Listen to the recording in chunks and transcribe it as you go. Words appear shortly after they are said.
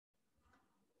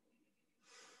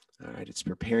All right, it's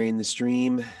preparing the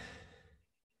stream,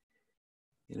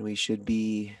 and we should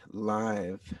be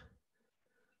live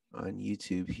on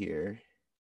YouTube here.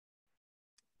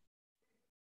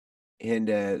 And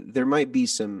there might be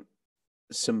some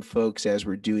folks as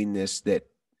we're doing this that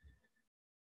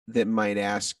might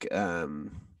ask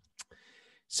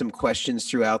some questions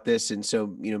throughout this, and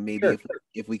so maybe Sure.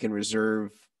 if we can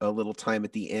reserve a little time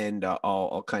at the end,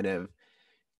 I'll kind of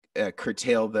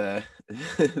curtail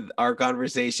our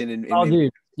conversation and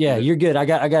Dude. Yeah, you're good. I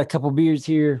got a couple beers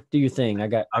here. Do your thing. I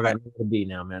got nowhere to be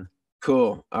now, man.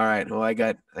 Cool. All right. Well, I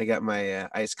got my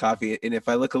iced coffee, and if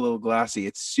I look a little glossy,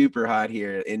 it's super hot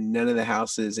here, and none of the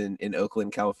houses in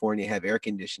Oakland, California, have air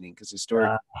conditioning because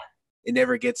historically it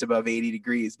never gets above 80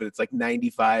 degrees, but it's like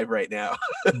 95 right now.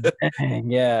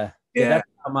 Yeah. That's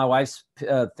how my wife's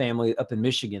family up in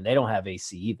Michigan. They don't have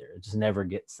AC either. It just never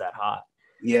gets that hot.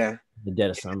 Yeah. The dead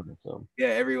of summer. So. Yeah.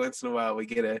 Every once in a while we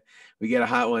get a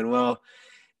hot one. Well,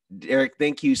 Eric,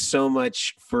 thank you so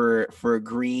much for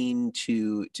agreeing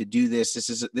to do this.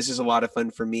 This is a lot of fun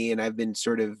for me, and I've been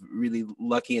sort of really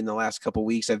lucky in the last couple of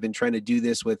weeks. I've been trying to do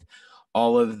this with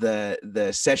all of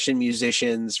the session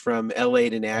musicians from LA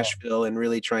to Nashville, and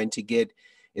really trying to get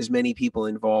as many people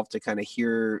involved to kind of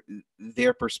hear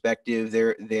their perspective,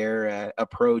 their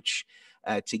approach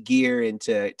to gear and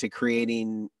to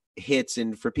creating hits.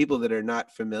 And for people that are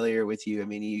not familiar with you, I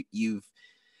mean, you're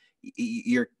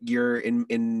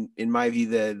in my view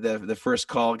the first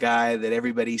call guy that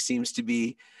everybody seems to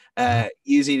be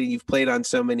using, and you've played on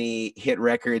so many hit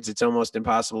records it's almost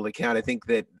impossible to count. I think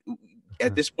that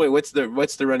at this point, what's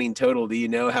the running total? Do you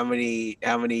know how many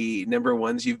number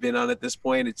ones you've been on at this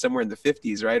point? It's somewhere in the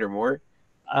 50s, right, or more?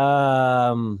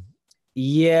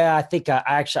 Yeah, I think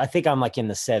I'm like in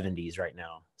the 70s right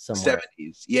now. Somewhere.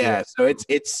 70s, yeah. So it's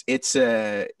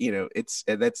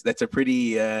that's a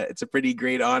pretty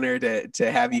great honor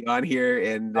to have you on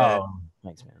here. And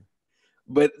thanks, man.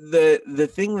 But the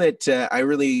thing that I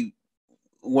really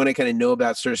want to kind of know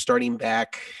about, sort of starting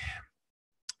back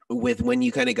with when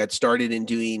you kind of got started in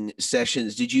doing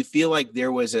sessions, did you feel like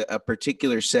there was a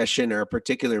particular session or a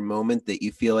particular moment that you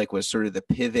feel like was sort of the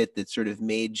pivot that sort of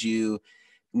made you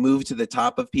move to the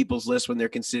top of people's list when they're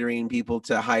considering people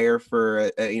to hire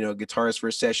for a guitarist for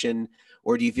a session?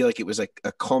 Or do you feel like it was like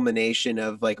a culmination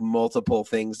of like multiple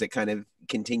things that kind of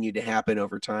continued to happen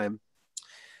over time?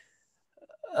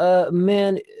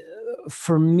 Man,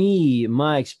 for me,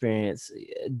 my experience,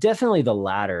 definitely the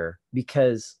latter,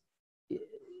 because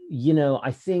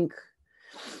I think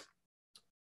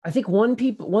one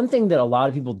thing that a lot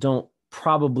of people don't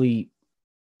probably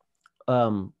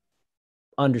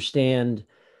understand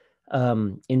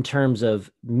in terms of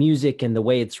music and the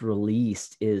way it's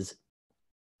released is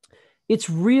it's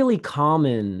really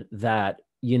common that,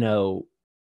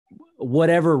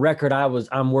 whatever record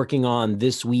I'm working on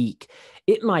this week,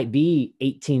 it might be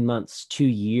 18 months, 2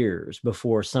 years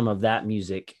before some of that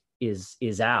music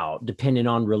is out, depending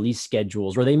on release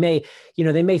schedules. Or they may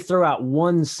throw out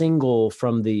one single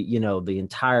from the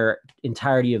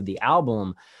entirety of the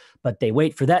album, but they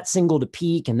wait for that single to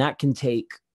peak, and that can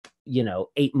take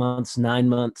 8 months, 9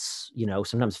 months,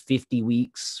 sometimes 50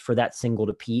 weeks for that single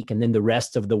to peak, and then the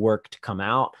rest of the work to come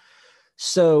out.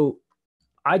 So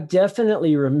I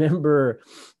definitely remember,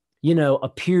 a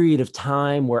period of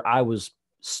time where I was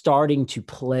starting to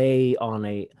play on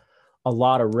a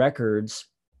lot of records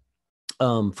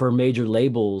for major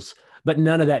labels, but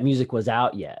none of that music was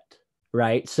out yet.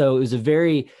 Right. So it was a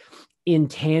very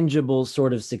intangible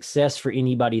sort of success for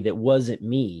anybody that wasn't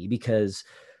me, because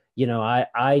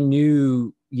I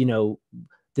knew,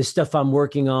 the stuff I'm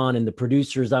working on and the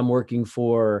producers I'm working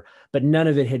for, but none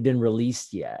of it had been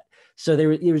released yet. So there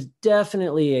was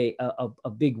definitely a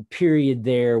big period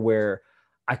there where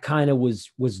I kind of was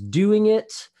doing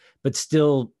it, but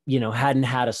still, hadn't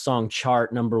had a song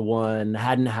chart #1,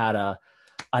 hadn't had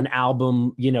an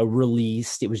album,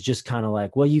 released. It was just kind of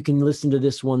like, well, you can listen to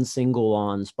this one single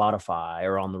on Spotify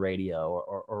or on the radio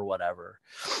or whatever.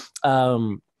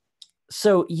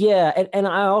 So yeah, and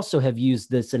I also have used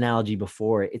this analogy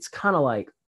before. It's kind of like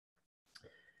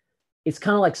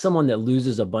someone that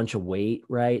loses a bunch of weight,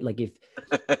 right? Like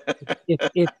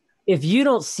if you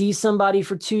don't see somebody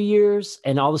for 2 years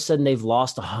and all of a sudden they've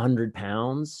lost 100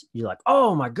 pounds, you're like,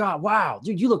 oh my God, wow,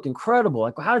 dude, you look incredible.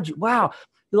 Like, wow,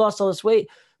 you lost all this weight.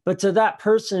 But to that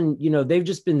person, they've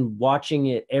just been watching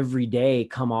it every day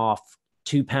come off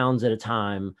 2 pounds at a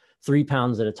time, 3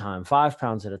 pounds at a time, 5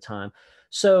 pounds at a time.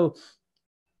 So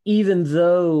even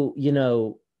though,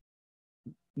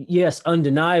 yes,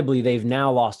 undeniably, they've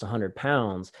now lost 100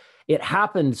 pounds, it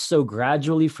happened so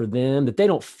gradually for them that they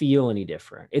don't feel any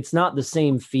different. It's not the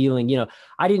same feeling.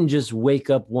 I didn't just wake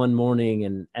up one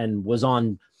morning and was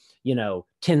on,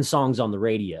 10 songs on the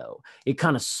radio. It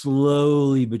kind of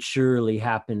slowly but surely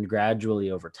happened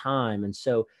gradually over time. And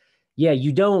so, yeah,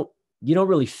 you don't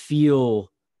really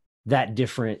feel that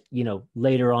different,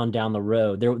 later on down the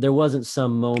road. There wasn't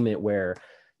some moment where,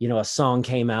 a song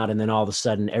came out and then all of a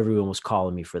sudden everyone was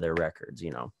calling me for their records.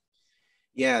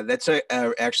 Yeah, that's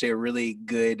actually a really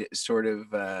good sort of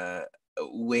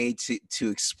way to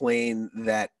explain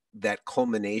that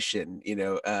culmination,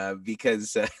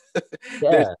 because there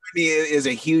Yeah. is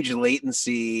a huge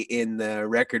latency in the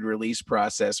record release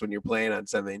process when you're playing on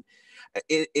something.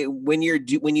 When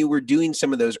you were doing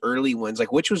some of those early ones,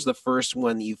 like which was the first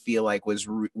one that you feel like was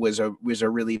a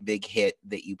really big hit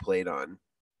that you played on?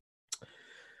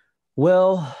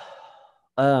 Well,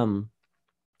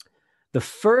 the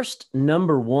first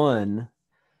number one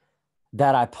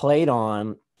that I played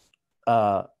on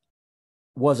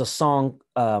was a song.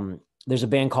 There's a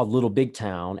band called Little Big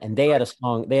Town, and they had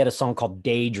a song called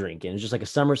Day Drinking. It's just like a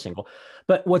summer single.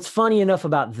 But what's funny enough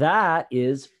about that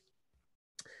is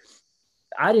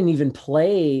I didn't even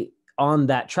play on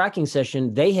that tracking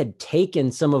session. They had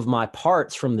taken some of my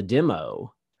parts from the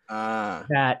demo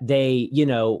that they,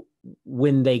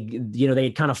 when they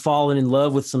had kind of fallen in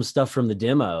love with some stuff from the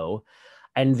demo.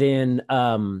 And then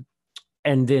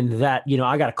that,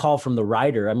 I got a call from the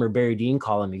writer. I remember Barry Dean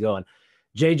calling me going,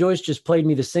 Jay Joyce just played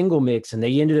me the single mix and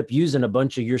they ended up using a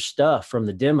bunch of your stuff from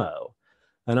the demo.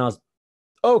 And I was,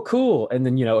 oh, cool. And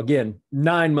then, again,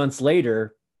 9 months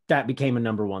later, that became a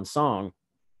number one song.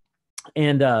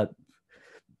 And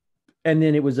then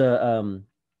it was a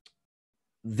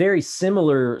very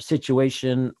similar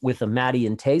situation with a Maddie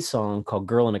and Tay song called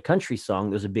Girl in a Country Song.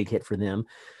 That was a big hit for them.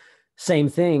 Same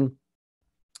thing.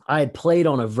 I had played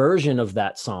on a version of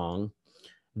that song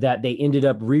that they ended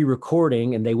up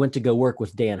re-recording, and they went to go work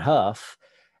with Dan Huff.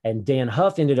 And Dan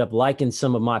Huff ended up liking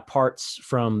some of my parts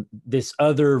from this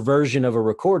other version of a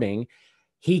recording.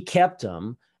 He kept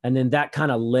them. And then that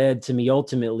kind of led to me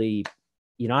ultimately,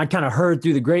 I kind of heard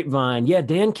through the grapevine, yeah,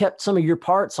 Dan kept some of your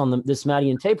parts on this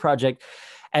Maddie and Tay project.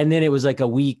 And then it was like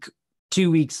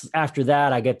 2 weeks after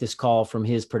that, I get this call from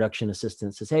his production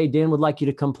assistant, says, hey, Dan would like you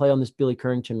to come play on this Billy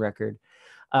Currington record.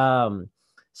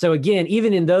 So again,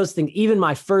 even in those things, even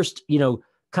my first,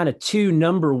 kind of two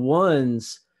number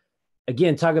ones,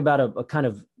 again, talk about a kind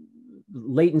of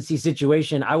latency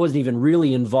situation. I wasn't even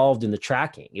really involved in the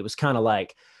tracking. It was kind of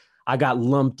like I got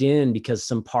lumped in because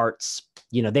some parts,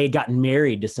 they had gotten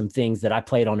married to some things that I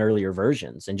played on earlier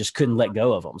versions and just couldn't let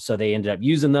go of them. So they ended up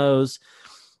using those.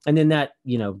 And then that,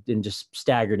 then just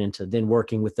staggered into then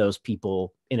working with those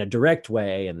people in a direct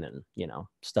way. And then,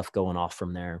 stuff going off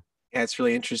from there. Yeah, it's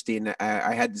really interesting.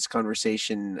 I had this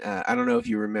conversation. I don't know if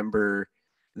you remember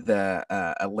the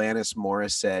Alanis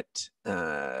Morissette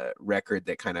record,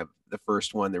 that kind of the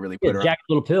first one that really put her Jack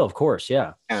Little Pill, of course.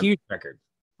 Yeah. Huge record.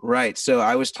 Right. So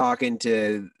I was talking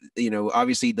to,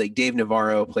 obviously like Dave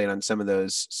Navarro played on some of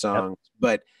those songs,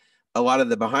 but a lot of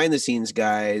the behind the scenes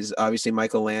guys, obviously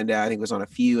Michael Landau, I think was on a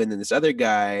few. And then this other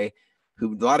guy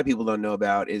who a lot of people don't know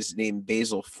about is named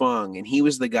Basil Fung. And he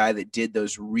was the guy that did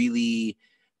those really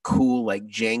cool, like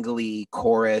jangly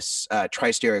chorus,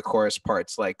 tri-stereo chorus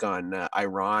parts, like on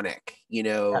Ironic,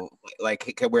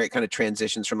 like where it kind of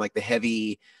transitions from like the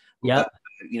heavy,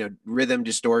 rhythm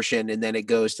distortion, and then it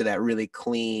goes to that really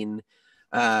clean.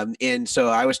 And so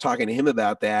I was talking to him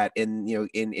about that, and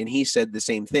and he said the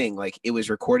same thing. Like it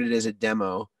was recorded as a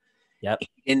demo. Yep. He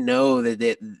didn't know that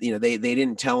they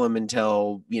didn't tell him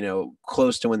until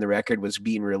close to when the record was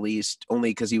being released.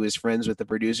 Only because he was friends with the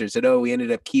producer. Said, "Oh, we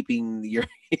ended up keeping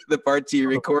the parts you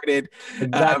recorded for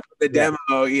the demo."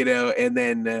 And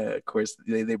then of course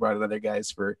they brought in other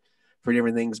guys for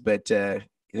different things, but.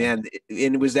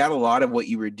 And was that a lot of what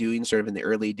you were doing sort of in the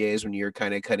early days when you were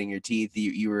kind of cutting your teeth?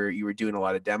 You were doing a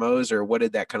lot of demos, or what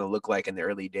did that kind of look like in the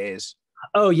early days?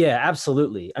 Oh yeah,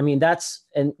 absolutely. I mean,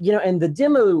 and the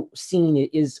demo scene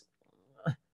is,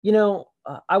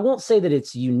 I won't say that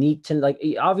it's unique to, like,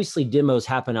 obviously demos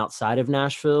happen outside of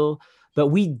Nashville, but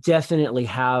we definitely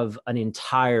have an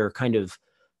entire kind of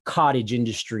cottage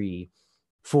industry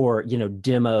for,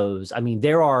 demos. I mean,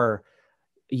 there are,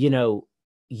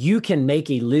 you can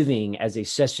make a living as a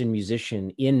session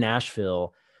musician in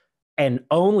Nashville and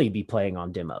only be playing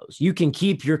on demos. You can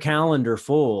keep your calendar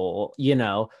full,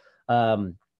 working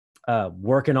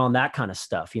on that kind of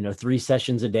stuff, 3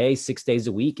 sessions a day, 6 days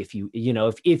a week, if you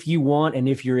want, and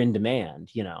if you're in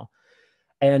demand,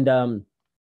 and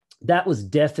that was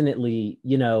definitely,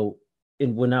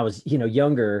 when I was,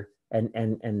 younger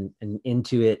and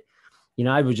into it,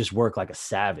 I would just work like a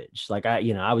savage. Like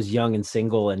I was young and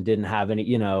single and didn't have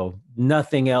any,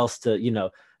 nothing else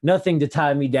to, nothing to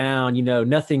tie me down,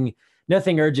 nothing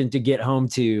urgent to get home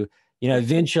to,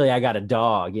 eventually I got a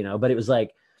dog, but it was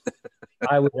like,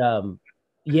 I would,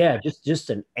 yeah, just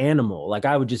an animal. Like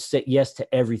I would just say yes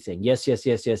to everything. Yes, yes,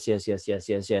 yes, yes, yes, yes, yes,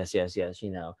 yes, yes, yes, yes,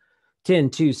 10,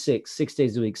 2, 6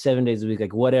 days a week, 7 days a week,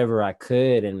 like whatever I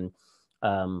could. And,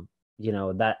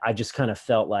 that I just kind of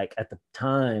felt like at the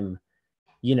time,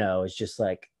 it's just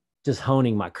like just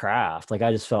honing my craft. Like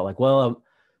I just felt like, well,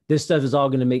 this stuff is all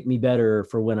going to make me better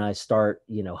for when I start,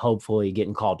 hopefully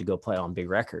getting called to go play on big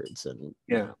records. And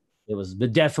yeah,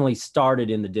 but definitely started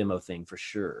in the demo thing for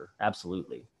sure.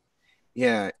 Absolutely.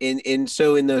 Yeah. And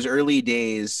so in those early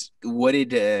days, what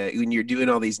did, when you're doing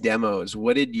all these demos,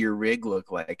 what did your rig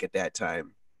look like at that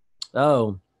time?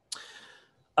 Oh,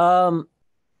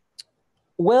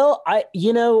 well,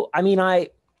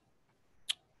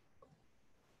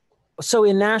 so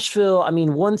in Nashville,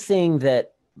 one thing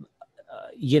that,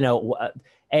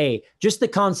 just the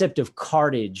concept of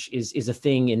cartage is a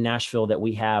thing in Nashville that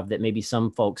we have that maybe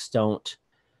some folks don't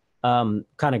kind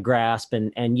of grasp.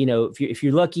 And if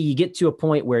you're lucky, you get to a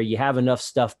point where you have enough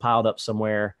stuff piled up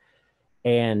somewhere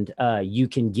and you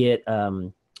can get,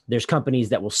 there's companies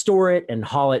that will store it and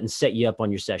haul it and set you up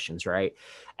on your sessions, right?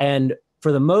 And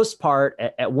for the most part,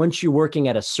 once you're working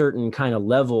at a certain kind of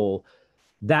level,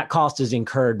 that cost is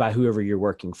incurred by whoever you're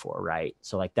working for, right?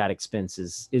 So like that expense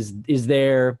is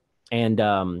there, and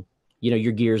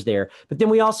your gear's there. But then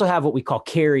we also have what we call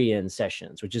carry-in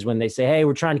sessions, which is when they say, hey,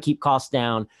 we're trying to keep costs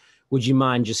down. Would you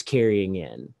mind just carrying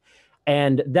in?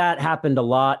 And that happened a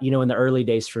lot, in the early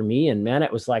days for me. And man,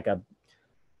 it was like a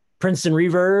Princeton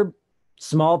Reverb,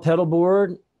 small pedal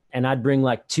board, and I'd bring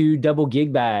like 2 double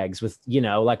gig bags with,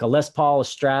 like a Les Paul, a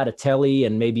Strat, a Tele,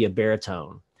 and maybe a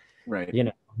baritone. Right.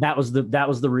 That was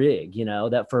the rig,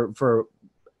 that for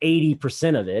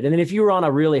 80% of it. And then if you were on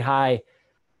a really high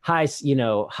class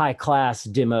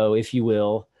demo, if you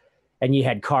will, and you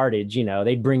had cartage,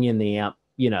 they'd bring in the amp,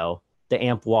 the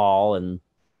amp wall and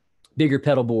bigger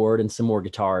pedal board and some more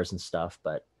guitars and stuff.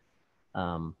 But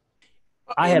I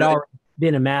had already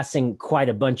been amassing quite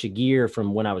a bunch of gear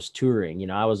from when I was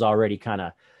touring. I was already kind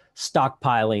of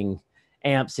stockpiling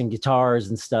amps and guitars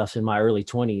and stuff in my early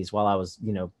 20s while I was,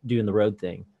 doing the road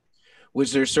thing.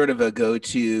 Was there sort of a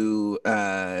go-to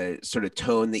sort of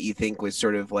tone that you think was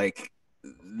sort of like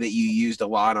that you used a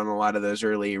lot on a lot of those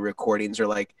early recordings, or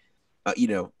like,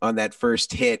 on that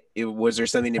first hit, was there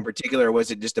something in particular, or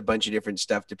was it just a bunch of different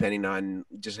stuff depending on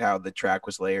just how the track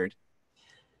was layered?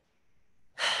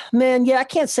 Man, yeah, I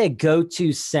can't say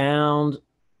go-to sound.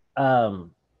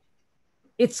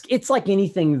 It's like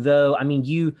anything though.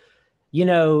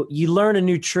 You learn a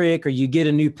new trick, or you get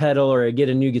a new pedal, or get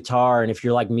a new guitar. And if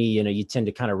you're like me, you tend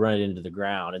to kind of run it into the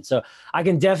ground. And so I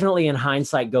can definitely in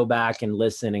hindsight go back and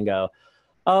listen and go,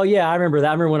 oh yeah, I remember that.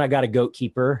 I remember when I got a Goat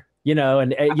Keeper,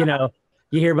 and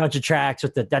you hear a bunch of tracks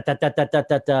with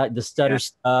the stutter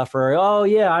stuff, or, oh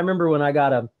yeah, I remember when I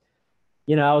got I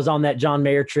was on that John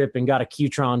Mayer trip and got a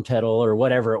Qtron pedal or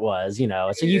whatever it was,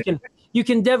 so you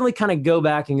can definitely kind of go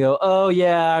back and go, oh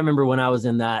yeah, I remember when I was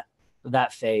in that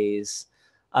phase.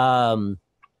 But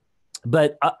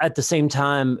at the same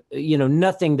time,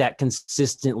 nothing that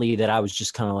consistently that I was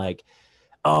just kind of like,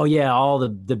 oh yeah, all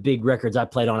the big records I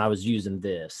played on, I was using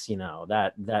this,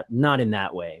 that not in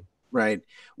that way. Right.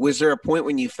 Was there a point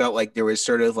when you felt like there was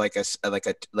sort of like a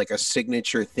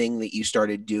signature thing that you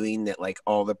started doing that like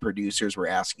all the producers were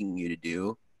asking you to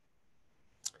do?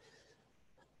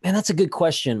 Man, that's a good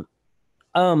question.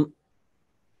 I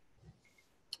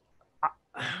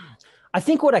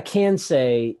think what I can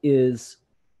say is,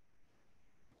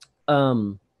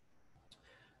 when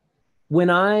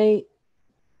I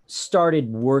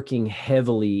started working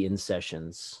heavily in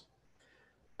sessions,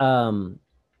 a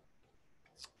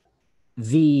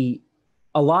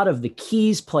lot of the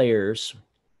keys players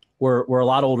were a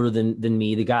lot older than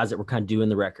me, the guys that were kind of doing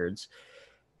the records.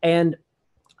 And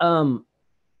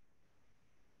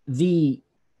the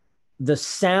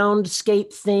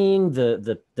soundscape thing,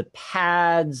 the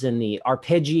pads and the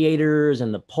arpeggiators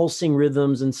and the pulsing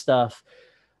rhythms and stuff,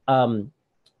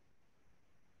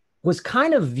 was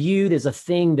kind of viewed as a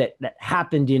thing that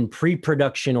happened in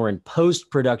pre-production or in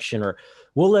post-production, or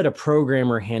we'll let a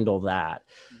programmer handle that.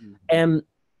 Mm-hmm. And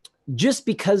just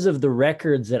because of the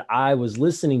records that I was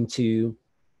listening to,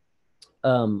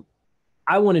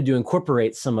 I wanted to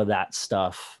incorporate some of that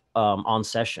stuff on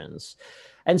sessions.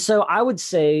 And so I would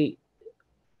say,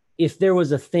 if there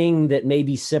was a thing that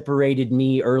maybe separated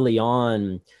me early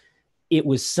on, it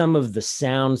was some of the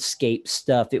soundscape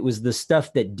stuff. It was the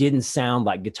stuff that didn't sound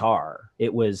like guitar.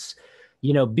 It was,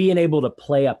 being able to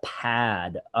play a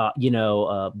pad,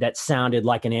 that sounded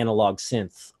like an analog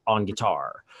synth on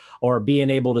guitar, or being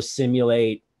able to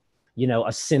simulate,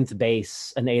 a synth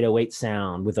bass, an 808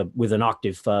 sound with an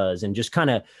octave fuzz, and just kind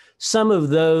of some of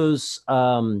those,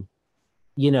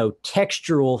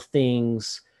 textural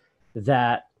things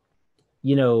that,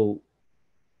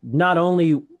 not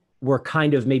only were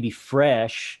kind of maybe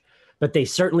fresh, but they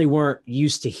certainly weren't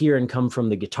used to hearing come from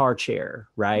the guitar chair,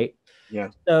 right? Yeah.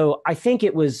 So I think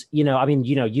it was,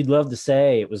 you'd love to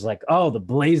say it was like, oh, the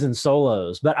blazing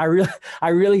solos, but I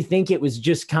really think it was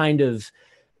just kind of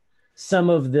some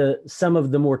of the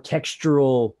more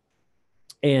textural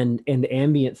and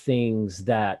ambient things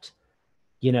that,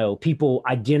 people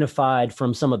identified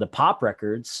from some of the pop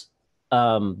records,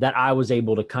 that I was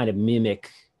able to kind of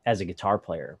mimic as a guitar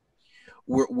player.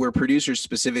 Were producers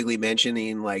specifically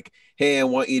mentioning like, hey, I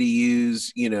want you to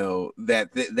use,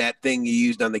 that thing you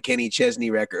used on the Kenny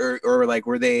Chesney record, or like,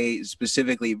 were they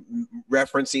specifically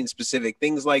referencing specific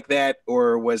things like that?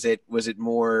 Or was it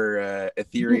more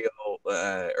ethereal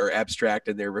or abstract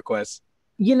in their requests?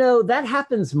 That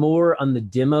happens more on the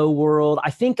demo world. I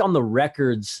think on the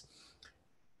records,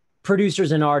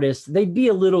 producers and artists, they'd be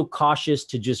a little cautious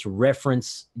to just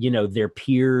reference, their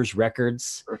peers'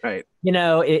 records. Right.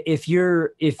 If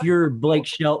you're Blake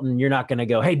Shelton, you're not going to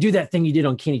go, hey, do that thing you did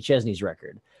on Kenny Chesney's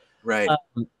record. Right.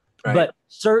 Right. But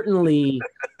certainly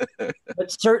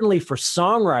for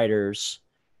songwriters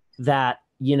that,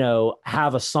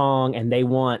 have a song and they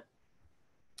want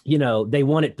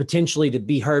it potentially to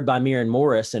be heard by Maren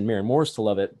Morris and Maren Morris to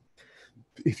love it.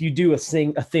 If you do a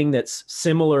thing that's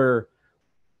similar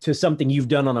to something you've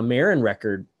done on a Maren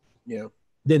record,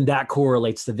 then that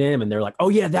correlates to them. And they're like, oh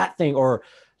yeah, that thing. Or,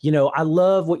 I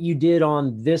love what you did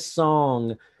on this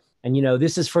song. And,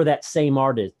 this is for that same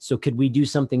artist. So could we do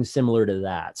something similar to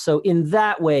that? So in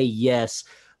that way, yes,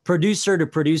 producer to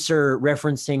producer,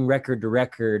 referencing record to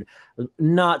record,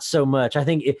 not so much. I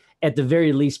think at the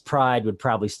very least, pride would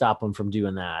probably stop them from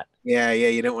doing that. Yeah.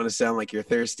 You don't want to sound like you're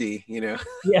thirsty,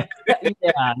 Yeah,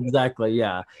 exactly.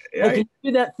 Yeah. Yeah, Like, can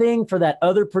you do that thing for that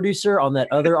other producer on that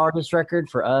other artist record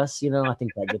for us? I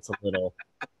think that gets a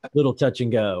little touch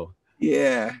and go.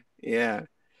 Yeah.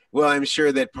 Well, I'm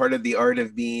sure that part of the art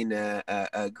of being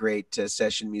a great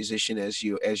session musician, as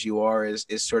you are, is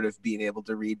sort of being able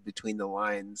to read between the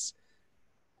lines.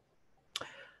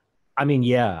 I mean,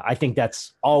 yeah, I think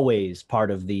that's always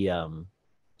part of the,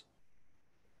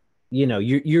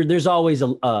 there's always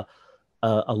a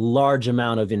large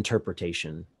amount of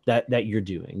interpretation that you're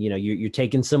doing. You're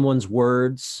taking someone's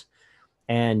words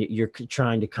and you're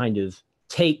trying to kind of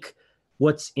take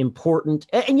what's important.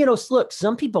 And look,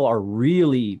 some people are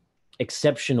really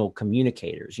exceptional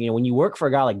communicators. When you work for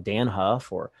a guy like Dan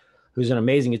Huff, or who's an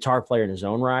amazing guitar player in his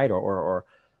own right, or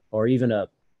even a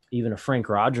Frank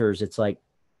Rogers, it's like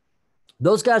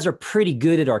those guys are pretty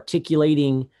good at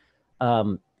articulating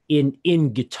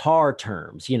in guitar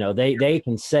terms. They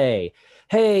can say,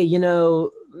 hey,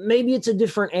 maybe it's a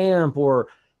different amp, or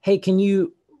hey, can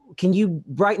you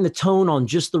brighten the tone on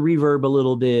just the reverb a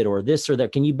little bit, or this or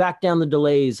that? Can you back down the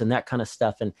delays and that kind of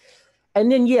stuff? And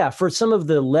then, yeah, for some of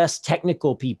the less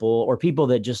technical people or people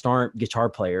that just aren't guitar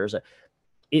players,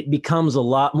 it becomes a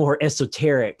lot more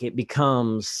esoteric. It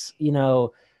becomes,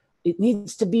 it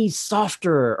needs to be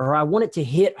softer, or I want it to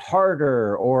hit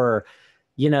harder, or,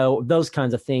 those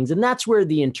kinds of things. And that's where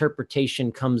the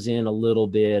interpretation comes in a little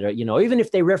bit, or, even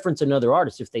if they reference another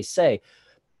artist, if they say,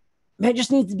 man, it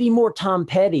just needs to be more Tom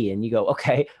Petty. And you go,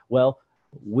 okay, well,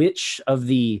 which of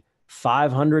the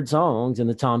 500 songs in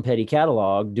the Tom Petty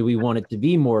catalog do we want it to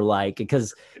be more like?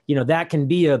 Because, there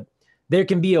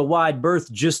can be a wide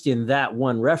berth just in that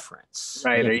one reference.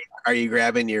 Right. Are you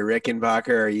grabbing your Rickenbacker?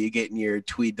 Or are you getting your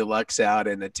Tweed Deluxe out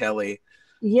and a Telly?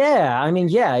 Yeah. I mean,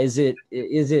 yeah. Is it,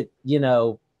 Into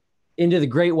the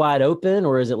Great Wide Open,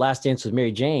 or is it Last Dance with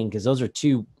Mary Jane? Because those are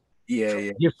two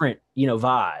different,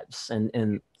 vibes.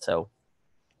 And so.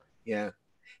 Yeah.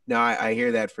 No, I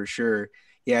hear that for sure.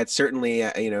 Yeah, it's certainly,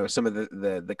 some of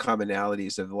the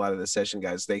commonalities of a lot of the session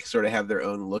guys. They sort of have their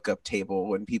own lookup table.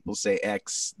 When people say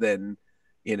X, then,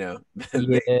 they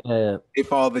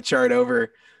follow the chart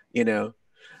over,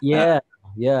 Yeah.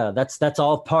 That's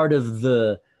all part of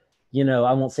the,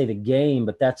 I won't say the game,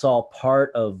 but that's all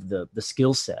part of the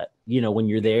skill set, when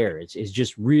you're there. It's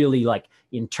just really like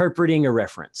interpreting a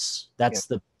reference. That's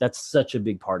such a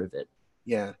big part of it.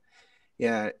 Yeah.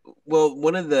 Yeah. Well,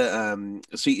 one of the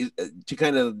to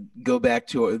kind of go back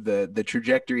to the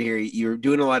trajectory here, you were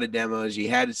doing a lot of demos, you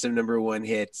had some #1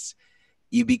 hits,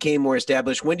 you became more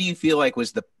established. When do you feel like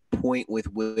was the point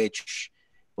with which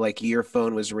like your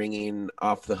phone was ringing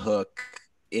off the hook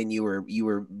and you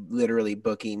were literally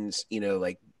booking,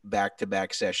 like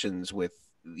back-to-back sessions with,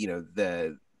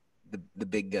 the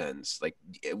big guns. Like,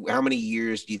 how many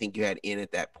years do you think you had in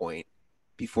at that point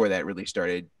before that really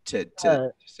started to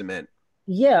cement?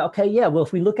 Yeah. Okay. Yeah. Well,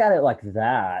 if we look at it like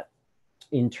that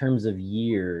in terms of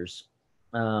years,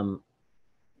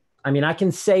 I mean, I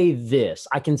can say this.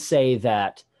 I can say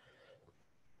that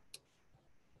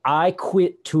I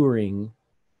quit touring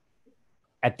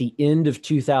at the end of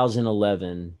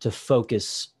 2011 to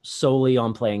focus solely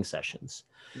on playing sessions.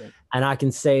 Right. And I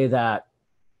can say that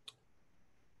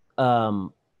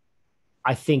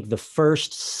I think the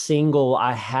first single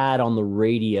I had on the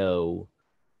radio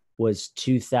was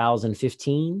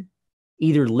 2015,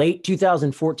 either late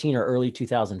 2014 or early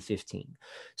 2015.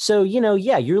 So,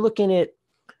 yeah, you're looking at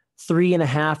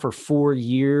 3.5 or 4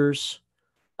 years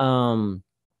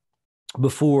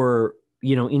before,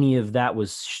 any of that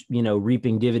was,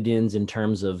 reaping dividends in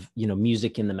terms of,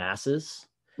 music in the masses.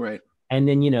 Right. And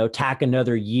then, tack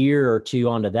another year or two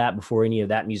onto that before any of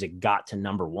that music got to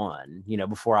number one,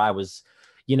 before I was,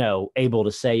 able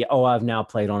to say, oh, I've now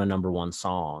played on a number one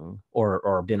song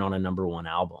or been on a number one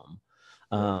album.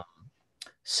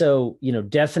 So,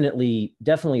 definitely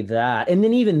that. And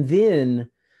then even then,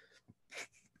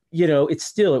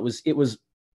 it was,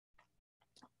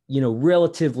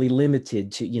 relatively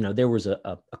limited to, there was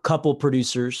a couple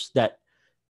producers that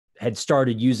had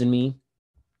started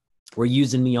were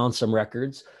using me on some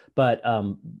records, but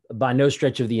by no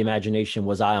stretch of the imagination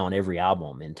was I on every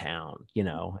album in town,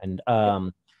 and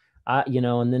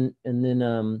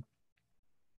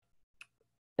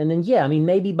and then, yeah, I mean,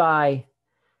 maybe by,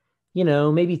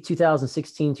 maybe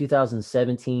 2016,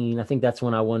 2017, I think that's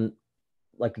when I won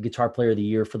like a Guitar Player of the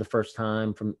Year for the first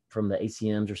time from the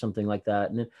ACMs or something like that.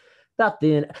 And then about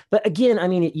then, but again, I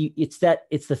mean, it's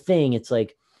the thing. It's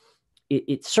like,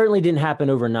 it certainly didn't happen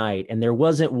overnight. And there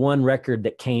wasn't one record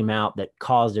that came out that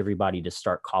caused everybody to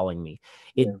start calling me.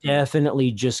 It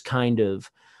definitely just kind of,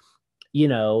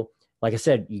 like I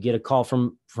said, you get a call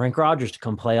from Frank Rogers to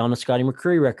come play on a Scotty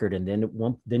McCreery record. And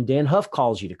then Dan Huff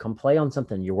calls you to come play on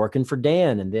something. You're working for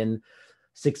Dan. And then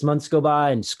 6 months go by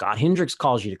and Scott Hendricks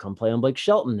calls you to come play on Blake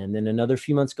Shelton. And then another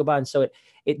few months go by. And so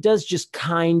it does just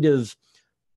kind of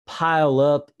pile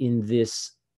up in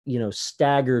this,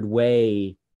 staggered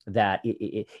way that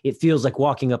it feels like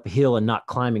walking up a hill and not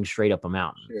climbing straight up a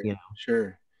mountain.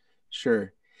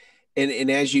 Sure.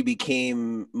 And as you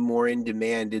became more in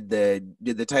demand, did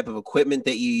the type of equipment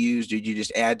that you used, did you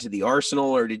just add to the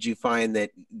arsenal, or did you find that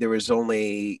there was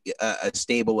only a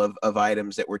stable of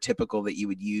items that were typical that you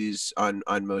would use on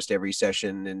most every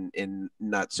session, and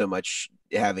not so much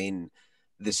having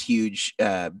this huge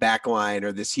backline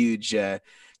or this huge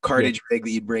cartage rig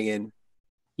that you'd bring in?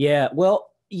 Yeah, well,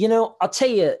 I'll tell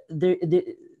you,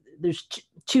 there's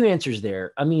two answers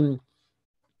there. I mean,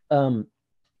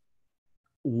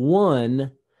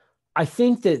 one, I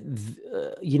think that,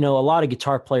 a lot of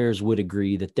guitar players would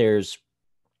agree that there's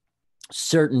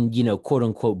certain, quote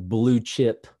unquote, blue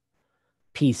chip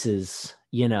pieces,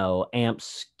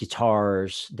 amps,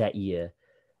 guitars that you're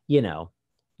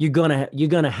going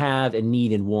to have and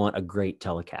need and want a great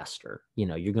Telecaster.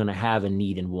 You're going to have and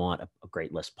need and want a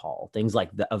great Les Paul, things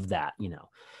like that.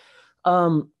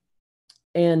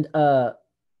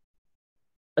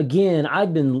 Again,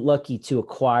 I'd been lucky to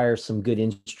acquire some good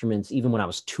instruments even when I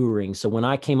was touring. So when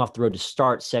I came off the road to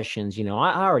start sessions, I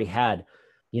already had,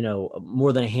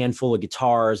 more than a handful of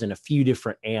guitars and a few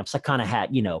different amps. I kind of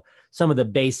had, some of the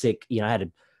basic, I had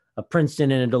a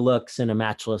Princeton and a Deluxe and a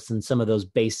Matchless and some of those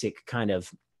basic kind of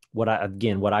what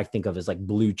I think of as like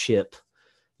blue chip,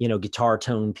 guitar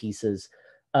tone pieces.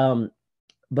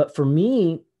 But for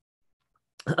me,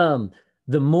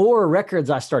 the more records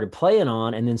I started playing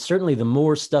on, and then certainly the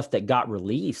more stuff that got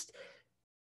released,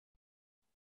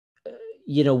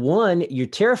 one, you're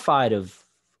terrified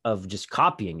of just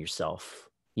copying yourself,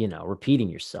 repeating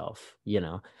yourself,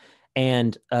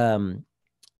 and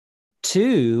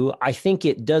two, I think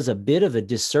it does a bit of a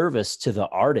disservice to the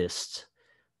artist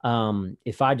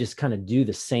if I just kind of do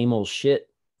the same old shit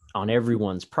on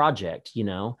everyone's project,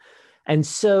 and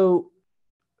so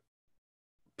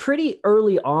pretty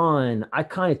early on, I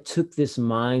kind of took this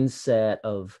mindset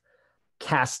of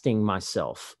casting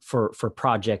myself for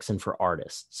projects and for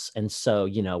artists. And so,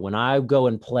 when I go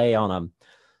and play on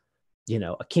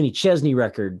a Kenny Chesney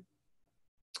record,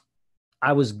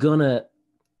 I was gonna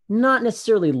not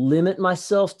necessarily limit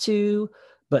myself to,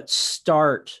 but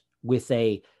start with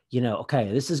a,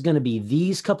 okay, this is going to be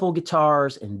these couple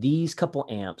guitars and these couple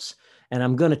amps. And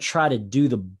I'm going to try to do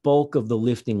the bulk of the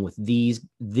lifting with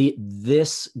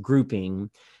this grouping.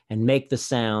 and make the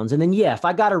sounds. And then, yeah, if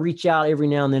I got to reach out every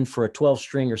now and then for a 12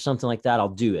 string or something like that, I'll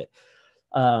do it.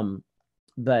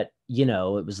 But, you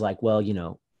know, it was like, well, you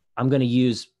know, I'm going to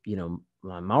use, you know,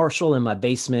 my Marshall in my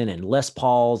basement and Les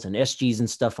Pauls and SGs and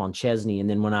stuff on Chesney. And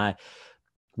then when I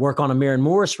work on a Maren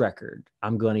Morris record,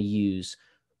 I'm going to use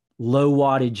low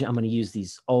wattage. I'm going to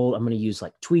use I'm going to use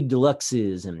like Tweed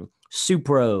Deluxes and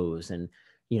Supros and,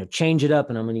 you know, change it up.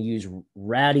 And I'm going to use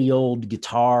ratty old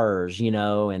guitars, you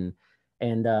know, and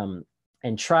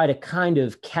try to kind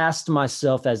of cast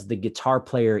myself as the guitar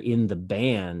player in the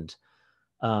band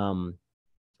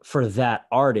for that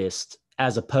artist,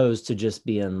 as opposed to just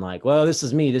being like, well, this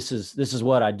is me, this is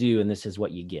what I do, and this is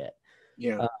what you get.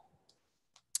 Yeah.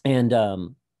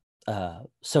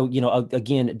 So, you know,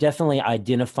 again, definitely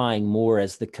identifying more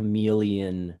as the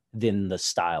chameleon than the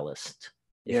stylist,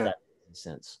 if that makes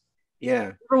sense.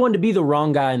 Yeah. Everyone to be the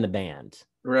wrong guy in the band.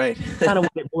 Right. Kind of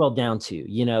what it boiled down to,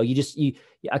 you know,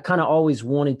 I kind of always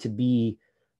wanted to be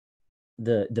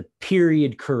the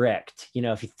period correct, you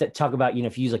know, if you talk about, you know,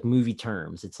 if you use like movie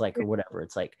terms, it's like, or whatever,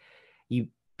 it's like you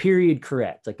period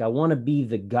correct. Like I want to be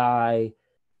the guy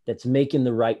that's making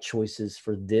the right choices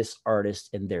for this artist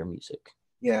and their music.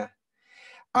 Yeah.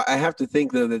 I have to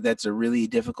think though that that's a really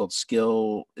difficult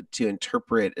skill to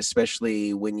interpret,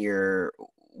 especially when you're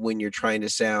trying to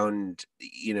sound,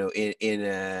 you know,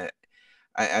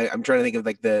 I'm trying to think of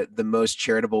like the most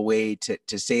charitable way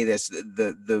to say this.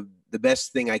 The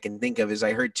best thing I can think of is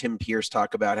I heard Tim Pierce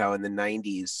talk about how in the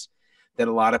 90s that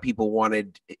a lot of people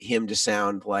wanted him to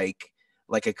sound like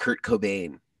a Kurt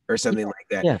Cobain or something like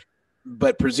that. Yeah.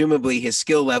 But presumably his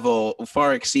skill level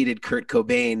far exceeded Kurt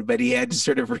Cobain, but he had to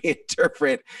sort of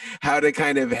reinterpret how to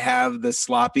kind of have the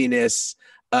sloppiness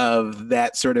of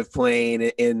that sort of playing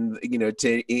in, you know,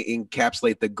 to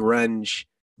encapsulate the grunge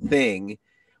thing.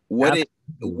 What's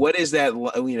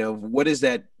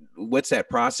that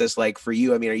process like for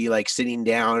you? I mean, are you like sitting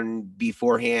down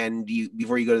beforehand,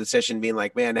 before you go to the session being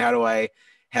like, man, how do I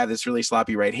have this really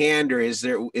sloppy right hand? Or is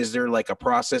there like a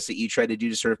process that you try to do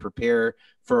to sort of prepare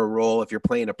for a role if you're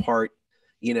playing a part,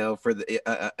 you know, for the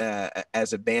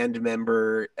as a band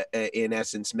member, in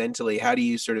essence, mentally? How do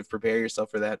you sort of prepare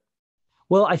yourself for that?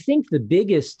 Well, I think the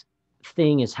biggest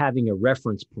thing is having a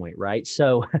reference point, right?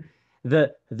 So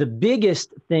the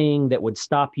biggest thing that would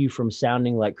stop you from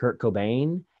sounding like Kurt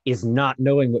Cobain is not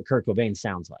knowing what Kurt Cobain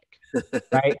sounds like,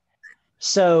 right?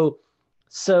 So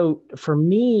for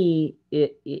me,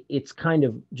 it's kind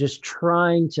of just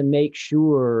trying to make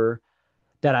sure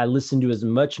that I listen to as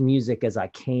much music as I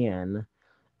can.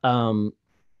 And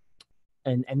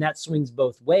that swings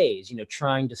both ways, you know,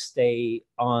 trying to stay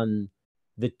on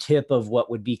the tip of what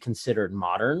would be considered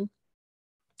modern,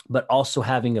 but also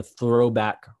having a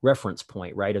throwback reference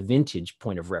point, right? A vintage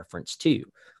point of reference too,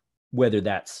 whether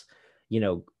that's, you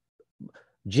know,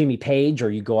 Jimmy Page, or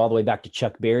you go all the way back to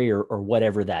Chuck Berry, or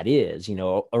whatever that is, you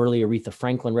know, early Aretha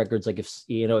Franklin records. Like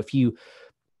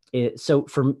so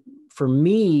for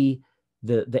me,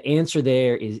 the answer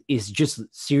there is just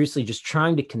seriously just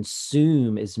trying to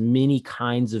consume as many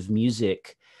kinds of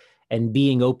music and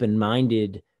being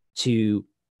open-minded to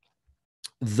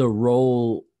the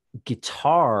role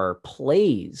guitar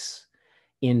plays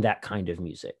in that kind of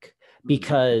music.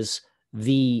 Because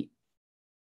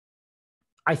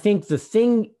I think the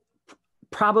thing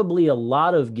probably a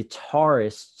lot of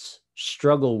guitarists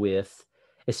struggle with,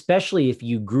 especially if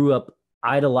you grew up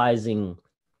idolizing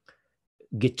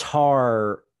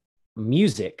guitar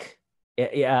music,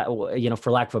 you know,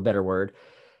 for lack of a better word,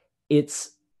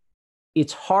 it's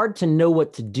hard to know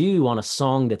what to do on a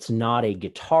song that's not a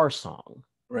guitar song.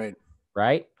 Right.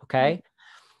 Okay. Mm-hmm.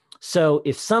 So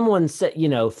if someone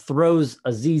throws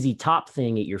a ZZ Top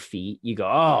thing at your feet, you go,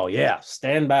 oh yeah,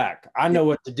 stand back. I know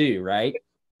what to do. Right.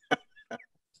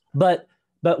 But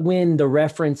when the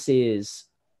reference is,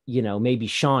 you know, maybe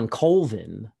Sean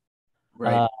Colvin,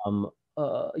 right.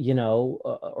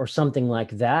 Or something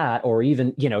like that, or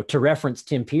even, you know, to reference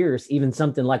Tim Pierce, even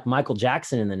something like Michael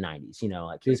Jackson in the 90s, you know,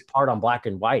 like his part on Black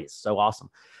and White is so awesome.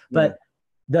 But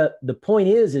the point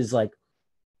is like,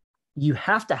 you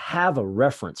have to have a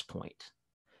reference point.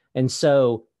 And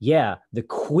so, yeah, the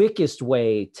quickest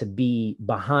way to be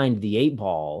behind the eight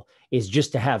ball is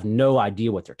just to have no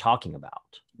idea what they're talking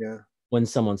about. Yeah. When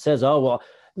someone says, oh, well,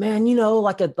 man, you know,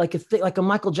 like a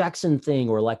Michael Jackson thing,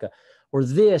 or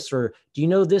this, or do you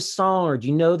know this song, or do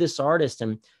you know this artist?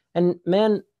 And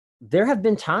man, there have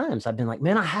been times I've been like,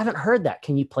 man, I haven't heard that.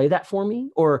 Can you play that for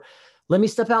me? Or let me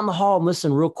step out in the hall and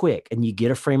listen real quick. And you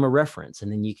get a frame of reference,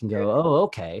 and then you can go, oh,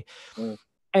 okay. Mm.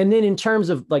 And then in terms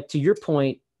of, like, to your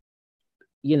point,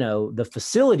 you know, the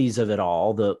facilities of it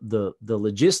all, the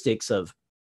logistics of,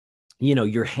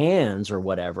 your hands or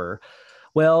whatever.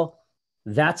 Well,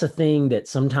 that's a thing that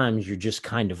sometimes you're just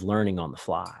kind of learning on the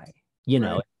fly.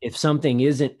 Right. If something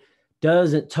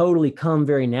doesn't totally come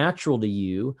very natural to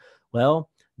you, well,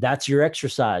 that's your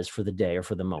exercise for the day or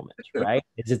for the moment, right?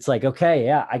 It's like, okay,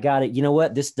 yeah, I got it. You know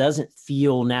what? This doesn't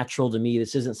feel natural to me.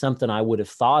 This isn't something I would have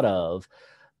thought of,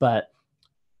 but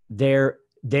they're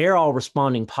all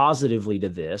responding positively to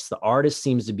this. The artist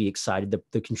seems to be excited.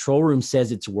 The control room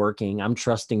says it's working. I'm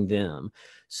trusting them.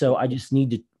 So I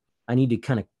need to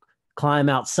kind of climb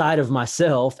outside of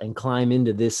myself and climb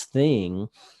into this thing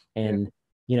and,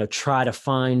 try to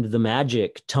find the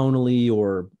magic tonally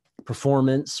or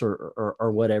performance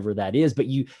or whatever that is. But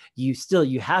you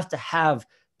have to have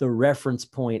the reference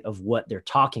point of what they're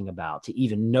talking about to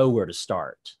even know where to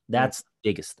start. That's the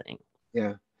biggest thing.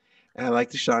 Yeah. I like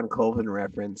the Sean Colvin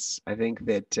reference. I think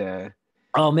that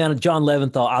oh man, John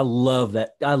Leventhal, I love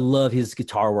that. I love his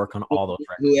guitar work on all those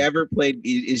records. Whoever played,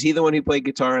 is he the one who played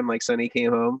guitar on like Sonny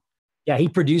Came Home? Yeah, he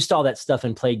produced all that stuff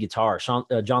and played guitar. John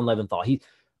Leventhal, he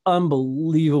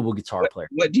unbelievable guitar player.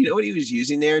 What do you know what he was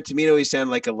using there? To me, it always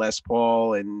sounded like a Les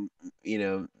Paul and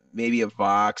maybe a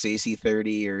Vox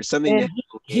AC30 or something.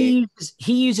 He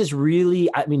uses really,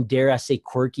 I mean, dare I say,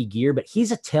 quirky gear, but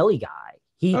he's a Tele guy.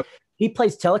 He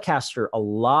plays Telecaster a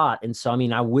lot, and so I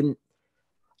mean, I wouldn't.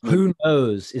 Who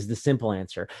knows is the simple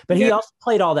answer. But he also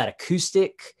played all that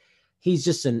acoustic. He's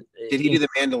just Did he do the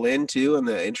mandolin too in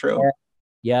the intro?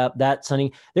 Yeah, that's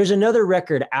Sonny. There's another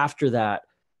record after that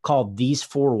called These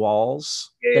Four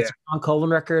Walls. That's a Sean Colvin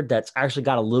record that's actually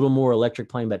got a little more electric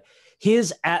playing, but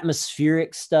his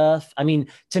atmospheric stuff, I mean,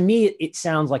 to me, it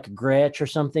sounds like a Gretsch or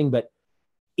something, but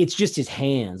it's just his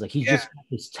hands. Like he's just got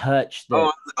this touch.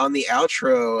 On the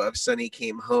outro of Sonny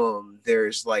Came Home,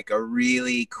 there's like a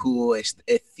really cool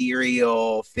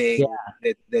ethereal thing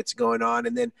that's going on.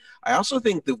 And then I also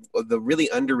think the really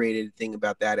underrated thing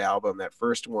about that album, that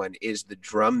first one, is the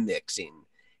drum mixing.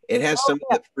 It has something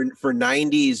that for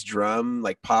 90s drum,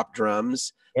 like pop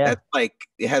drums, that's like,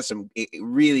 it has some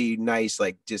really nice,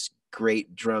 like just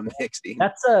great drum mixing.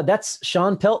 That's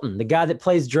Sean Pelton, the guy that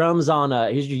plays drums on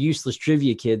here's your useless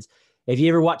trivia, kids. If you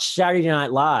ever watch Saturday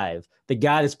Night Live, the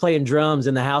guy that's playing drums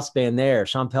in the house band there,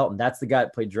 Sean Pelton, that's the guy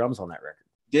that played drums on that record.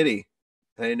 Did he?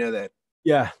 I didn't know that.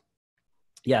 Yeah,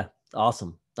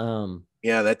 awesome.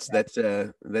 That's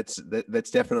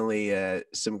definitely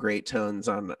some great tones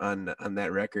on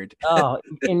that record.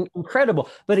 Incredible.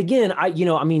 But again,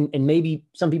 I mean, and maybe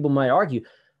some people might argue,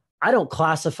 I don't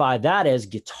classify that as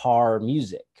guitar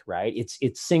music, right?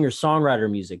 It's singer-songwriter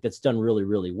music that's done really,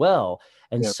 really well.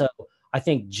 And so I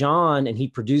think John, and he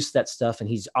produced that stuff, and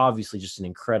he's obviously just an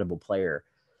incredible player.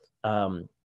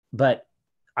 But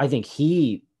I think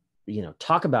he,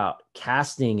 talk about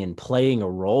casting and playing a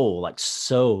role like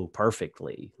so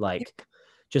perfectly, like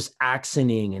just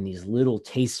accenting and these little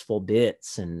tasteful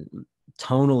bits and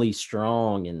tonally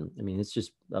strong. And I mean, it's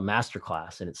just a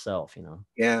masterclass in itself,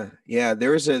 Yeah.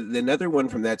 There was another one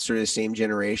from that sort of same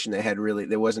generation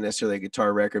that wasn't necessarily a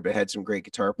guitar record, but had some great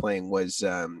guitar playing. Was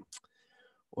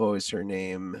what was her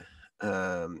name?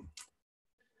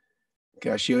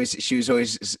 Gosh, she was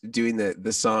always doing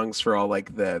the songs for all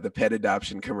like the pet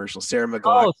adoption commercials. Sarah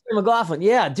McLachlan. Oh, Sarah McLachlan.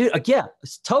 Yeah, dude. Yeah,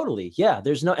 totally. Yeah.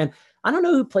 And I don't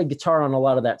know who played guitar on a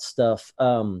lot of that stuff. I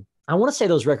want to say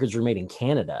those records were made in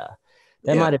Canada.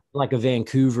 That might have been like a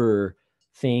Vancouver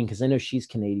thing, because I know she's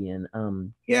Canadian.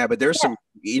 But there's some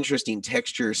interesting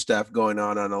texture stuff going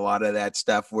on a lot of that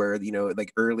stuff where,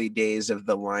 like early days of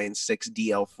the Line 6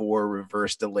 DL4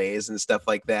 reverse delays and stuff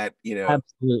like that,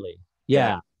 Absolutely.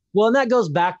 Yeah. Well, and that goes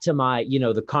back to my,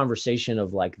 the conversation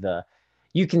of like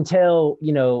you can tell,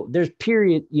 there's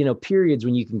periods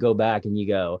when you can go back and you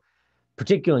go,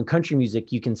 particularly in country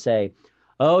music, you can say,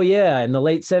 oh yeah, in the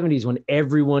late 70s when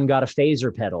everyone got a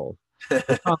phaser pedal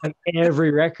on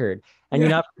every record. And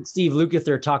I've heard Steve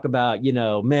Lukather talk about,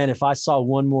 man, if I saw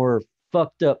one more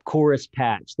fucked up chorus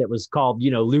patch that was called,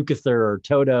 Lukather or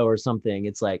Toto or something,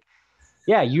 it's like,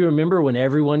 yeah, you remember when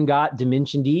everyone got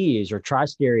Dimension Ds or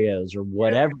tri-stereos or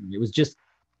whatever.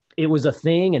 It was a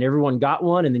thing and everyone got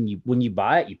one. And then when you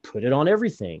buy it, you put it on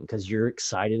everything because you're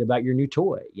excited about your new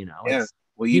toy, Yeah.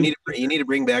 Well, you need to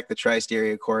bring back the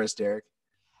tri-stereo chorus, Derek.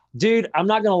 Dude, I'm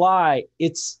not going to lie.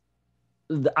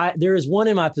 There is one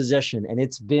in my possession, and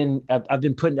I've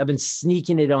been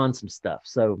sneaking it on some stuff.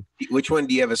 So which one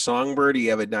do you have? A Songbird or do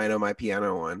you have a Dino My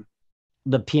Piano one?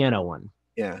 The piano one.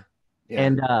 Yeah.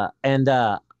 And I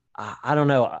don't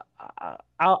know.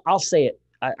 I'll say it.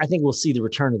 I think we'll see the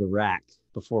return of the rack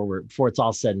before it's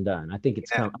all said and done. I think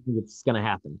it's going to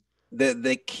happen.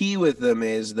 The key with them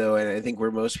is, though, and I think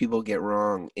where most people get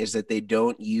wrong, is that they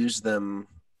don't use them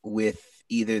with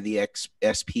either the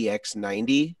SPX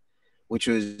 90, which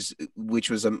was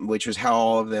how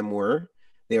all of them were.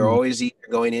 They were always either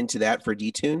going into that for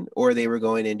detune, or they were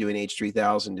going into an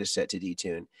H3000 to set to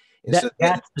detune. And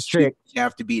that's the trick. You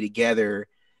have to be together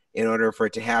in order for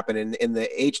it to happen. And the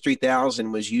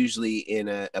H3000 was usually in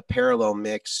a parallel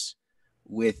mix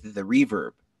with the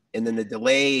reverb. And then the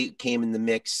delay came in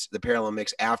the parallel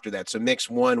mix after that. So mix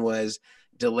one was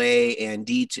delay and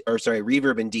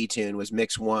reverb and detune was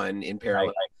mix one in parallel,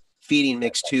 right. Feeding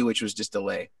mix two, which was just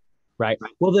delay. Right.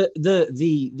 Well,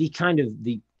 the kind of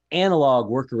the analog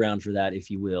workaround for that, if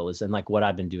you will, is, and like what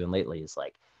I've been doing lately is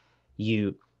like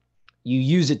you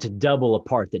use it to double a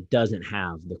part that doesn't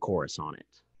have the chorus on it.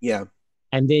 Yeah.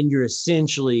 And then you're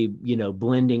essentially,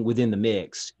 blending within the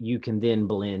mix. You can then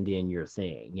blend in your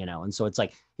thing, and so it's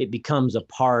like it becomes a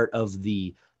part of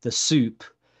the soup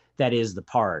that is the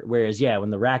part. Whereas,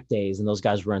 when the rack days and those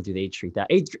guys run through the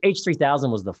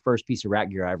H3000 was the first piece of rack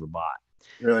gear I ever bought.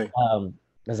 Really?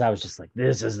 Because I was just like,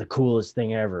 this is the coolest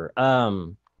thing ever.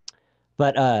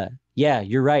 But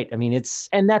you're right. I mean,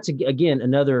 and that's again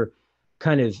another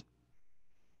kind of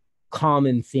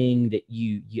common thing that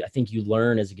I think you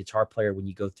learn as a guitar player when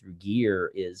you go through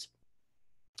gear is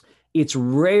it's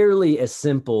rarely as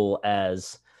simple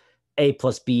as A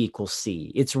plus B equals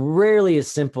C. It's rarely as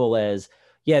simple as,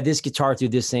 this guitar through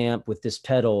this amp with this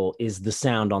pedal is the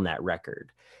sound on that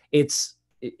record. There's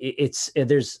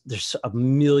 1.5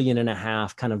 million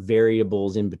kind of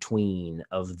variables in between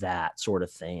of that sort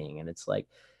of thing. And it's like,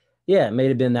 it may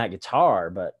have been that guitar,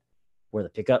 but were the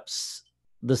pickups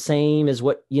the same as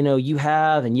what, you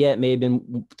have? And it may have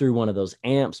been through one of those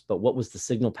amps, but what was the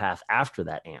signal path after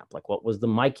that amp? Like, what was the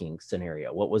miking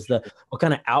scenario? What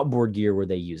kind of outboard gear were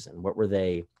they using? What were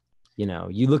they,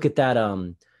 you look at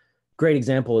that, great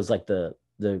example is like the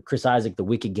Chris Isaak, the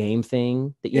Wicked Game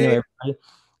thing that, everybody,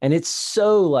 and it's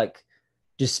so like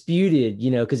disputed,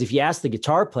 because if you ask the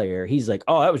guitar player, he's like,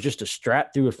 oh, that was just a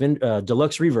strap through a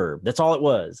deluxe reverb. That's all it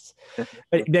was.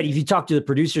 but if you talk to the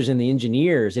producers and the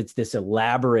engineers, it's this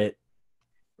elaborate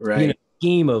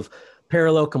scheme of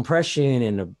parallel compression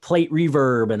and a plate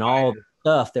reverb and all the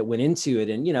stuff that went into it.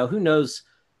 And, who knows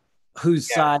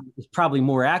whose side is probably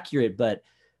more accurate, but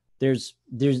there's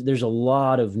a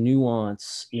lot of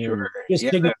nuance in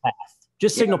signal path.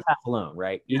 Just signal path alone,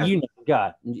 right?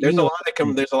 Yeah. There's a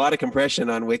lot of compression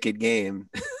on Wicked Game.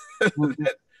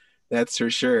 That's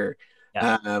for sure.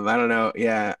 Yeah. I don't know.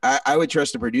 Yeah, I would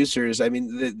trust the producers. I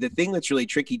mean, the thing that's really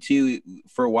tricky too,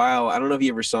 for a while, I don't know if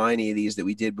you ever saw any of these that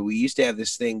we did, but we used to have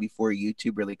this thing before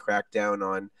YouTube really cracked down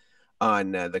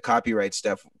on the copyright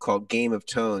stuff called Game of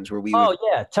Tones, where we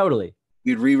totally.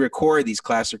 We'd re-record these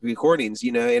classic recordings,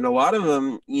 and a lot of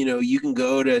them, you can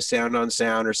go to Sound on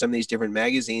Sound or some of these different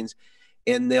magazines,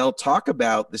 and they'll talk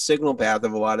about the signal path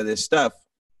of a lot of this stuff.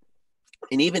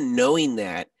 And even knowing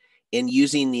that and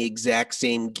using the exact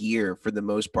same gear for the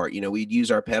most part, we'd use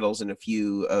our pedals in a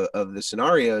few of the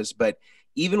scenarios, but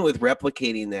even with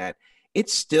replicating that,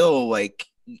 it's still like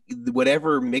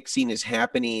whatever mixing is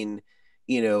happening,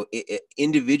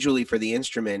 individually for the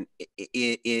instrument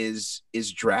is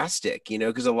drastic,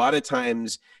 because a lot of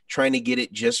times trying to get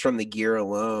it just from the gear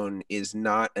alone is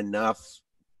not enough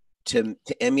to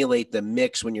emulate the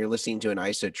mix when you're listening to an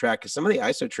ISO track, because some of the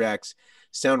ISO tracks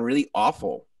sound really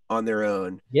awful on their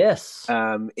own. Yes.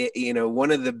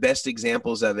 One of the best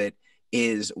examples of it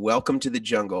is Welcome to the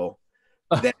Jungle.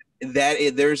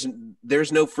 There's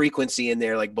no frequency in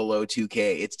there like below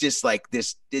 2K. It's just like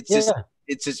this.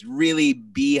 It's just really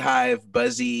beehive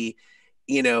buzzy,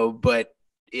 but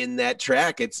in that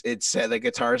track, it's the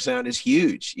guitar sound is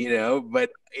huge, but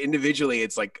individually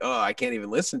it's like, oh, I can't even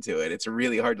listen to it. It's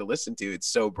really hard to listen to. It's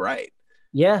so bright.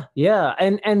 Yeah.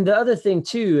 And the other thing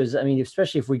too is, I mean,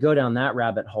 especially if we go down that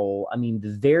rabbit hole, I mean,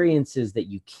 the variances that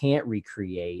you can't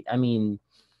recreate, I mean,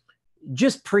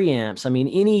 just preamps, I mean,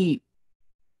 any,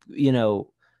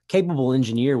 capable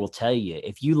engineer will tell you,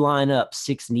 if you line up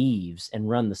 6 Neves and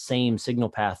run the same signal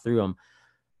path through them,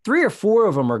 3 or 4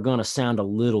 of them are going to sound a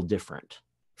little different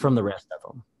from the rest of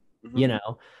them,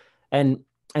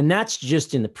 and that's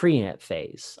just in the preamp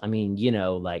phase. I mean,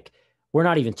 like we're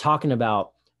not even talking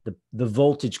about the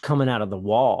voltage coming out of the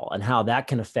wall and how that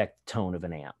can affect the tone of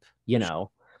an amp,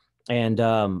 and,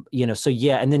 and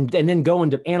then going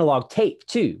to analog tape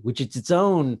too, which is its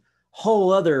own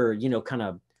whole other, kind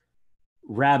of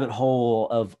rabbit hole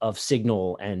of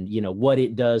signal and, what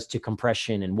it does to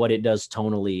compression and what it does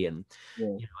tonally. And,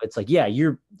 it's like,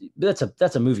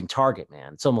 that's a moving target,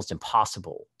 man. It's almost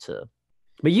impossible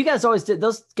but you guys always did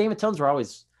those. Game of Tones were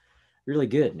always really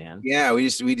good, man. Yeah. We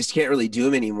just can't really do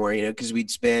them anymore, because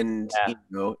we'd spend,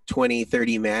 20,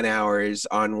 30 man hours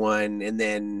on one. And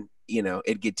then, you know,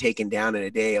 it'd get taken down in a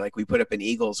day. Like we put up an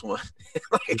Eagles one,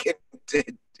 like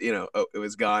you know, it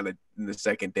was gone in the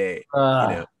second day, you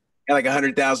know, had like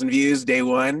 100,000 views day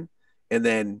one and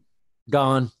then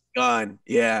gone.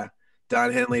 Yeah.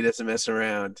 Don Henley doesn't mess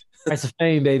around. Price of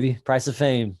fame, baby. Price of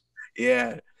fame.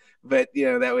 Yeah. But you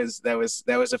know, that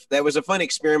was a fun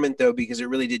experiment though, because it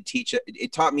really did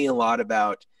it taught me a lot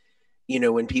about, you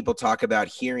know, when people talk about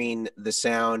hearing the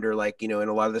sound, or like, you know, in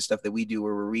a lot of the stuff that we do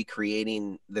where we're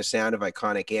recreating the sound of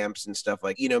iconic amps and stuff,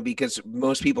 like, you know, because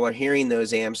most people are hearing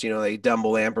those amps, you know, like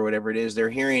Dumble amp or whatever it is, they're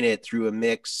hearing it through a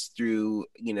mix, through,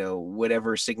 you know,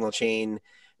 whatever signal chain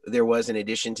there was in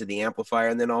addition to the amplifier.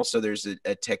 And then also there's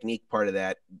a technique part of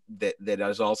that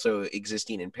is also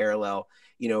existing in parallel.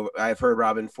 You know, I've heard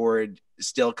Robin Ford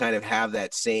still kind of have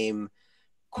that same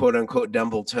quote unquote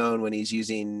Dumble tone when he's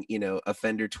using, you know, a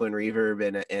Fender twin reverb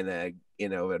and a you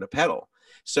know, and a pedal.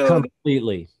 So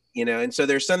completely, you know, and so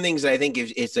there's some things that I think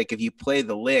it's like, if you play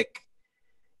the lick,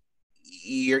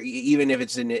 even if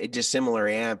it's in a dissimilar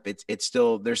amp, it's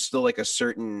still, there's still like a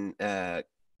certain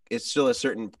it's still a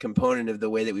certain component of the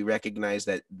way that we recognize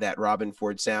that Robin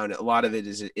Ford sound. A lot of it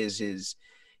is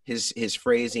his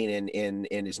phrasing and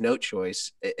his note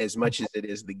choice as much as it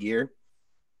is the gear.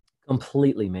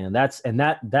 Completely, man.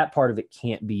 That part of it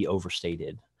can't be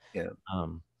overstated. Yeah.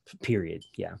 Period.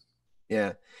 Yeah.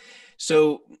 Yeah.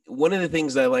 So one of the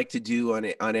things I like to do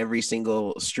on every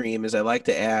single stream is I like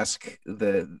to ask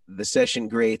the session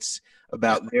greats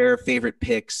about their favorite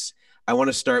picks. I want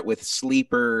to start with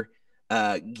sleeper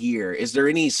gear. Is there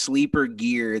any sleeper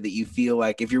gear that you feel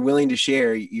like, if you're willing to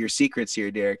share your secrets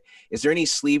here, Derek, is there any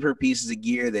sleeper pieces of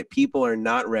gear that people are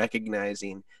not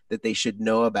recognizing that they should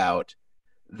know about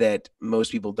that most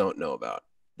people don't know about?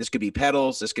 This could be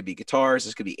pedals, this could be guitars,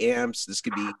 this could be amps, this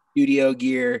could be studio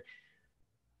gear.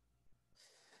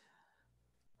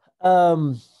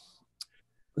 Man,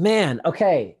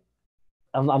 okay.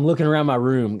 I'm looking around my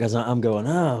room because I'm going,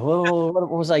 what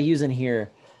was I using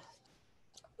here?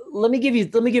 Let me give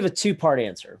a two-part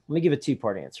answer.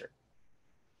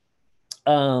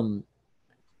 I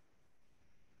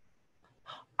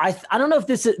don't know if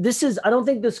this is I don't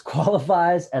think this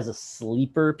qualifies as a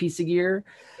sleeper piece of gear,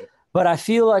 but I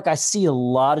feel like I see a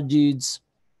lot of dudes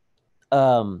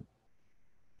kind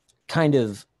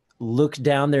of look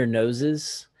down their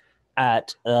noses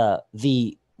at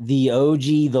the OG,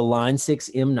 the Line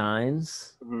 6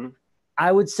 M9s. Mm-hmm.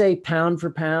 I would say pound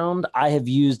for pound, I have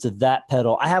used that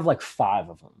pedal. I have like 5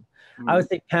 of them. Mm-hmm. I would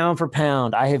say pound for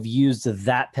pound, I have used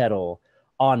that pedal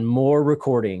on more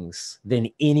recordings than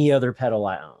any other pedal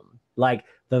I own. Like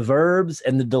the verbs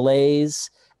and the delays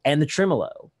and the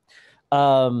tremolo.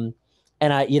 And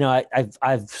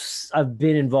I've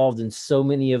been involved in so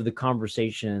many of the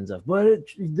conversations of what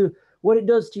it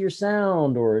does to your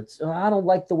sound, or it's, I don't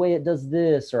like the way it does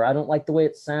this, or I don't like the way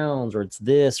it sounds, or it's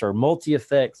this, or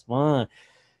multi-effects.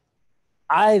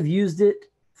 I've used it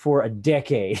for a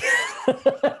decade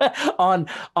on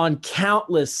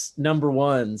countless number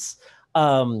ones.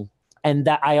 And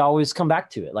that I always come back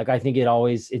to it. Like, I think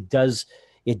it does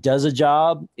a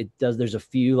job. There's a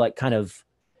few like kind of,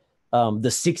 the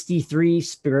 63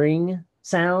 spring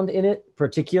sound in it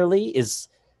particularly is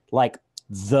like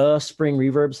the spring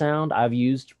reverb sound I've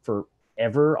used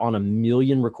forever on a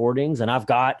million recordings. And I've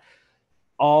got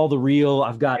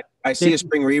I see a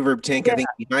spring reverb tank, yeah. I think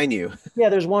behind you. Yeah,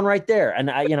 there's one right there. And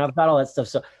I've got all that stuff.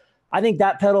 So I think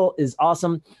that pedal is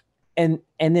awesome. And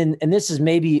this is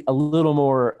maybe a little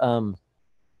more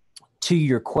to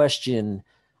your question.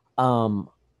 I'm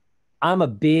a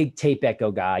big tape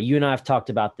echo guy. You and I have talked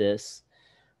about this.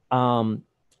 And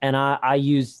I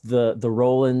used the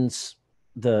Roland's,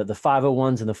 the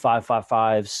 501s and the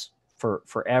 555s for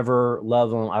forever. Love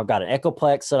them. I've got an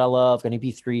Echoplex that I love, an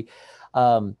EP3.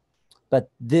 But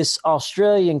this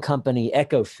Australian company,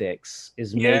 EchoFix,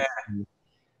 is making,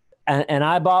 and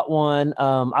I bought one.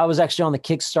 I was actually on the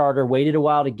Kickstarter, waited a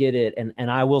while to get it.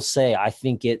 And I will say, I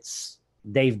think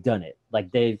they've done it. Like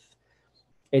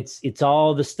it's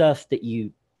all the stuff that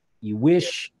you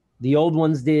wish the old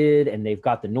ones did, and they've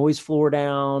got the noise floor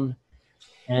down.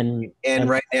 And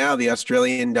right now the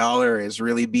Australian dollar is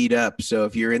really beat up. So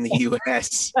if you're in the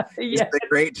US, it's a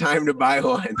great time to buy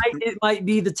one. It might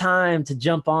be the time to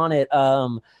jump on it.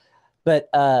 But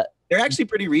they're actually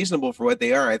pretty reasonable for what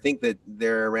they are. I think that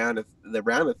they're around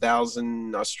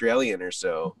 1,000 Australian or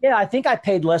so. Yeah, I think I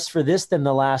paid less for this than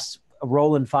the last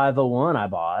Roland 501 I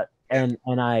bought. And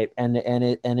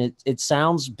it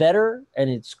sounds better, and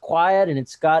it's quiet, and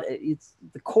it's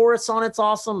the chorus on it's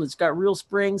awesome. It's got real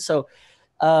spring. So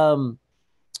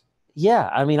yeah,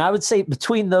 I mean, I would say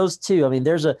between those two, I mean,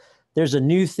 there's a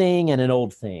new thing and an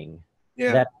old thing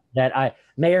that I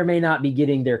may or may not be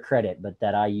getting their credit, but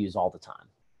that I use all the time.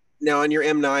 Now, on your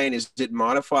M9, is it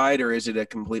modified or is it a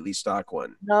completely stock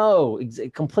one? No,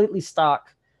 completely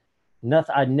stock.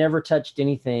 Nothing. I never touched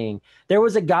anything. There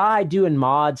was a guy doing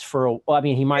mods for. Well, I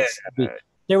mean, he might.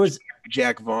 There was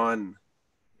Jack Vaughn.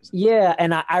 Yeah,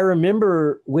 and I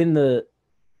remember when the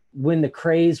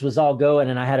craze was all going,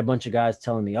 and I had a bunch of guys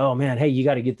telling me, "Oh man, hey, you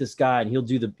got to get this guy, and he'll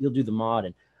do the mod."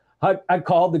 And I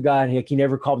called the guy, and he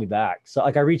never called me back. So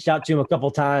like I reached out to him a couple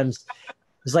times.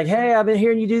 It's like, hey, I've been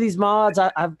hearing you do these mods.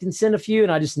 I can send a few,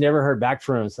 and I just never heard back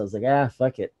from him. So I was like,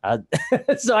 fuck it.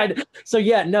 So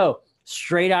yeah, no,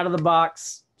 straight out of the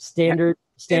box, standard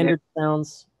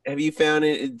sounds. Have you found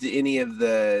any of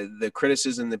the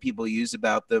criticism that people use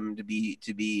about them to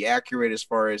be accurate as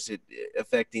far as it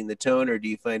affecting the tone, or do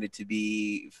you find it to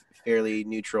be fairly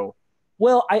neutral?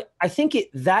 Well, I think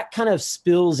that kind of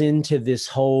spills into this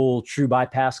whole true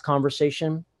bypass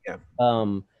conversation. Yeah.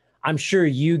 I'm sure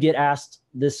you get asked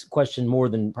this question more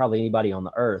than probably anybody on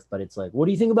the earth, but it's like, what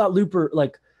do you think about looper,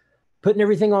 like putting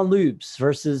everything on loops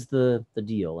versus the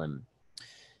deal?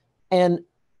 And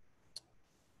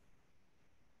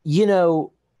you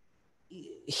know,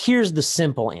 here's the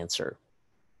simple answer.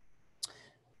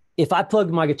 If I plug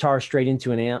my guitar straight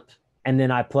into an amp and then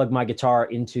I plug my guitar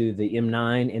into the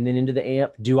M9 and then into the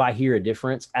amp, do I hear a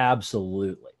difference?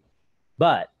 Absolutely.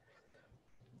 But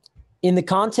in the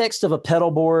context of a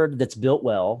pedal board that's built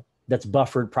well, that's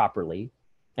buffered properly,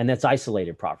 and that's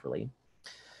isolated properly,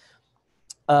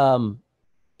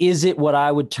 is it what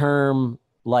I would term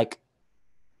like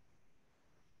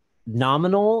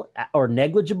nominal or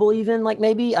negligible even? Like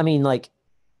maybe, I mean, like,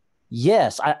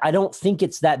 yes, I don't think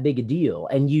it's that big a deal.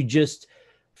 And you just,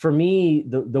 for me,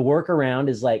 the workaround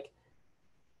is like,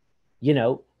 you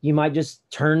know, you might just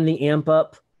turn the amp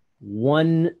up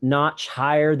one notch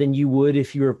higher than you would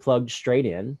if you were plugged straight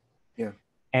in. Yeah.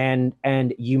 And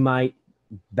you might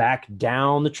back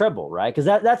down the treble, right? Because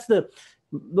that's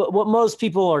what most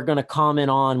people are going to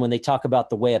comment on when they talk about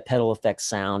the way a pedal effects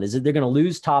sound is that they're going to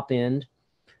lose top end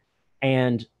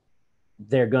and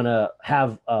they're going to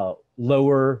have a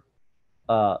lower,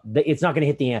 it's not going to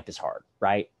hit the amp as hard,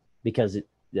 right? Because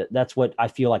that's what I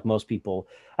feel like most people,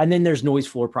 and then there's noise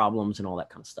floor problems and all that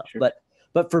kind of stuff. Sure.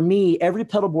 But for me, every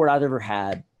pedal board I've ever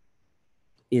had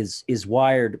is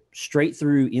wired straight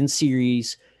through in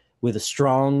series with a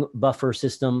strong buffer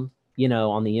system, you know,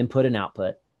 on the input and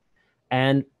output.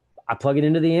 And I plug it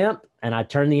into the amp and I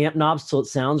turn the amp knobs till it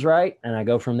sounds right. And I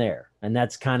go from there. And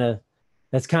that's kind of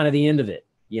the end of it,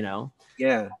 you know?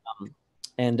 Yeah.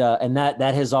 And that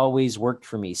has always worked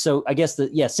for me. So I guess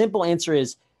simple answer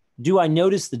is, do I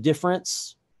notice the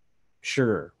difference?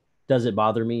 Sure. Does it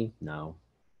bother me? No.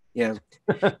 Yeah.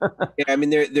 Yeah. I mean,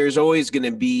 there's always going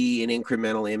to be an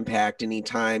incremental impact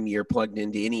anytime you're plugged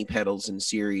into any pedals in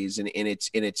series, and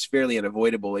it's fairly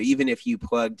unavoidable. Even if you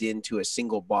plugged into a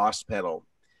single Boss pedal,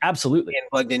 absolutely, and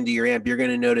plugged into your amp, you're going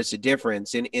to notice a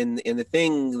difference. And the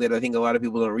thing that I think a lot of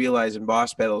people don't realize in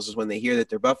Boss pedals is when they hear that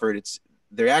they're buffered,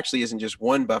 there actually isn't just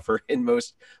one buffer in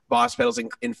most Boss pedals.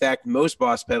 In fact, most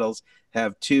Boss pedals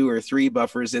have 2 or 3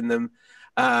 buffers in them.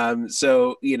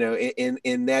 So, you know,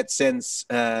 in that sense,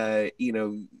 you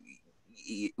know,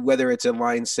 whether it's a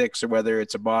line 6 or whether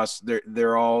it's a Boss,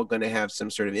 they're all going to have some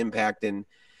sort of impact. And,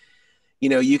 you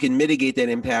know, you can mitigate that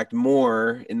impact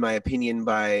more, in my opinion,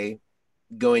 by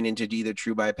going into either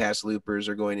true bypass loopers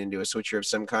or going into a switcher of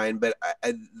some kind. But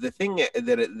the thing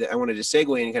that I wanted to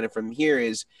segue in kind of from here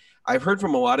is I've heard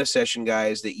from a lot of session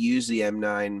guys that use the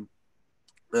M9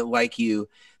 like you.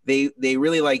 They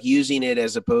really like using it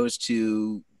as opposed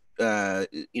to,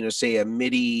 you know, say a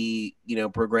MIDI, you know,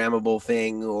 programmable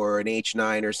thing or an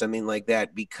H9 or something like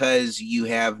that, because you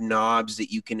have knobs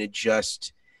that you can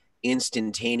adjust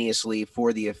instantaneously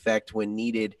for the effect when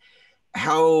needed.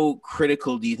 How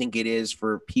critical do you think it is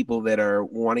for people that are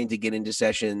wanting to get into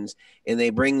sessions and they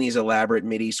bring these elaborate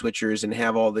MIDI switchers and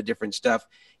have all the different stuff?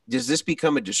 Does this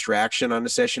become a distraction on a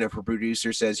session if a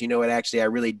producer says, you know what, actually, I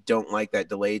really don't like that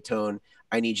delay tone.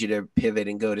 I need you to pivot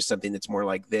and go to something that's more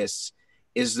like this.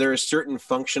 Is there a certain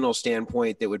functional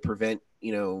standpoint that would prevent,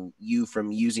 you know, you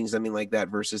from using something like that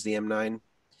versus the M9?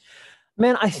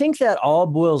 Man, I think that all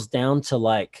boils down to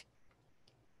like,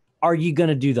 are you going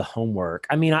to do the homework?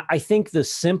 I mean, I think the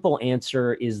simple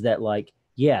answer is that, like,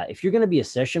 yeah, if you're going to be a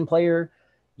session player,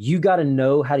 you got to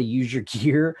know how to use your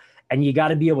gear and you got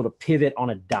to be able to pivot on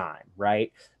a dime,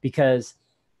 right? Because,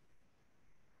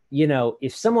 you know,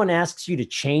 if someone asks you to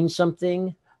change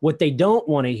something, what they don't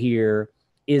want to hear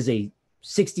is a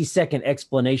 60-second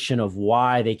explanation of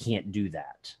why they can't do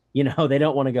that, You know, they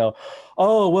don't want to go,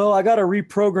 oh, well, I got to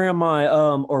reprogram my,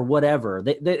 or whatever.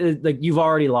 Like, you've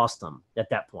already lost them at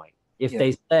that point. If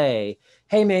they say,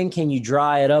 hey man, can you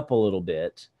dry it up a little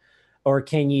bit? Or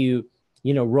can you,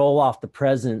 roll off the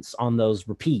presence on those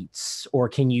repeats? Or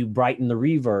can you brighten the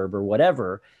reverb or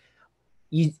whatever?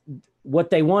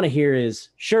 What they want to hear is,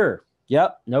 sure,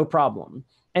 yep, no problem.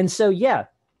 And so, yeah,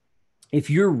 if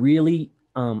you're really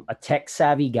a tech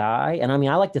savvy guy, and I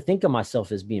mean, I like to think of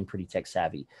myself as being pretty tech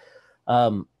savvy.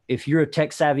 If you're a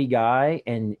tech savvy guy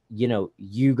and,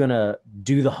 you're going to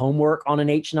do the homework on an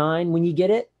H9 when you get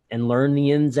it and learn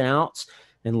the ins and outs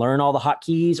and learn all the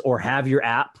hotkeys, or have your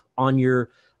app on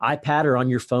your iPad or on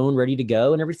your phone ready to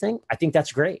go and everything, I think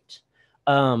that's great.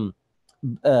 And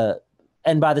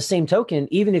by the same token,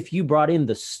 even if you brought in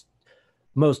the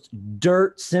most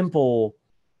dirt simple,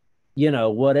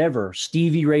 whatever,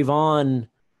 Stevie Ray Vaughan,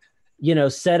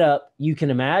 setup you can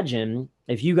imagine,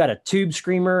 if you got a tube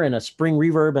screamer and a spring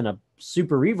reverb and a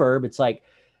super reverb, it's like,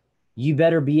 you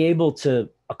better be able to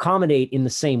accommodate in the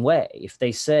same way. If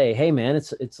they say, hey man,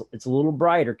 it's a little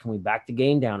brighter, can we back the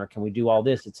gain down, or can we do all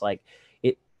this? It's like,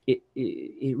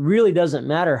 it really doesn't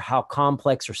matter how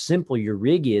complex or simple your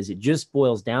rig is. It just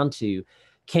boils down to,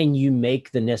 can you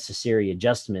make the necessary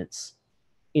adjustments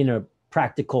in a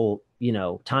practical,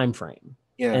 time frame?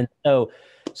 Yeah. And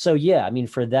so yeah, I mean,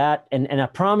 for that, and I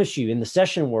promise you, in the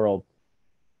session world,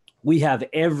 we have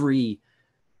every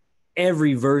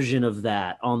version of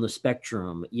that on the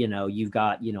spectrum. You've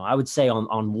got, I would say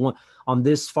on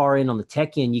this far end, on the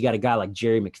tech end, you got a guy like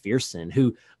Jerry McPherson,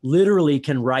 who literally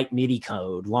can write MIDI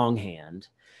code longhand,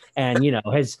 and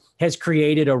has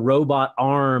created a robot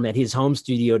arm at his home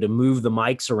studio to move the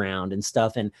mics around and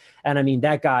stuff. And I mean,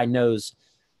 that guy knows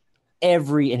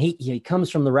and he comes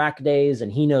from the rack days,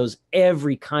 and he knows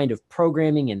every kind of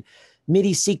programming and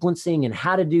MIDI sequencing and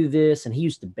how to do this. And he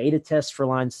used to beta test for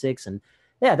Line 6, and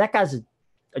yeah, that guy's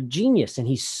a genius, and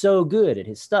he's so good at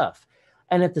his stuff.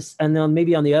 And then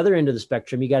maybe on the other end of the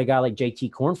spectrum, you got a guy like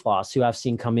JT Cornfloss, who I've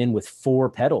seen come in with 4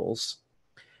 pedals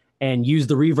and use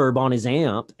the reverb on his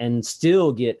amp and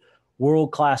still get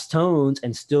world-class tones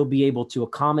and still be able to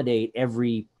accommodate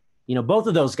every, both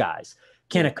of those guys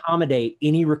can accommodate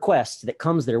any request that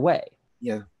comes their way.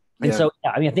 Yeah. And so,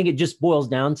 I mean, I think it just boils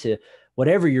down to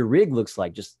whatever your rig looks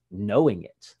like, just knowing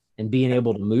it and being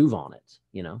able to move on it,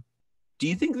 Do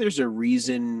you think there's a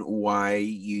reason why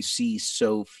you see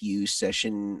so few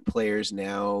session players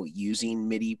now using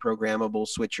MIDI programmable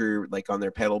switcher, like on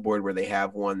their pedal board, where they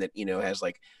have one that, has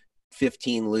like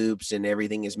 15 loops and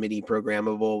everything is MIDI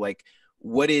programmable? Like,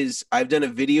 I've done a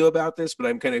video about this, but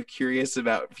I'm kind of curious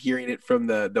about hearing it from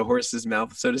the horse's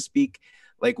mouth, so to speak.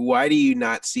 Like, why do you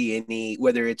not see any,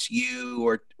 whether it's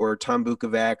you or Tom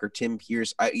Bukovac or Tim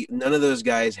Pierce, none of those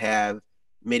guys have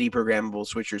MIDI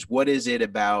programmable switchers? What is it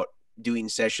about doing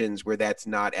sessions where that's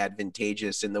not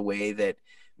advantageous in the way that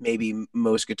maybe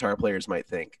most guitar players might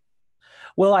think?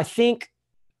 Well, I think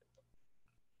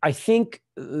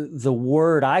the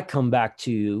word I come back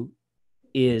to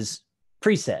is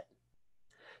preset.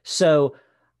 So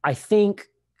I think,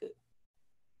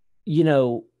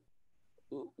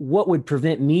 what would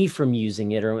prevent me from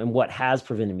using it, and what has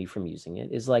prevented me from using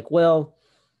it, is like, well,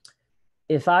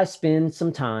 if I spend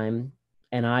some time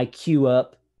and I queue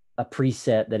up a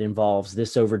preset that involves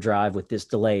this overdrive with this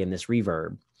delay and this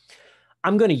reverb,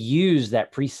 I'm going to use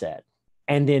that preset,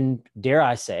 and then, dare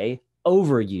I say,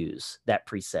 overuse that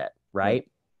preset, right?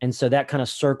 And so that kind of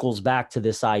circles back to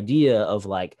this idea of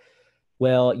like,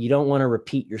 well, you don't want to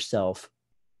repeat yourself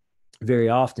very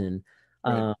often.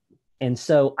 Right. And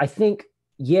so I think,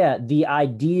 yeah, the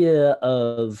idea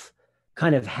of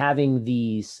kind of having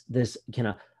this kind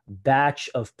of batch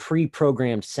of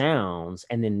pre-programmed sounds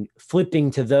and then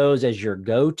flipping to those as your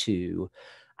go-to,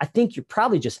 I think you're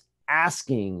probably just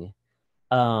asking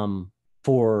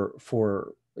for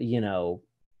I don't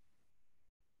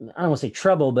want to say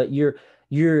trouble, but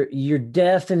you're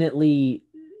definitely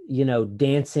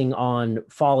dancing on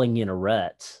falling in a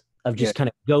rut of just kind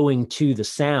of going to the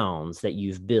sounds that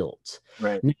you've built.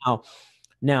 Right.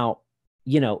 Now,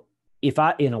 if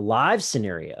I, in a live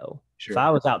scenario, Sure. if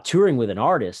I was out touring with an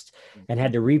artist and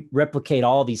had to replicate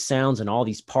all these sounds and all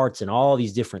these parts and all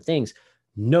these different things,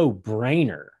 no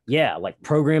brainer. Yeah. Like,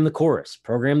 program the chorus,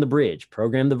 program the bridge,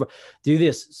 do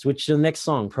this, switch to the next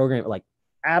song, program, like,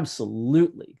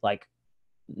 absolutely, like,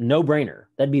 no brainer.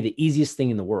 That'd be the easiest thing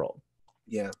in the world.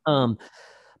 Yeah.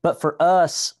 But for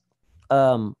us,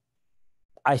 I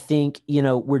think,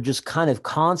 we're just kind of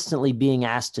constantly being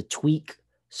asked to tweak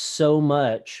so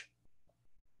much.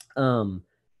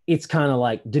 It's kind of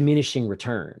like diminishing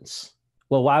returns.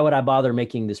 Well, why would I bother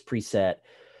making this preset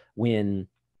when,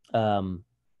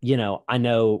 I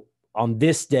know on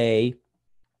this day,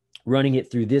 running it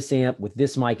through this amp with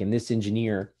this mic and this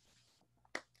engineer,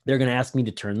 they're going to ask me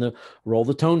to roll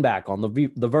the tone back on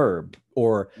the verb.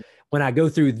 Or when I go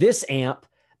through this amp,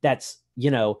 that's,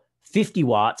 50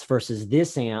 watts versus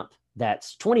this amp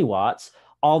that's 20 watts,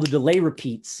 all the delay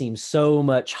repeats seem so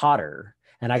much hotter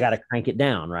and I got to crank it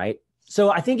down. Right. So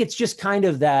I think it's just kind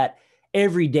of that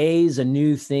every day is a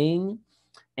new thing.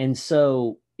 And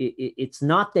so it's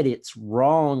not that it's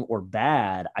wrong or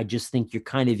bad. I just think you're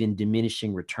kind of in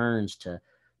diminishing returns to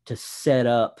set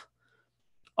up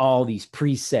all these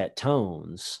preset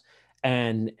tones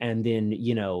and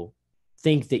then,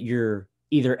 think that you're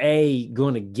either A,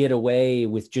 going to get away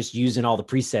with just using all the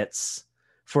presets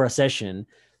for a session,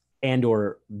 and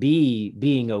or B,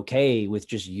 being okay with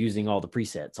just using all the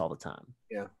presets all the time.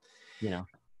 Yeah.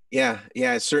 Yeah,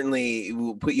 it certainly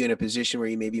will put you in a position where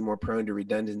you may be more prone to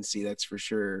redundancy. That's for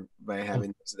sure, by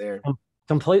having this there.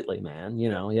 Completely, man.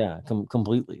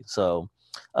 Completely. So,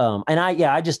 and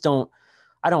I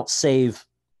don't save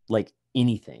like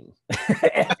anything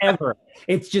ever.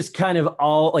 It's just kind of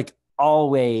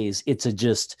always. It's a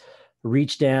just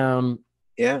reach down.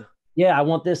 Yeah. Yeah, I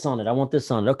want this on it.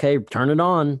 Okay, turn it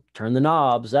on. Turn the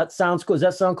knobs. That sounds cool. Does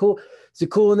that sound cool? Is it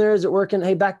cool in there? Is it working?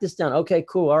 Hey, back this down. Okay,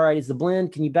 cool. All right. Is the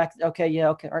blend? Can you back? Okay, yeah.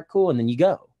 Okay. All right, cool. And then you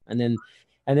go. And then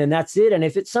that's it. And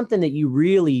if it's something that you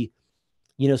really,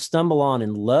 stumble on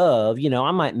and love,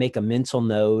 I might make a mental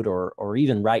note or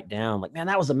even write down like, man,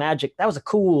 that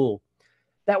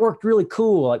worked really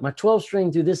cool. Like my 12 string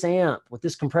through this amp with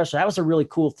this compressor, that was a really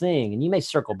cool thing. And you may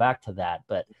circle back to that,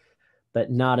 but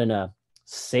not in a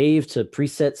save to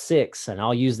preset 6. And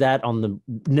I'll use that on the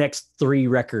next 3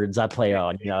 records I play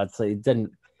on. It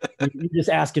doesn't, you're just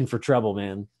asking for trouble,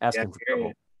 man. Asking for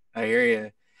trouble. I hear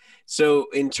you. So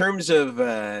in terms of,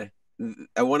 I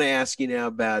want to ask you now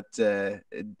about the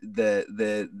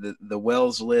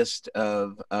Wells list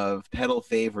of pedal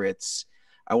favorites.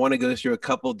 I want to go through a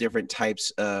couple different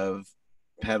types of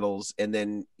pedals, and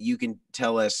then you can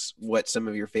tell us what some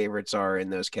of your favorites are in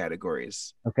those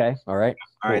categories. Okay. All right.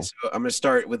 All right. So I'm going to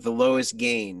start with the lowest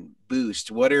gain,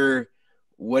 boost. What are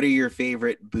your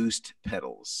favorite boost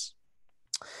pedals?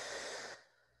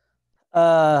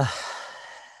 Well,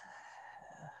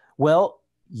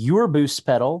 your boost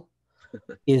pedal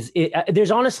is it.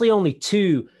 There's honestly only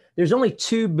two. There's only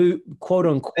two quote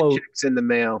unquote checks in the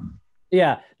mail.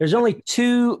 Yeah, there's only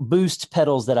 2 boost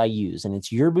pedals that I use, and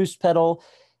it's your boost pedal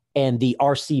and the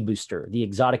RC booster, the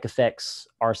Exotic Effects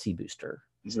RC booster.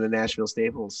 These are the Nashville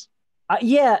staples.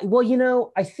 Yeah,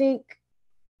 well, I think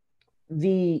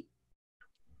the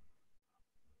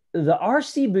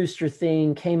RC booster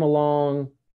thing came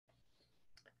along,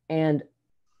 and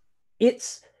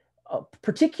it's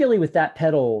particularly with that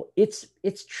pedal, it's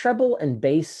treble and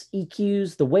bass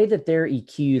EQs, the way that they're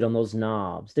EQ'd on those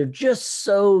knobs, they're just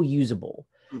so usable.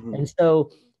 Mm-hmm. And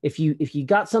so if you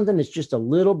got something that's just a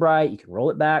little bright, you can roll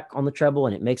it back on the treble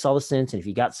and it makes all the sense. And if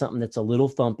you got something that's a little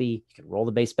thumpy, you can roll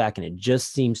the bass back and it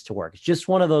just seems to work. It's just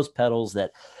one of those pedals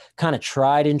that kind of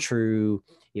tried and true.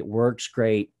 It works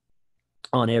great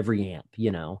on every amp,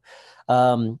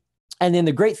 And then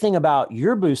the great thing about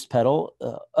your boost pedal,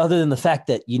 other than the fact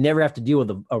that you never have to deal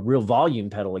with a real volume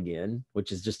pedal again,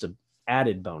 which is just an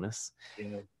added bonus,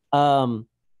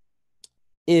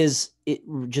 is it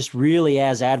just really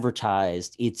as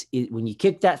advertised. When you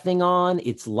kick that thing on,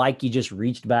 it's like you just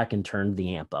reached back and turned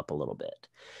the amp up a little bit.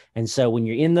 And so when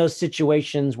you're in those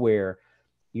situations where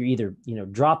you're either,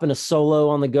 dropping a solo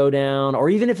on the go down,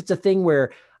 or even if it's a thing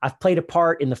where I've played a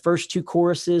part in the first 2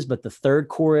 choruses, but the third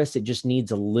chorus, it just needs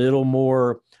a little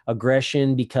more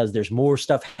aggression because there's more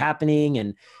stuff happening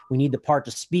and we need the part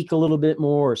to speak a little bit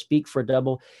more or speak for a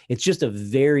double. It's just a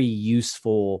very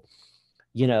useful,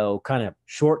 kind of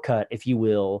shortcut, if you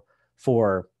will,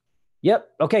 for,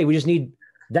 okay, we just need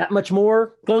that much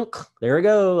more. Clunk, there we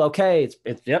go. Okay,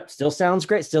 it's still sounds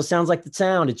great. Still sounds like the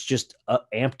sound. It's just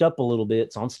amped up a little bit.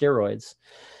 It's on steroids.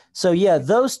 So yeah,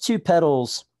 those 2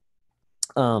 pedals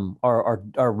are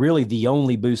really the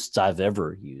only boosts I've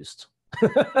ever used.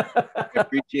 I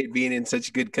appreciate being in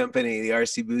such good company. The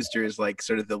RC booster is like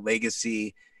sort of the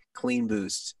legacy clean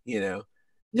boost,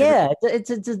 Yeah,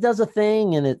 it does a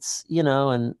thing, and it's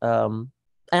and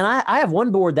I have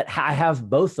one board that I have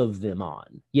both of them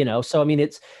on, so I mean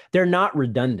they're not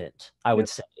redundant. I would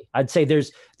say I'd say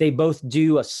they both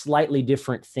do a slightly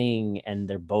different thing, and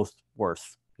they're both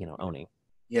worth owning.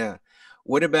 Yeah.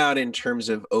 What about in terms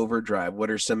of overdrive? What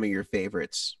are some of your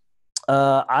favorites?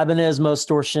 Ibanez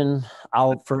Distortion.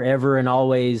 I'll forever and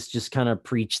always just kind of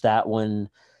preach that one.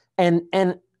 And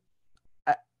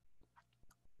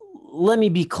let me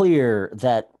be clear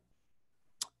that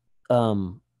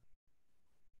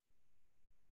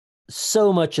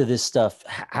so much of this stuff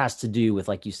has to do with,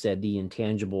 like you said, the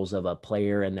intangibles of a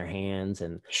player and their hands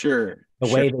and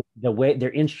the way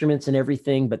their instruments and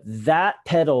everything. But that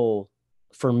pedal,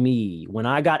 for me, when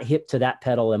I got hip to that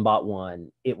pedal and bought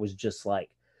one, it was just like,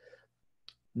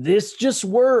 this just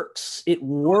works. It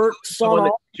works. Who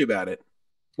told you about it?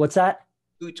 What's that?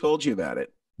 Who told you about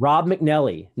it? Rob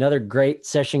McNelly, another great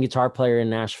session guitar player in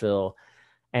Nashville.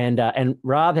 And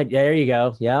Rob had, there you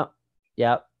go. Yeah.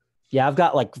 I've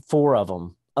got like 4 of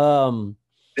them.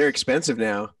 They're expensive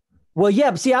now. Well,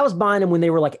 yeah, but see, I was buying them when they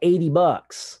were like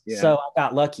 $80. Yeah. So I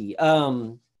got lucky.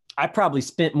 I probably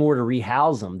spent more to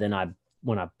rehouse them than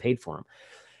when I paid for them.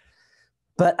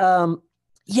 But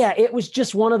yeah, it was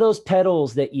just one of those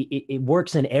pedals that it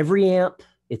works in every amp.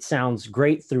 It sounds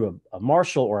great through a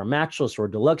Marshall or a Matchless or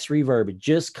a deluxe reverb. It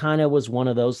just kind of was one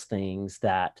of those things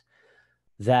that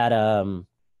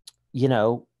you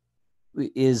know,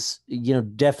 is, you know,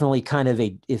 definitely kind of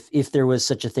if there was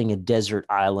such a thing, a desert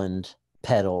island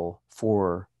pedal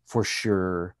for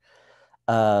sure.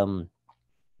 And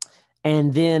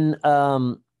then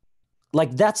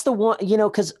like that's the one, you know,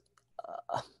 because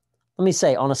let me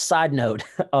say, on a side note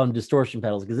on distortion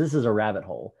pedals, because this is a rabbit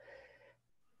hole,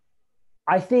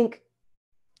 I think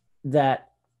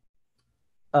that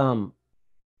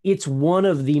it's one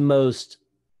of the most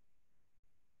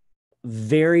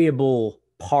variable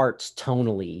parts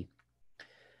tonally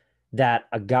that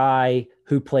a guy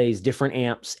who plays different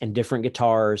amps and different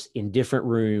guitars in different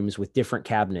rooms with different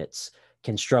cabinets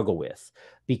can struggle with.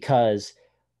 Because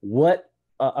what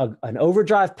an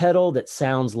overdrive pedal that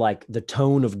sounds like the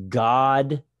tone of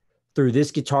God through this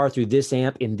guitar, through this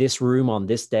amp in this room on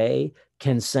this day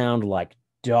can sound like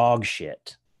dog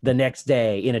shit the next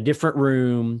day in a different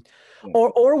room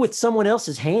or with someone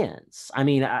else's hands. I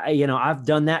mean, I've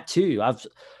done that too. I've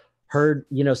heard,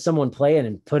 you know, someone playing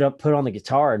and put on the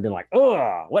guitar and been like,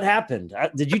 oh, what happened?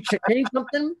 Did you change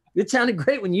something? It sounded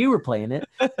great when you were playing it.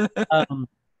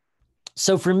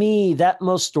 So for me, that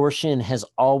Distortion has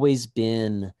always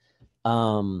been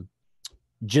it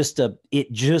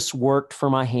just worked for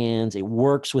my hands. It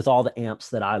works with all the amps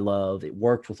that I love. It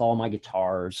worked with all my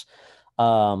guitars.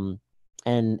 And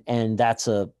that's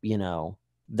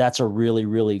that's a really,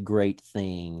 really great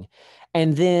thing.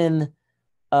 And then,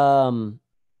 I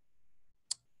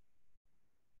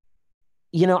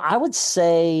would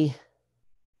say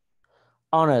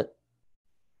on a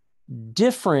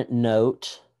different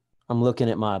note, I'm looking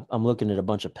at a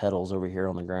bunch of pedals over here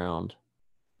on the ground.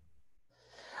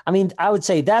 I mean, I would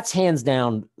say that's hands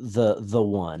down the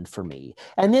one for me.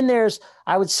 And then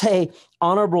I would say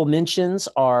honorable mentions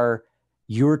are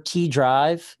your T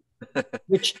Drive,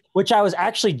 which I was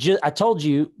actually I told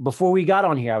you before we got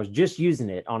on here, I was just using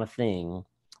it on a thing.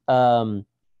 That's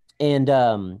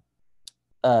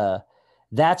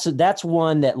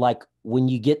one that, like, when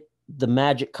you get the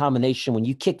magic combination, when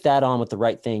you kick that on with the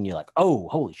right thing, you're like, oh,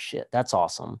 holy shit, that's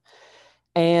awesome.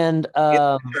 And it's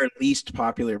our least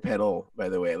popular pedal, by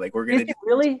the way. Like, we're gonna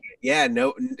really, yeah,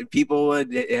 no, people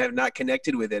have not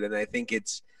connected with it, and I think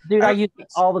it's. Dude, I use it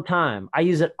all the time.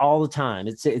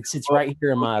 It's right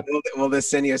here in my. We'll just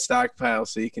send you a stockpile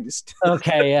so you can just.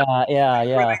 Okay,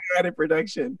 yeah. Out of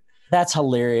production. That's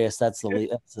hilarious. That's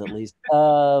at least.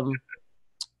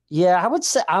 Yeah, I would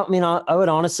say. I mean, I would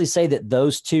honestly say that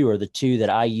those two are the two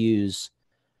that I use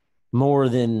more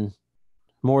than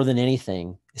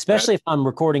anything, especially if I'm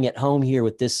recording at home here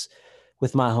with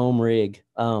my home rig.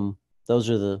 Those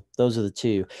are the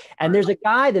two. And there's a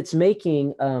guy that's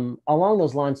making along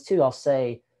those lines too. I'll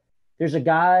say there's a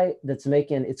guy that's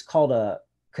making, it's called a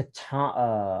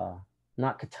katana,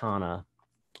 not katana.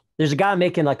 There's a guy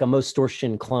making like a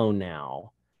Distortion clone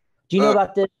now. Do you know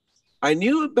about this? I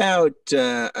knew about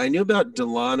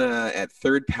Delana at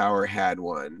Third Power had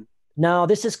one. No,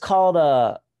 this is called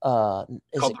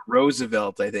called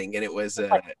Roosevelt, I think, and it was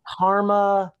like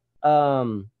Karma.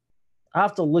 I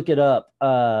have to look it up.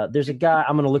 There's a guy,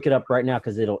 I'm going to look it up right now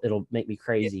because it'll make me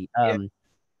crazy.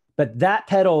 But that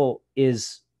pedal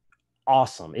is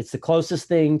awesome. It's the closest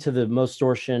thing to the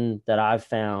Distortion that I've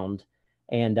found,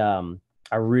 and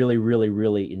I really, really,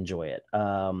 really enjoy it.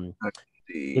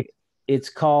 It's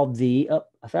called I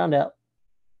found out.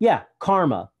 Yeah,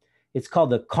 Karma. It's called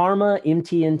the Karma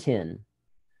MTN10,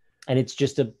 and it's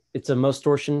a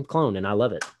Distortion clone, and I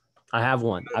love it. I have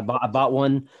one. I bought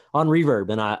one on Reverb,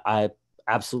 and I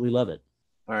absolutely love it.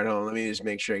 All right, hold on. Let me just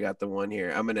make sure I got the one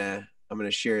here. I'm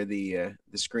gonna share the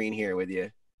screen here with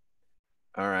you.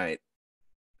 All right,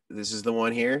 this is the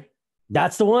one here.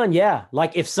 That's the one. Yeah,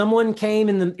 like if someone came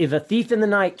if a thief in the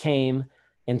night came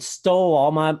and stole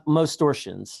all my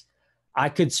Distortions, I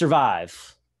could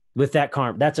survive with that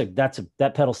Karma.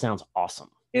 That pedal sounds awesome.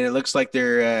 And it looks like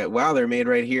they're wow, they're made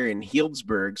right here in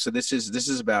Healdsburg. So this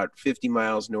is about 50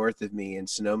 miles north of me in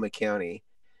Sonoma County.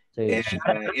 Dude,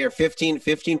 And yeah,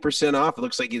 15% off. It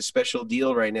looks like it's a special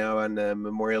deal right now on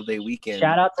Memorial Day weekend.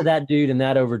 shout out to that dude and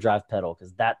that overdrive pedal,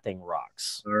 because that thing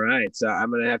rocks. All right, so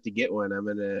I'm gonna have to get one. I'm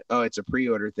gonna. Oh, it's a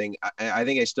pre-order thing. I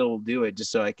think I still will do it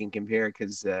just so I can compare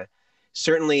because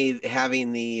certainly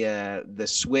having the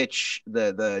switch,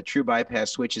 the true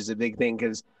bypass switch is a big thing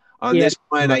because on Yeah. this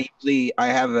one I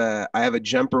have a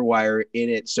jumper wire in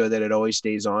it so that it always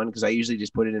stays on because I usually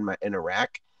just put it in a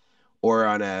rack or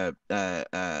on a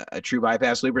true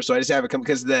bypass looper. So I just have it come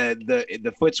because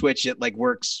the foot switch it like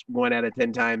works 1 out of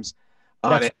 10 times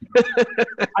on it.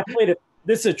 I played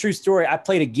this is a true story. I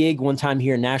played a gig one time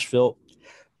here in Nashville,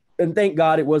 and thank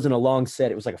God it wasn't a long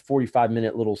set. It was like a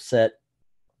 45-minute little set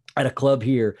at a club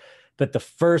here. But the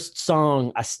first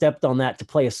song, I stepped on that to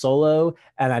play a solo,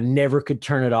 and I never could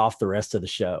turn it off the rest of the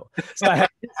show. So I had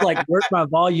to like work my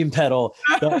volume pedal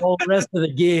the whole rest of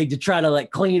the gig to try to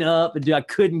like clean up and do. I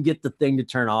couldn't get the thing to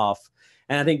turn off.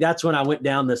 And I think that's when I went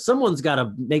down someone's got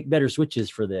to make better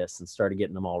switches for this, and started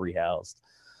getting them all rehoused.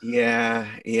 Yeah.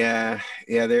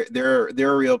 They're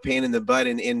a real pain in the butt,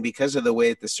 and because of the way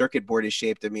that the circuit board is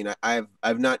shaped. I mean, I've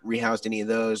not rehoused any of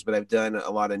those, but I've done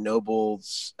a lot of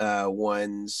Nobles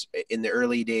ones in the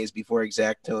early days before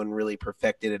Exactone really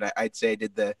perfected it. I'd say I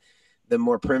did the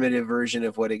more primitive version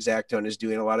of what Exactone is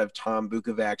doing. A lot of Tom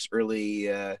Bukovac's early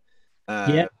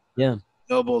Yeah.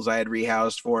 Nobles I had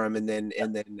rehoused for him, and then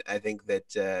I think that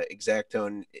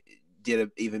Exactone did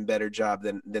an even better job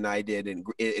than I did, and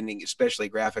especially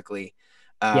graphically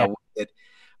with it.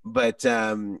 But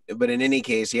in any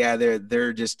case, yeah,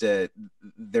 they're just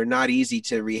they're not easy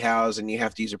to rehouse, and you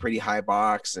have to use a pretty high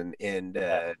box, and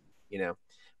you know.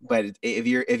 But if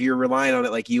you're relying on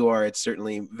it like you are, it's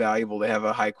certainly valuable to have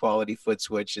a high quality foot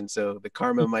switch, and so the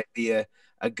Karma might be a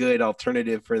good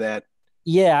alternative for that.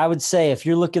 Yeah, I would say if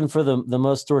you're looking for the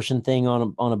most torsion thing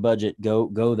on a budget,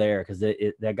 go there, because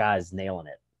that guy's nailing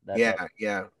it. Yeah.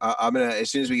 I'm gonna, as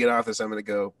soon as we get off this, I'm gonna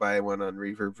go buy one on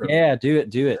Reverb. Yeah, do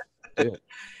it.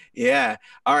 Yeah.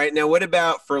 All right. Now, what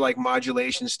about for like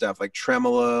modulation stuff, like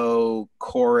tremolo,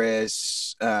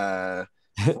 chorus? M9,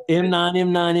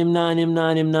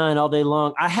 M9 all day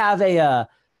long. I have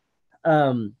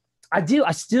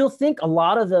I still think a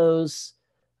lot of those.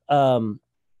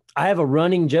 I have a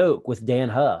running joke with Dan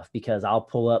Huff, because I'll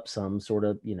pull up some sort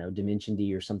of, Dimension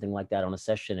D or something like that on a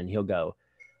session, and he'll go,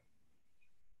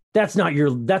 that's not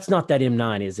that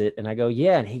M9, is it? And I go,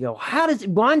 yeah. And he go,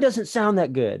 mine doesn't sound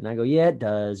that good. And I go, yeah, it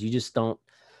does. You just don't,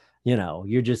 a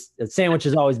sandwich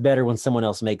is always better when someone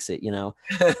else makes it,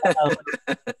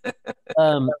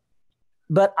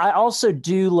 but I also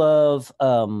do love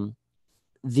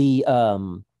the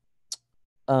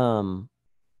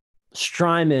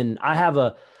Strymon. I have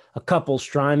a couple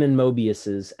Strymon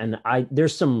Mobiuses, and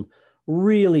there's some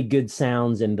really good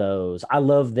sounds in those. I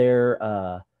love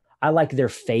I like their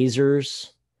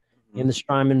phasers in the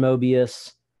Strymon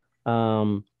Mobius.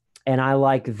 And I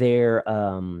like their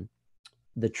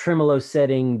the tremolo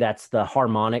setting. That's the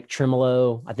harmonic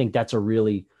tremolo. I think that's a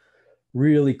really,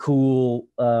 really cool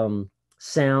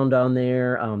sound on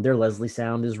there. Their Leslie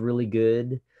sound is really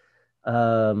good.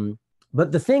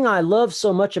 But the thing I love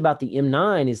so much about the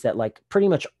M9 is that like pretty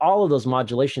much all of those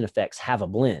modulation effects have a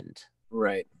blend.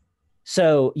 Right.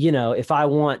 So, if I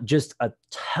want just a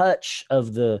touch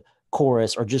of the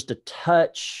chorus or just a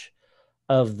touch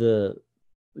of the,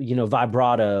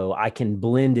 vibrato, I can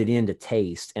blend it into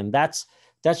taste. And that's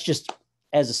just,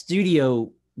 as a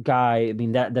studio guy, I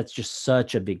mean, that's just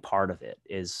such a big part of it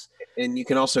is. And you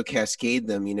can also cascade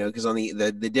them, because on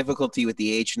the difficulty with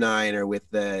the H9 or with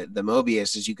the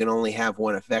Mobius is you can only have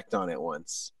one effect on it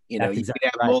once. You Exactly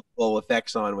can have multiple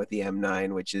effects on with the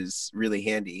M9, which is really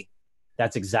handy.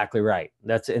 That's exactly right.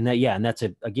 That's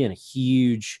again a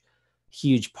huge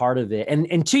part of it.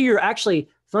 And to your, actually,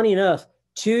 funny enough,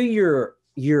 to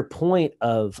your point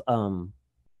of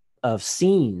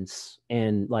scenes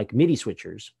and like MIDI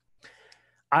switchers,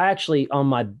 I actually on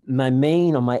my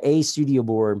A studio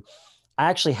board, I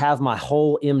actually have my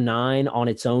whole M9 on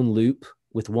its own loop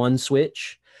with one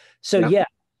switch. So yeah,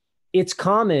 it's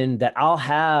common that I'll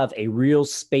have a real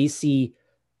spacey,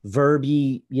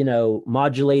 verby,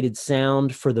 modulated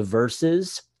sound for the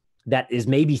verses that is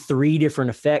maybe 3 different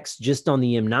effects just on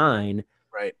the M9,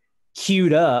 right,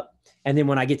 queued up. And then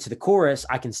when I get to the chorus,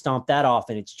 I can stomp that off,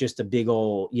 and it's just a big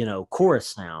old, chorus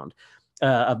sound,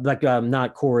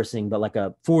 not chorusing,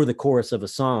 but for the chorus of a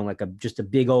song, just a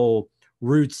big old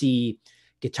rootsy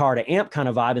guitar to amp kind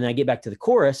of vibe. And then I get back to to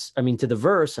the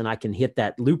verse, and I can hit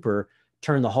that looper,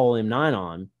 turn the whole M9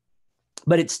 on.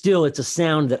 But it's a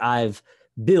sound that I've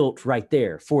built right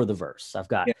there for the verse. I've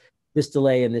got this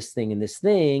delay and this thing and this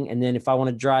thing. And then if I want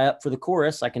to dry up for the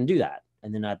chorus, I can do that.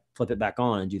 And then I flip it back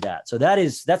on and do that. So that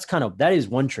is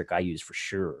one trick I use for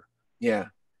sure. Yeah.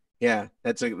 Yeah.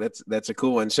 That's a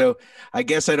cool one. So I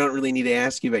guess I don't really need to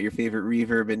ask you about your favorite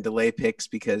reverb and delay picks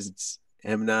because it's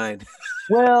M9.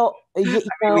 Well,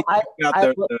 the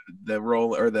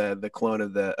roll or the clone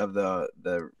of the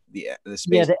space.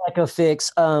 Yeah, the Echo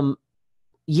Fix.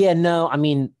 Yeah, no, I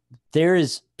mean,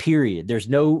 there's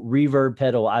no reverb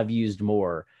pedal I've used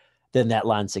more than that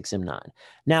Line 6 M9.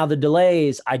 Now the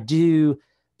delays,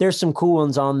 there's some cool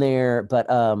ones on there, but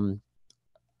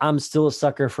I'm still a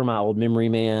sucker for my old Memory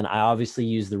Man. I obviously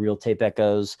use the real tape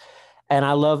echoes, and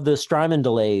I love the Strymon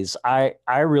delays. I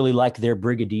really like their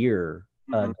Brigadier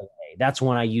delay. That's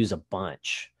one I use a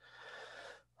bunch.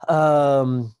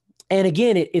 And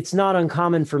again, it's not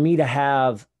uncommon for me to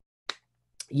have,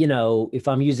 if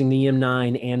I'm using the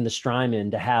M9 and the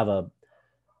Strymon, to have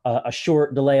a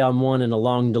short delay on one and a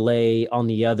long delay on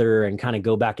the other and kind of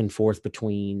go back and forth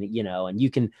between, and you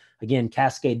can, again,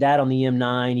 cascade that on the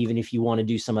M9, even if you want to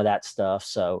do some of that stuff.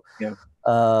 So, yeah.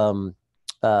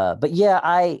 But yeah,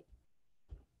 I,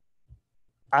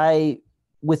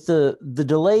 with the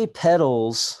delay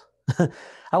pedals,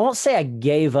 I won't say I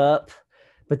gave up,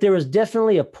 but there was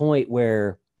definitely a point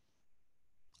where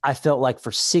I felt like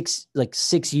for 6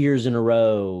 years in a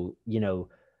row,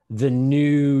 the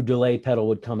new delay pedal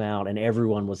would come out and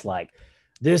everyone was like,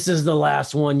 this is the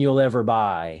last one you'll ever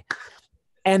buy.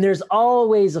 And there's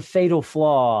always a fatal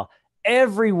flaw.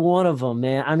 Every one of them,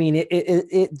 man. I mean,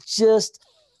 it just,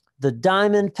 the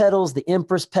Diamond pedals, the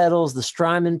Empress pedals, the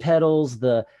Strymon pedals,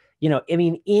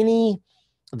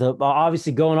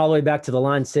 obviously going all the way back to the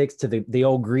Line 6 to the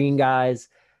old green guys.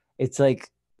 It's like,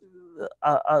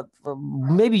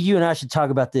 maybe you and I should talk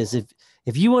about this.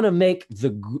 If you want to make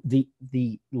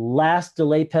the last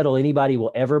delay pedal anybody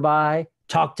will ever buy,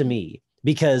 talk to me,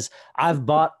 because I've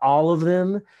bought all of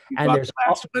them, and there's the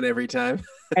last one every time.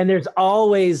 And there's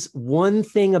always one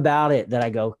thing about it that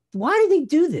I go, why did they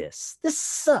do this? This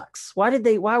sucks. Why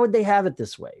would they have it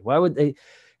this way? Why would they?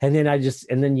 And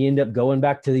then you end up going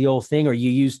back to the old thing, or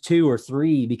you use 2 or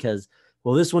 3 because,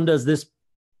 well, this one does this.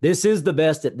 This is the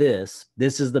best at this.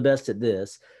 This is the best at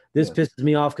this. This pisses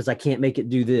me off because I can't make it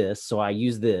do this, so I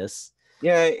use this.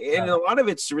 Yeah, and a lot of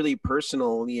it's really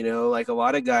personal, like a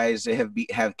lot of guys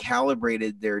have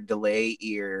calibrated their delay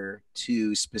ear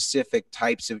to specific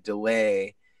types of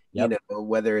delay,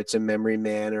 whether it's a Memory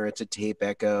Man or it's a tape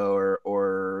echo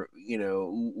or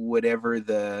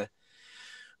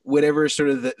whatever sort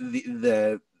of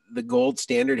the gold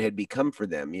standard had become for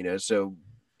them, so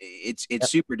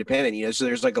it's super dependent, so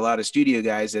there's like a lot of studio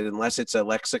guys that unless it's a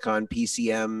Lexicon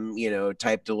PCM,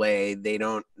 type delay, they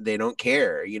don't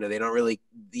care, they don't really,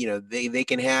 they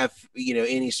can have,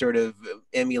 any sort of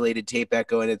emulated tape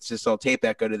echo and it's just all tape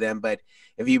echo to them. But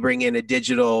if you bring in a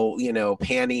digital,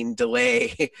 panning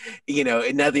delay,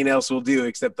 nothing else will do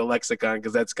except the Lexicon,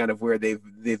 because that's kind of where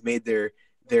they've made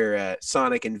their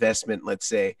sonic investment, let's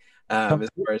say, as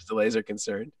far as delays are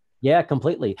concerned. Yeah,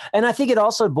 completely. And I think it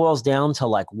also boils down to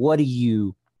like, what do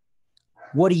you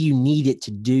need it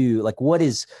to do? Like, what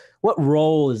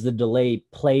role is the delay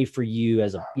play for you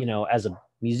as a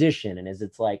musician? And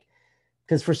it's like,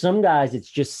 because for some guys, it's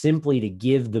just simply to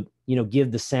give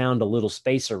the sound a little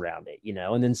space around it,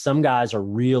 and then some guys are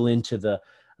real into the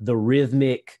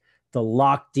rhythmic, the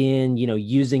locked in,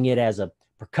 using it as a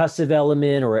percussive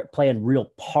element or playing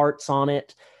real parts on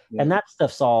it. Yeah. And that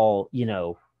stuff's all,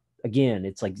 again,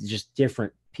 it's like just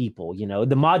different people,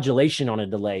 the modulation on a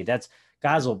delay, that's,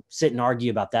 guys will sit and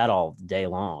argue about that all day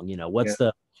long.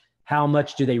 How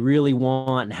much do they really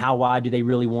want, and how wide do they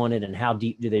really want it, and how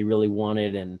deep do they really want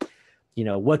it? And,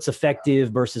 what's effective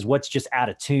versus what's just out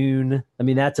of tune. I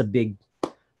mean, that's a big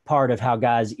part of how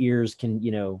guys' ears can,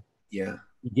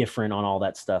 be different on all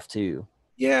that stuff too.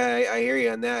 Yeah, I hear you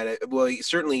on that. Well,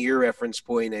 certainly your reference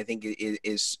point, I think,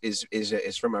 is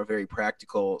from a very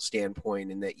practical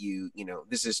standpoint, in that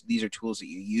these are tools that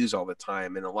you use all the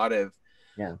time, and a lot of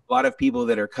people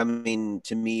that are coming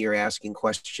to me or asking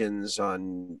questions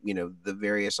on the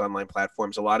various online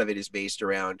platforms. A lot of it is based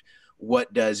around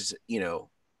what does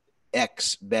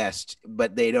X best,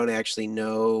 but they don't actually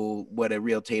know what a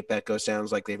real tape echo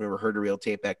sounds like. They've never heard a real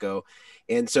tape echo,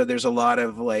 and so there's a lot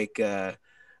of like.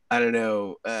 I don't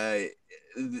know.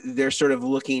 They're sort of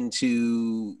looking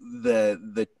to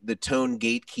the tone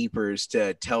gatekeepers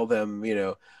to tell them,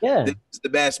 this is the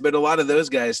best. But a lot of those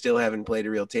guys still haven't played a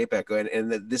real tape echo,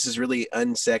 and this is really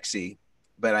unsexy.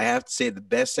 But I have to say, the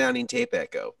best sounding tape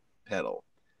echo pedal,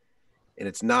 and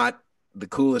it's not the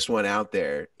coolest one out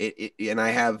there. And I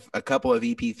have a couple of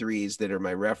EP3s that are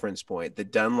my reference point. The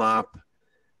Dunlop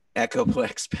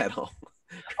Echoplex pedal.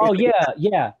 Oh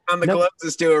yeah. On the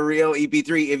closest to a real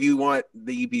EP3 if you want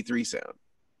the EP3 sound.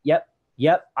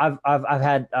 Yep.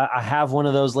 I have one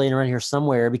of those laying around here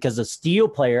somewhere because a steel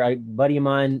player, a buddy of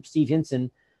mine, Steve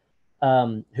Henson,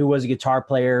 who was a guitar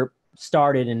player,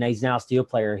 started and he's now a steel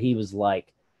player. He was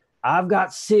like, I've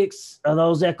got 6 of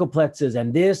those Echoplexes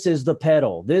and this is the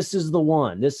pedal. This is the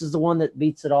one. This is the one that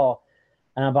beats it all.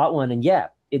 And I bought one and yeah,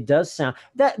 it does sound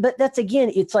that, but that's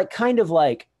again, it's like kind of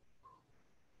like,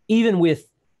 even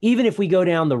if we go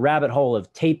down the rabbit hole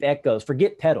of tape echoes,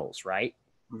 forget pedals, right?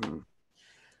 Mm-hmm.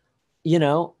 You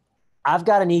know, I've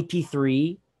got an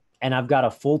EP3 and I've got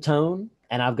a full tone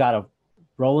and I've got a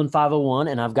Roland 501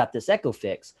 and I've got this Echo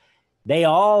Fix. They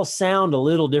all sound a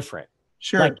little different.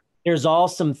 Sure. Like there's all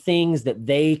some things that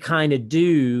they kind of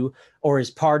do or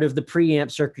as part of the preamp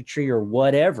circuitry or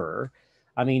whatever.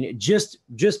 I mean, just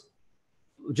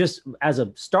as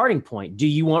a starting point, do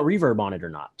you want reverb on it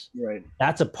or not? Right.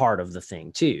 That's a part of the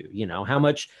thing too. You know, how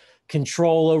much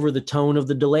control over the tone of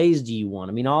the delays do you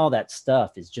want? I mean, all that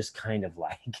stuff is just kind of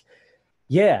like,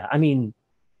 yeah, I mean,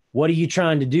 what are you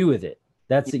trying to do with it?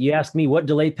 That's it. You ask me, what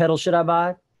delay pedal should I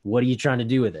buy? What are you trying to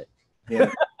do with it?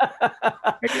 Yeah.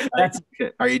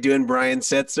 Are you doing Brian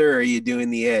Setzer or are you doing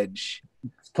the Edge?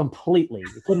 Completely.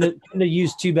 Couldn't have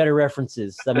used 2 better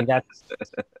references. I mean, that's,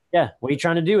 yeah. What are you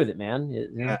trying to do with it, man?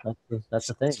 Yeah. That's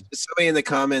the thing. Somebody in the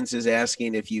comments is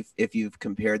asking if you've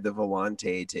compared the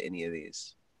Volante to any of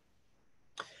these.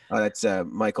 Oh, that's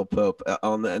Michael Pope,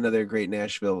 another great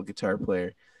Nashville guitar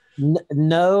player.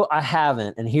 No, I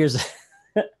haven't. And here's,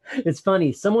 it's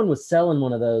funny. Someone was selling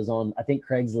one of those on, I think,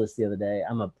 Craigslist the other day.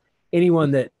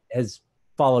 Anyone that has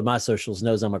followed my socials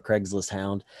knows I'm a Craigslist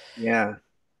hound. Yeah.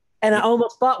 And I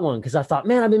almost bought one because I thought,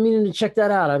 man, I've been meaning to check that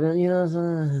out. I've been,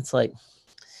 it's like,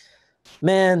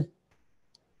 man,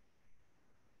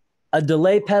 a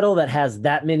delay pedal that has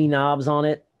that many knobs on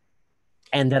it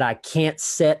and that I can't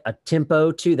set a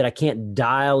tempo to, that I can't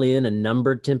dial in a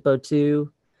numbered tempo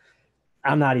to,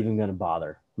 I'm not even going to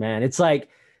bother, man. It's like,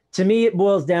 to me, it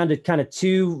boils down to kind of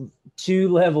two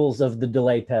levels of the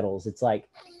delay pedals. It's like,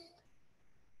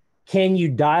 can you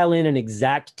dial in an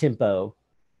exact tempo?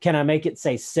 Can I make it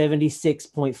say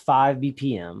 76.5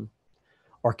 BPM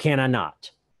or can I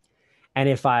not? And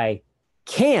if I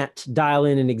can't dial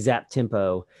in an exact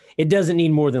tempo, it doesn't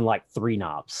need more than like 3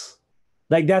 knobs.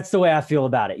 Like that's the way I feel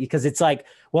about it, because it's like,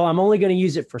 well, I'm only going to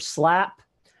use it for slap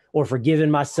or for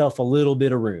giving myself a little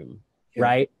bit of room,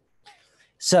 right?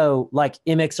 So like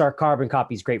MXR Carbon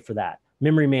Copy is great for that.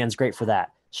 Memory Man's great for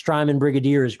that. Strymon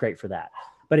Brigadier is great for that.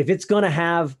 But if it's going to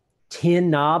have 10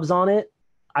 knobs on it,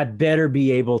 I better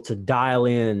be able to dial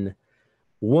in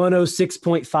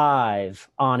 106.5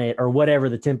 on it or whatever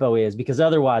the tempo is, because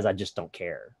otherwise I just don't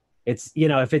care. It's,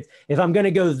 if I'm going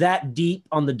to go that deep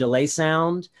on the delay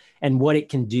sound and what it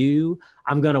can do,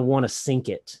 I'm going to want to sync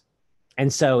it.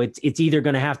 And so it's either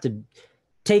going to have to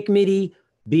take MIDI,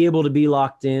 be able to be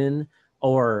locked in,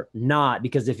 or not,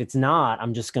 because if it's not,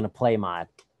 I'm just going to play my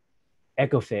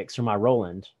Echo Fix or my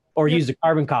Roland or use the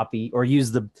Carbon Copy or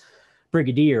use the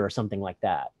Brigadier or something like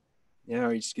that. Yeah,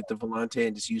 or you just get the Volante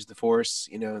and just use the Force,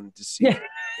 and just see. Yeah,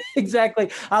 exactly.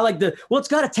 I like it's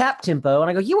got a tap tempo. And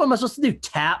I go, what am I supposed to do?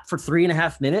 Tap for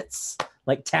 3.5 minutes?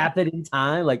 Like tap it in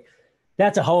time? Like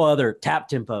that's a whole other tap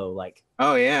tempo. Like,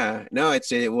 oh yeah. No, it's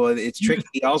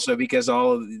tricky also because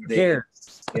all of the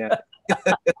cares. Yeah.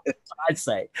 I'd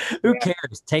say, who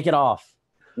cares? Take it off.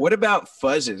 What about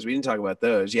fuzzes? We didn't talk about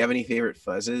those. Do you have any favorite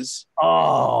fuzzes?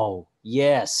 Oh,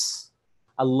 yes.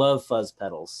 I love fuzz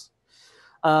pedals.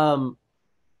 My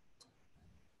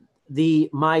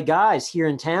guys here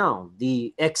in town,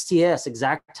 the XTS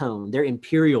Exact Tone, their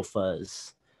Imperial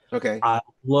Fuzz. Okay. I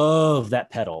love that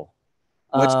pedal.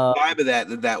 What's the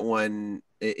vibe of that one?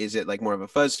 Is it like more of a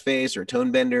fuzz face or a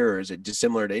tone bender, or is it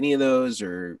dissimilar to any of those?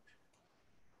 Or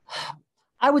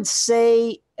I would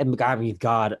say, I mean,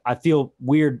 God, I feel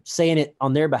weird saying it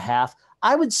on their behalf.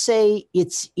 I would say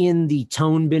it's in the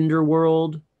tone bender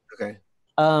world. Okay.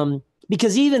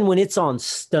 Because even when it's on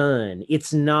stun,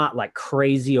 it's not like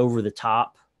crazy over the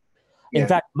top. In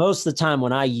fact, most of the time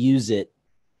when I use it,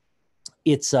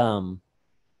 it's an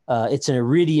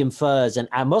iridium fuzz, and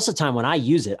most of the time when I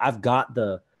use it, I've got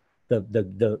the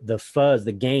fuzz,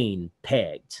 the gain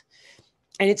pegged,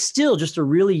 and it's still just a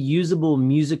really usable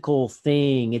musical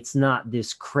thing. It's not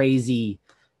this crazy,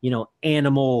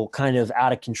 animal kind of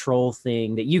out of control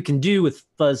thing that you can do with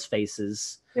fuzz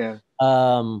faces. Yeah.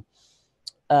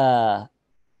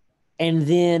 And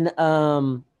then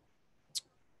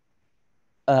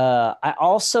I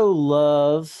also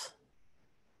love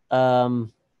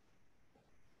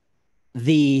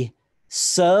the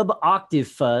sub-octave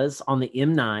fuzz on the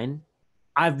M9.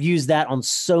 I've used that on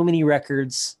so many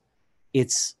records.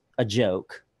 It's a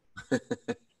joke.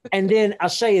 And then I'll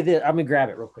show you this. I'm going to grab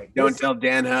it real quick. Don't tell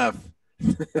Dan Huff.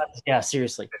 Yeah,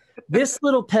 seriously. This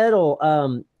little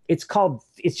pedal, it's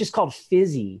just called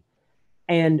Fizzy.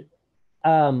 And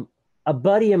a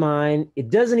buddy of mine, it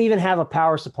doesn't even have a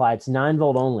power supply. It's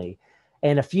 9-volt only.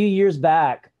 And a few years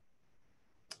back,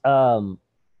 a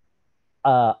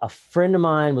friend of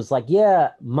mine was like, yeah,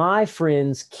 my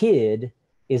friend's kid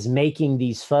is making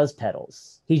these fuzz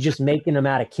pedals. He's just making them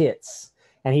out of kits.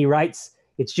 And he writes,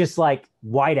 it's just like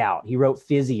whiteout. He wrote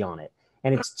Fizzy on it.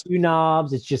 And it's 2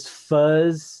 knobs. It's just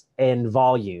fuzz and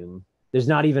volume. There's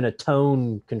not even a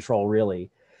tone control, really.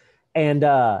 And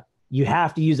you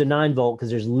have to use a 9-volt because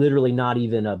there's literally not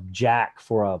even a jack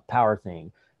for a power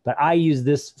thing. But I use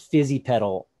this Fizzy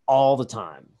pedal all the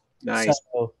time. Nice.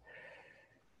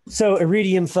 So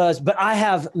Iridium fuzz. But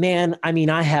I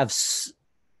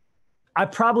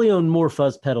probably own more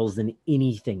fuzz pedals than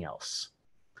anything else.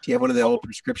 Do you have one of the old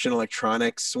Prescription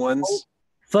Electronics ones?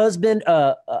 Fuzzbend.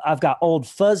 I've got old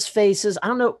Fuzz Faces. I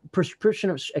don't know.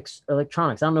 Prescription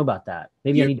Electronics. I don't know about that.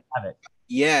 Maybe I need to have it.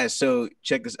 Yeah. So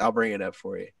check this. I'll bring it up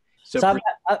for you. So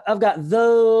I've got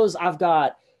those. I've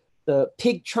got the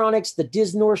Pigtronics. The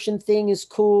Distortion thing is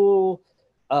cool.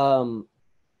 The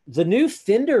new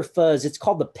Fender fuzz. It's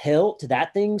called the Pelt.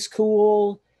 That thing's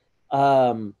cool.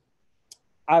 I've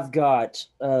got.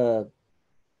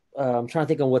 I'm trying to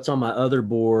think of what's on my other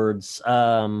boards.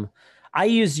 I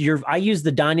use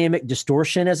the Dynamic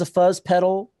Distortion as a fuzz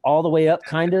pedal all the way up,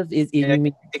 kind of.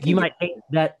 You might take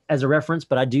that as a reference,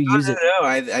 but I do use it. No,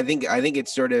 I think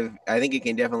it's sort of. I think it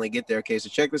can definitely get there. Okay, so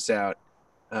check this out.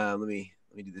 Let me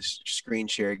do this screen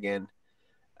share again.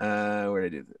 Where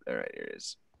did I do it? All right, here it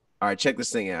is. All right, check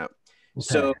this thing out.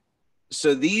 Okay.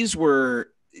 So these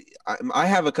were. I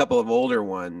have a couple of older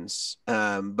ones,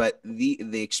 but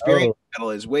the Experience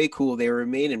pedal is way cool. They were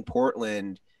made in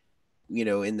Portland, you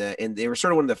know, and they were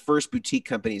sort of one of the first boutique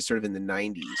companies, sort of in the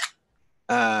 90s.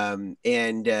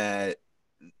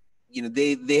 You know,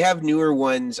 they have newer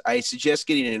ones. I suggest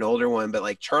getting an older one, but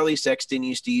like Charlie Sexton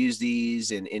used to use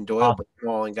these, and Doyle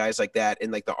Burnwall and guys like that in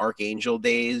like the Archangel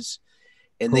days,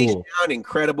 and they sound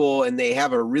incredible, and they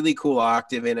have a really cool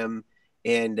octave in them.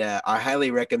 And I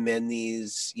highly recommend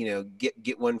these. You know,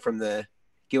 get one from the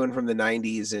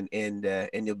 90s,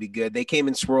 and you'll be good. They came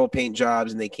in swirl paint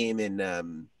jobs, and they came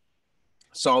in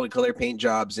solid color paint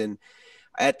jobs. And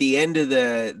at the end of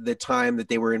the time that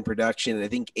they were in production, I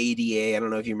think ADA, I don't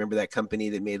know if you remember that company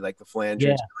that made like the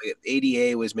flangers. Yeah.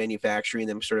 ADA was manufacturing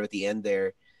them sort of at the end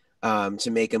there to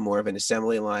make them more of an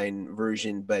assembly line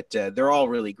version. But they're all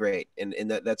really great, and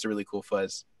that's a really cool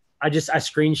fuzz. I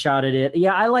screenshotted it.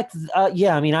 Yeah, I like.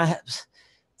 Yeah, I mean,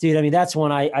 that's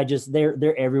one I just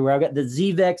they're everywhere. I've got the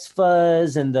ZVEX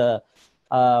fuzz and the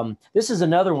this is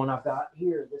another one I've got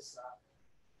here. This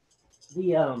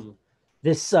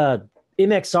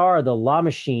MXR, the La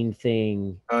Machine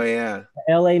thing. Oh yeah,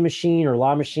 LA Machine or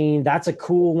La Machine. That's a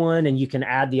cool one, and you can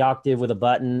add the octave with a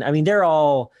button. I mean, they're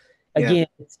all again.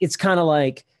 Yeah. It's kind of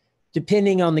like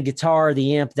depending on the guitar or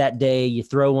the amp that day, you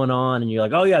throw one on, and you're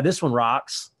like, oh yeah, this one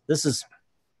rocks. This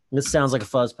sounds like a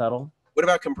fuzz pedal. What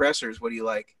about compressors? What do you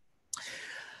like?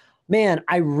 Man,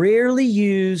 I rarely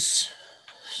use,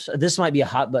 this might be a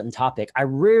hot button topic. I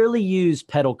rarely use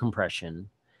pedal compression.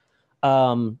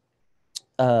 For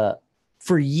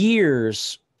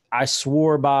years, I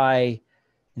swore by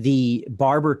the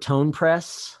Barber tone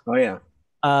press. Oh yeah.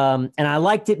 And I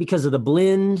liked it because of the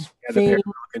blend thing. The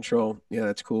control. Yeah,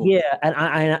 that's cool. Yeah,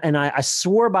 and I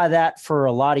swore by that for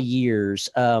a lot of years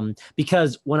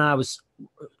because when I was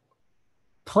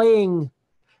first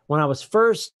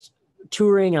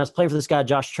touring, I was playing for this guy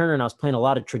Josh Turner, and I was playing a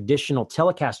lot of traditional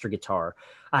Telecaster guitar.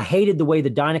 I hated the way the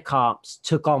Dynacomps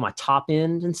took all my top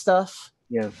end and stuff.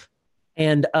 Yeah,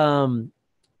 and I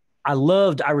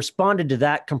responded to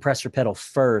that compressor pedal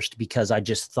first because I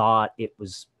just thought it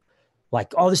was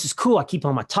like, oh, this is cool. I keep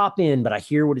on my top end, but I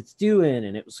hear what it's doing,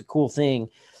 and it was a cool thing.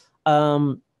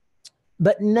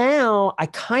 But now I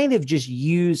kind of just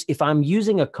use, if I'm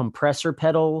using a compressor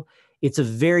pedal, it's a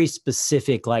very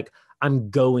specific, like I'm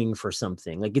going for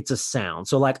something, like it's a sound.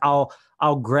 So like I'll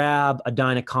grab a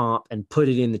Dynacomp and put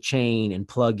it in the chain and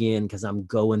plug in because I'm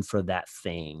going for that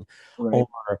thing. Right.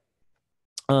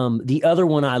 Or the other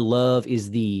one I love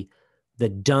is the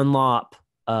Dunlop.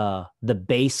 The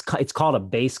bass, it's called a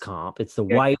bass comp. It's the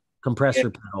white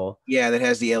compressor pedal. Yeah, that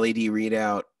has the LED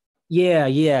readout.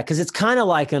 Yeah, because it's kind of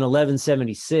like an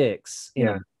 1176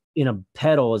 in a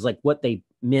pedal is like what they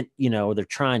meant, you know, they're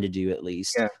trying to do at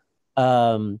least. Yeah.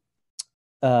 Um,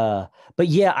 but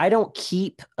yeah, I don't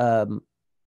keep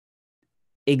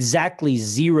exactly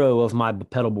 0 of my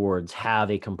pedal boards have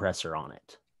a compressor on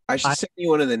it. I should send you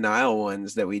one of the Nile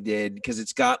ones that we did, because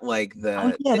it's got like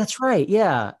Oh yeah, that's right.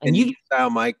 Yeah, and you style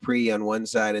mic pre on one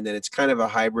side, and then it's kind of a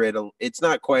hybrid. It's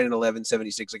not quite an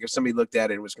 1176. Like if somebody looked at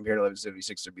it and was compared to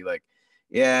 1176, they'd be like,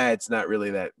 yeah, it's not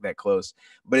really that close.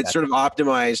 But it's sort of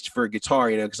optimized for guitar,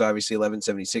 because obviously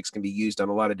 1176 can be used on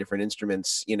a lot of different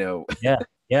instruments, Yeah,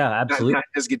 absolutely. not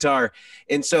just guitar.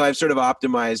 And so I've sort of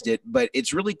optimized it, but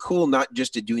it's really cool not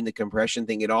just at doing the compression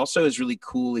thing. It also is really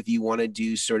cool if you want to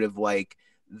do sort of like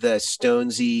the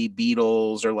Stonesy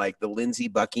Beatles or like the Lindsey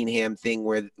Buckingham thing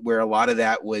where a lot of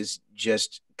that was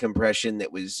just compression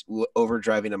that was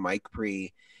overdriving a mic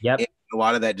pre. Yep. And a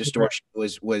lot of that distortion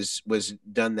was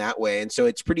done that way. And so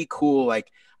it's pretty cool. Like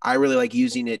I really like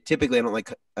using it. Typically I don't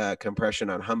like compression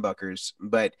on humbuckers,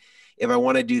 but if I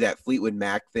want to do that Fleetwood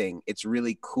Mac thing, it's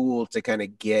really cool to kind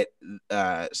of get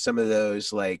some of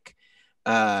those like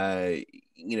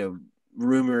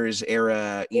Rumors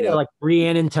era, like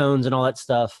Rhiannon tones and all that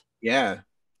stuff. Yeah.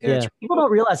 People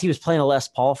don't realize he was playing a Les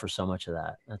Paul for so much of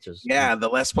that. That's just the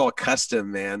Les Paul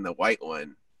Custom, man, the white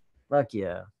one. Fuck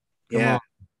yeah. Come on.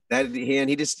 That and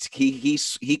he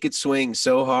could swing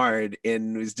so hard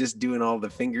and was just doing all the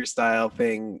finger style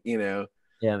thing, Yeah,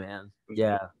 man.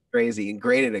 Yeah. Crazy. And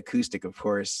great at acoustic, of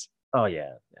course. Oh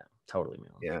yeah. Yeah. Totally,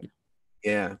 man.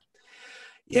 Yeah.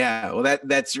 Well,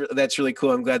 that's really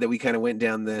cool. I'm glad that we kind of went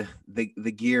down the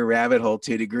gear rabbit hole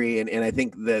to a degree. And I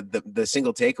think the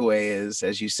single takeaway is,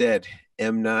 as you said,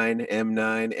 M9.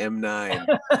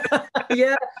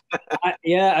 Yeah.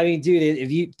 I mean, dude,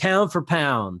 if you pound for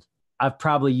pound, I've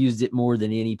probably used it more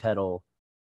than any pedal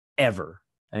ever.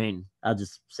 I mean, I'll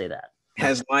just say that.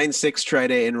 Has Line 6 tried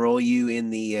to enroll you in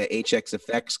the HX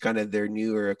Effects, kind of their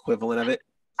newer equivalent of it?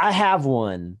 I have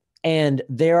one. And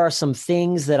there are some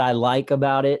things that I like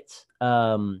about it,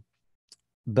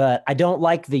 but I don't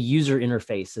like the user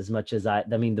interface as much as the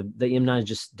M9 is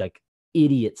just like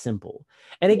idiot simple.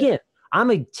 And again, I'm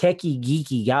a techie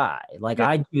geeky guy. Like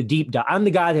I do a deep dive. I'm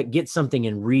the guy that gets something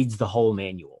and reads the whole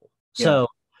manual. So,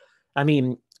 I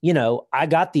mean, I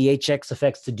got the HX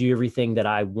Effects to do everything that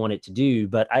I want it to do,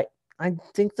 but I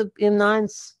think the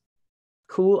M9's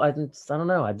cool. I don't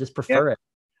know. I just prefer it.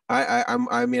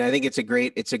 I mean, I think it's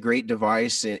a great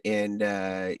device, and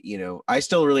I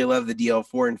still really love the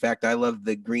DL4. In fact, I love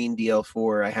the green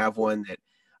DL4. I have one that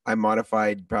I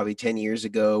modified probably 10 years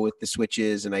ago with the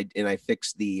switches, and I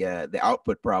fixed the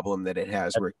output problem that it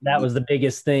has. That was the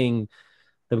biggest thing.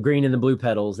 The green and the blue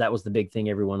pedals, that was the big thing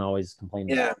everyone always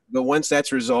complained about. But once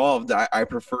that's resolved, I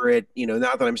prefer it.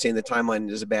 Not that I'm saying the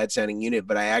Timeline is a bad sounding unit,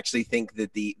 but I actually think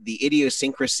that the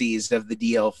idiosyncrasies of the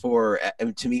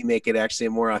DL4 to me make it actually a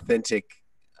more authentic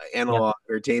analog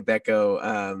or tape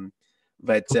echo.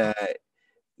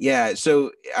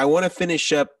 So I want to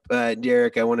finish up,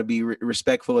 Derek. I want to be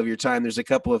respectful of your time. There's a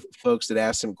couple of folks that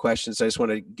asked some questions. So I just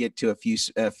want to get to a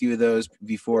few of those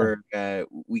before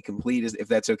we complete, if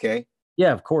that's okay.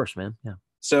 Yeah, of course, man. Yeah.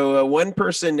 So one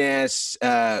person asks,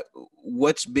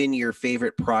 what's been your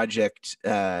favorite project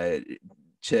to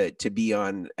be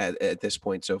on at this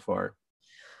point so far?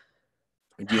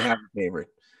 Do you have a favorite?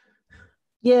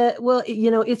 Yeah, well,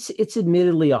 it's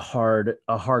admittedly a hard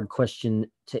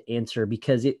question to answer,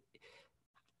 because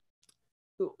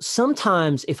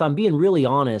sometimes, if I'm being really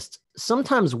honest,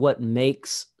 sometimes what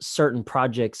makes certain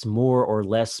projects more or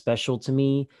less special to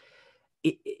me,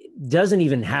 it doesn't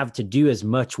even have to do as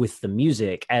much with the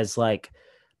music as like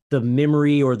the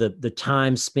memory or the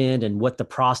time spent and what the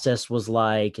process was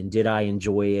like, and did I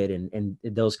enjoy it, and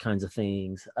those kinds of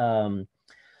things. And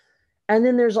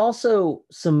then there's also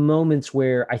some moments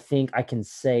where I think I can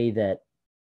say that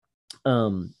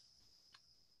the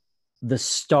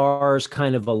stars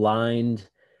kind of aligned,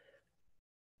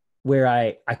 where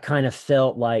I kind of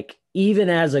felt like, even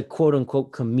as a quote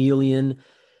unquote chameleon,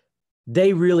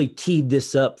 they really teed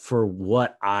this up for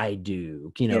what I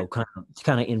do, kind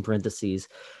of in parentheses.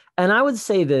 And I would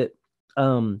say that,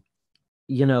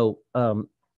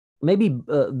 maybe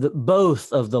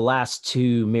both of the last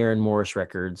two Maren Morris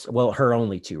records, well, her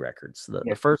only two records,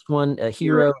 the first one,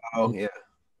 Hero,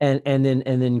 and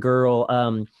then Girl,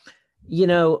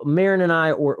 Maren and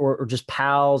I or just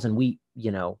pals, and we,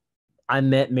 I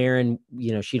met Maren,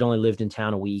 she'd only lived in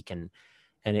town a week, and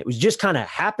it was just kind of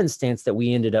happenstance that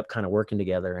we ended up kind of working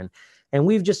together. And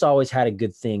we've just always had a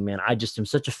good thing, man. I just am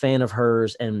such a fan of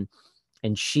hers. And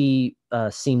she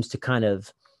seems to kind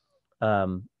of, a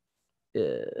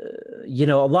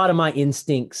lot of my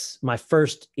instincts, my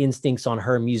first instincts on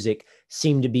her music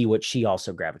seem to be what she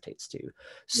also gravitates to.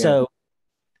 So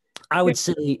I would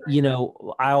say, you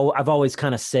know, I've always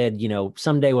kind of said, you know,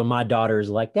 someday when my daughter is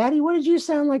like, Daddy, what did you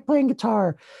sound like playing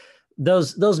guitar?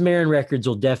 Those Marin records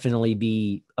will definitely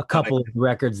be a couple of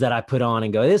records that I put on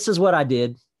and go, this is what I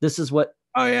did. This is what.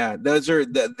 Oh yeah, those are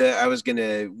I was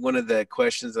gonna, one of the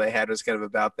questions that I had was kind of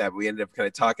about that. We ended up kind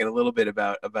of talking a little bit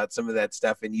about some of that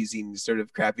stuff and using sort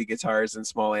of crappy guitars and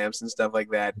small amps and stuff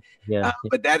like that. Yeah.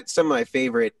 But that's some of my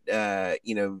favorite,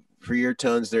 you know, for your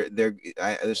tones. They're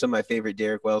some of my favorite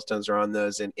Derek Wells tones are on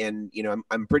those, and you know,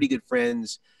 I'm pretty good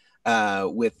friends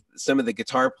with some of the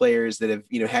guitar players that have,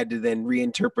 you know, had to then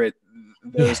reinterpret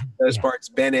those parts.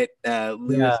 Bennett,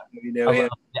 Lewis, you know him.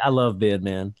 I love Ben,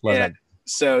 man. Love that.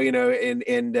 So, you know,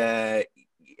 and I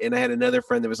had another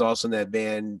friend that was also in that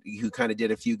band who kind of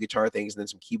did a few guitar things and then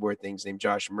some keyboard things, named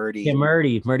Josh Murdy. Yeah,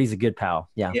 Murdy's a good pal.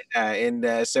 Yeah.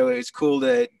 And so it was cool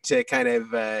to kind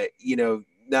of, you know,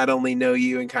 not only know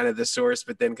you and kind of the source,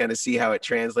 but then kind of see how it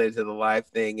translated to the live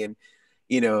thing. And,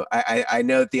 you know, I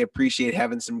know that they appreciate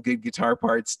having some good guitar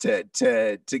parts to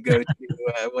go to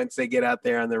once they get out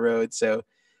there on the road. So,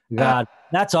 God,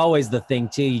 that's always the thing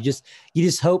too. You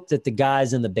just hope that the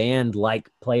guys in the band like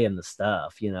playing the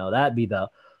stuff, you know. That'd be the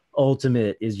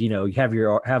ultimate, is, you know, you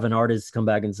have an artist come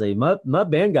back and say, my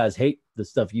band guys hate the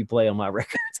stuff you play on my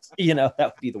records. You know, that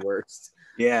would be the worst.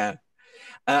 Yeah.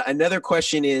 Another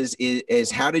question is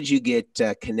how did you get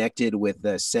connected with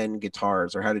Sen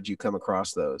guitars, or how did you come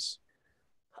across those?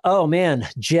 Oh man,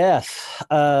 Jeff.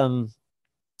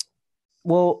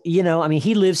 Well, you know, I mean,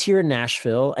 he lives here in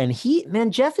Nashville,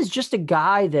 and Jeff is just a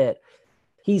guy that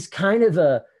he's kind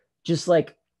of just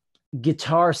like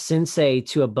guitar sensei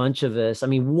to a bunch of us. I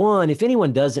mean, if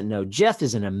anyone doesn't know, Jeff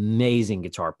is an amazing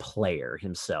guitar player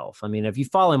himself. I mean, if you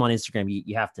follow him on Instagram,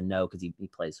 you have to know, because he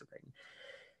plays so great.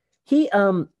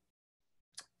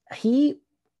 He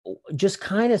just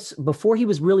kind of, before he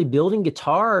was really building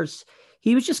guitars,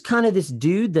 he was just kind of this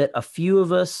dude that a few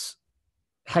of us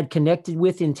had connected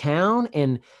with in town,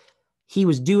 and he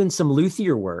was doing some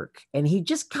luthier work, and he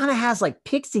just kind of has like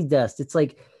pixie dust. It's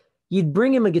like you'd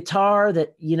bring him a guitar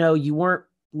that, you know, you weren't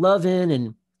loving,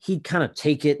 and he'd kind of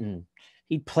take it and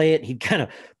he'd play it. He'd kind of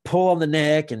pull on the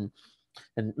neck and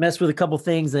mess with a couple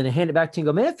things, and then hand it back to you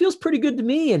and go, man, it feels pretty good to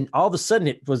me. And all of a sudden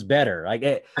it was better. Like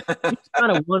he's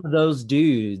kind of one of those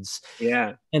dudes.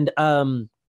 Yeah. And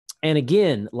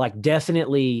again, like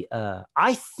definitely,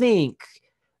 I think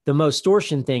the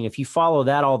Mostortion thing, if you follow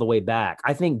that all the way back,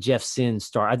 I think Jeff Sin is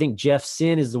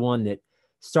the one that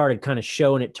started kind of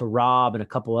showing it to Rob and a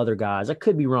couple other guys. I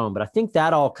could be wrong, but I think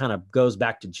that all kind of goes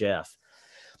back to Jeff.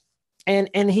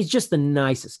 And he's just the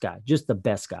nicest guy, just the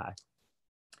best guy.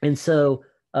 And so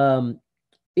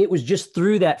it was just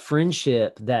through that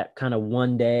friendship that kind of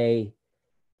one day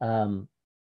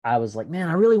I was like, man,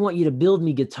 I really want you to build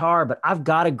me guitar, but I've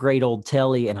got a great old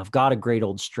Telly and I've got a great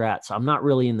old Strat. So I'm not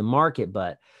really in the market,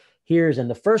 but and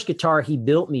the first guitar he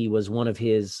built me was one of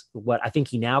his, what I think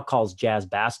he now calls Jazz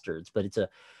Bastards, but it's a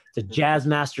Jazz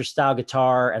Master style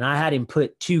guitar. And I had him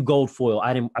put two gold foil.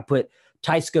 I put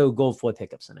Teisco gold foil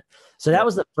pickups in it. So that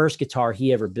was the first guitar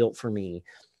he ever built for me.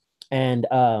 And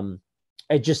I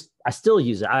still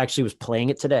use it. I actually was playing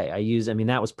it today.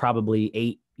 That was probably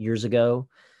 8 years ago.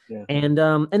 Yeah. And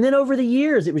then over the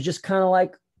years, it was just kind of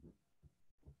like,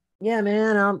 yeah,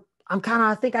 man,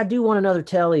 I think I do want another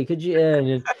Telly. Could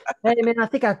you, hey man, I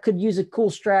think I could use a cool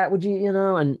Strat. Would you, you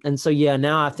know? And so, yeah,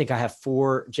 now I think I have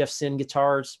 4 Jeff Sin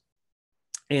guitars.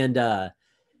 And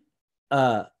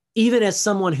even as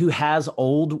someone who has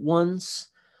old ones,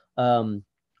 I've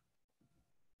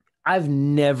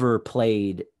never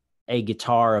played a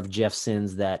guitar of Jeff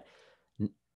Sin's that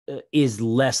is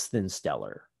less than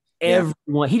stellar.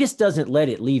 Everyone, he just doesn't let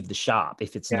it leave the shop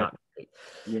if it's not great.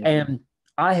 Yeah. And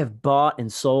I have bought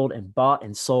and sold and bought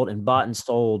and sold and bought and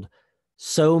sold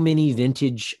so many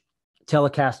vintage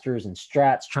Telecasters and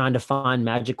Strats trying to find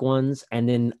magic ones. And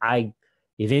then I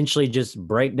eventually just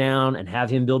break down and have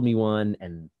him build me one.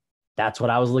 And that's what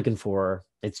I was looking for.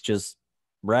 It's just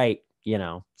right, you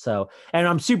know? So, and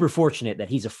I'm super fortunate that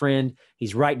he's a friend.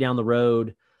 He's right down the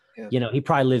road. Yeah. You know, he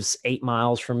probably lives 8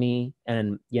 miles from me.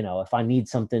 And, you know, if I need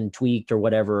something tweaked or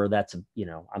whatever,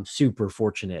 I'm super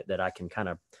fortunate that I can kind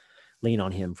of lean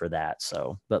on him for that.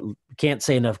 So, but can't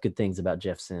say enough good things about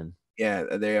Jeff Sin. Yeah,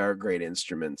 they are great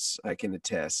instruments. I can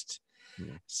attest.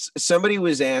 Yeah. Somebody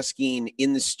was asking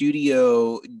in the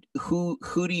studio, who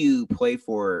do you play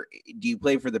for? Do you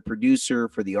play for the producer,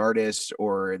 for the artist,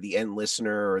 or the end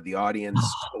listener, or the audience?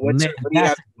 What do you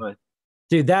have?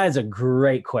 Dude, that is a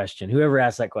great question. Whoever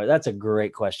asked that question, that's a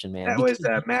great question, man. That was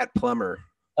Matt Plummer.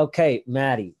 Okay,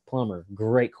 Matty Plummer,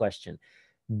 great question.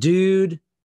 Dude,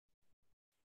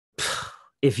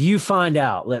 If you find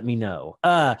out, let me know.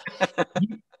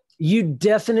 You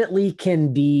definitely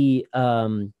can be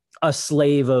a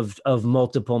slave of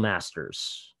multiple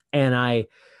masters, and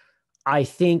I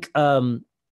think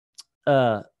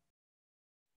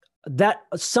that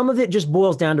some of it just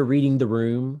boils down to reading the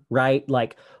room, right?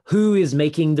 Like who is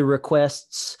making the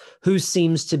requests, who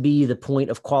seems to be the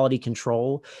point of quality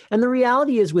control. And the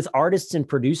reality is with artists and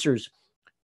producers,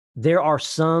 there are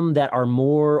some that are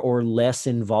more or less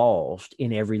involved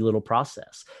in every little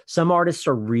process. Some artists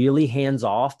are really hands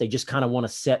off. They just kind of want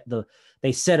to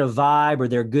they set a vibe, or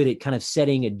they're good at kind of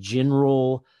setting a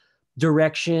general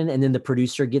direction, and then the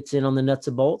producer gets in on the nuts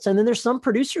and bolts. And then there's some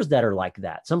producers that are like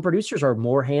that. Some producers are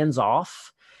more hands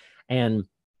off, and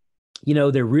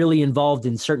they're really involved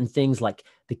in certain things like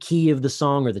the key of the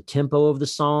song or the tempo of the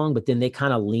song, but then they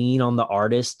kind of lean on the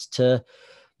artist to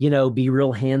be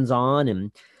real hands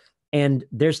on. And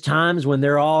there's times when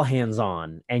they're all hands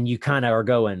on, and you kind of are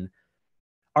going,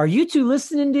 are you two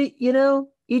listening to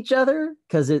each other?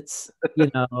 Because it's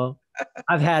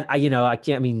I've had I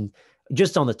can't, I mean,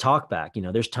 just on the talk back,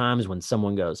 there's times when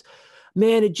someone goes,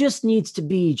 man, it just needs to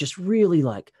be just really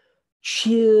like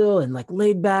chill and like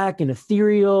laid back and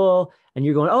ethereal. And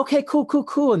you're going, okay,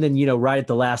 cool. And then, right at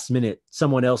the last minute,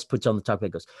 someone else puts on the talk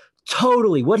back, goes,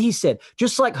 totally what he said,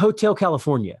 just like Hotel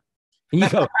California. And you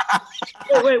go,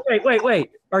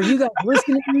 wait. Are you guys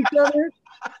listening to each other?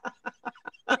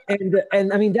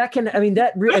 And I mean, and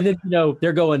then,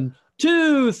 they're going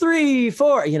 2, 3,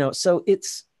 4, so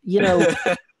it's,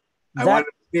 I want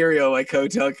a stereo like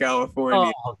Hotel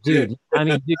California. Oh, dude. I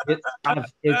mean, dude,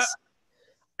 it's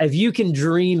if you can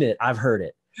dream it, I've heard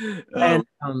it. And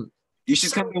you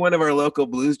should come to one of our local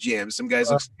blues jams. Some guys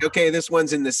look, okay, this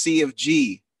one's in the C of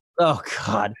G. Oh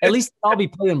God! At least I'll be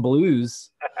playing blues.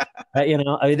 I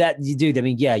mean that, dude. I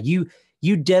mean, yeah,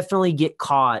 you definitely get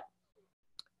caught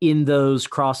in those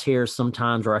crosshairs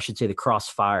sometimes, or I should say the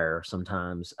crossfire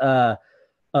sometimes,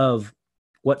 of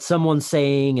what someone's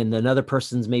saying and another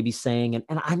person's maybe saying.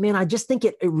 And I just think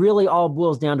it really all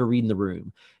boils down to reading the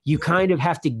room. You kind of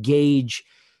have to gauge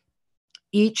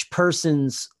each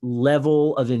person's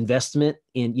level of investment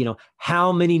in,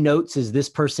 how many notes is this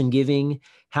person giving?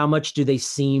 How much do they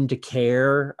seem to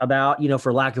care about,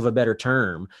 for lack of a better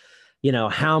term,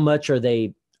 how much are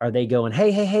they going,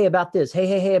 hey, about this,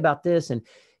 hey, about this. And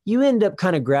you end up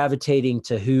kind of gravitating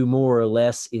to who more or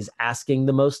less is asking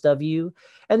the most of you.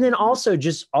 And then also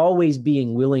just always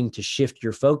being willing to shift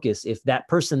your focus. If that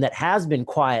person that has been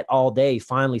quiet all day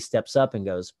finally steps up and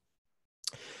goes,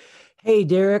 hey,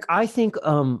 Derek, I think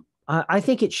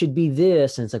it should be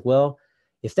this. And it's like, well,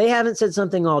 if they haven't said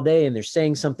something all day and they're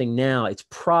saying something now, it's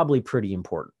probably pretty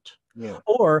important. Yeah.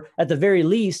 Or at the very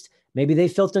least, maybe they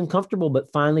felt uncomfortable,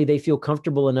 but finally they feel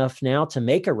comfortable enough now to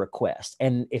make a request.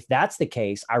 And if that's the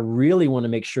case, I really want to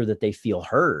make sure that they feel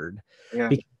heard,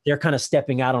 because they're kind of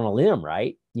stepping out on a limb,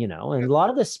 right? And a lot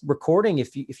of this recording,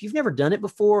 if you've never done it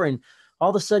before, and all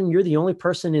of a sudden you're the only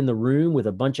person in the room with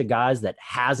a bunch of guys that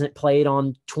hasn't played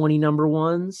on 20 number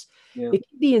ones, it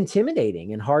can be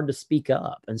intimidating and hard to speak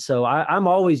up. And so I'm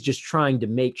always just trying to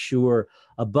make sure,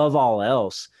 above all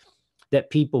else, that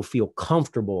people feel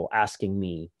comfortable asking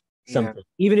me something.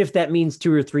 Even if that means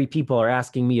 2 or 3 people are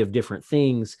asking me of different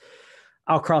things,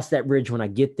 I'll cross that bridge when I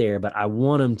get there, but I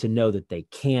want them to know that they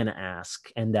can ask,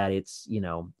 and that it's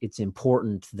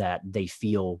important that they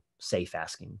feel safe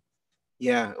asking.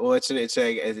 Yeah, well,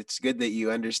 it's good that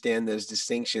you understand those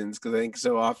distinctions, because I think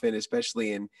so often,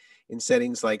 especially in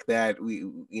settings like that,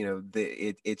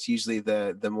 it's usually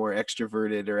the more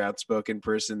extroverted or outspoken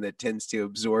person that tends to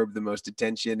absorb the most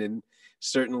attention, and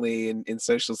certainly in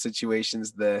social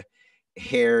situations, the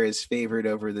hare is favored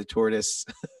over the tortoise.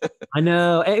 I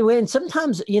know, and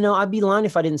sometimes I'd be lying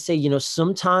if I didn't say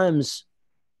sometimes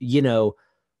you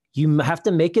have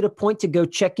to make it a point to go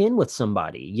check in with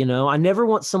somebody. I never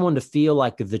want someone to feel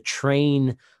like the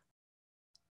train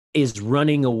is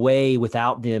running away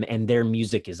without them and their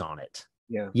music is on it.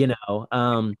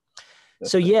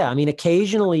 So yeah, I mean,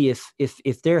 occasionally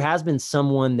if there has been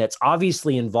someone that's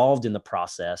obviously involved in the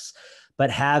process, but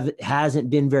hasn't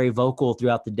been very vocal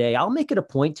throughout the day, I'll make it a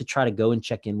point to try to go and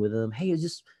check in with them. Hey,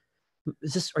 is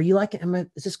this, are you liking,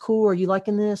 is this cool? Are you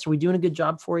liking this? Are we doing a good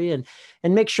job for you?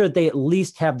 And make sure that they at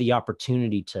least have the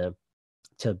opportunity to,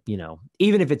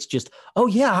 even if it's just, oh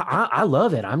yeah, I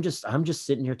love it. I'm just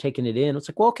sitting here taking it in. It's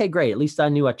like, well, okay, great. At least I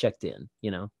knew I checked in,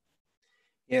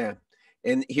 Yeah.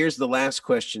 And here's the last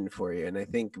question for you. And I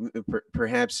think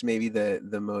perhaps maybe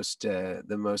the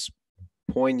most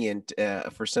poignant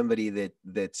for somebody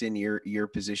that's in your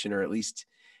position, or at least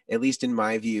in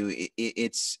my view,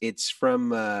 it's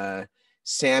from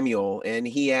Samuel, and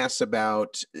he asks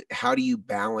about how do you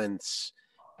balance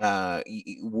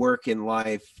work and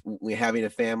life, having a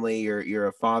family. You're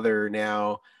a father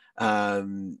now.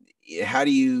 How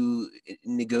do you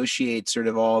negotiate sort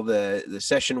of all the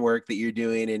session work that you're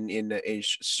doing, and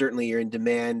certainly you're in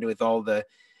demand with all the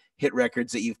hit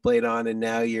records that you've played on, and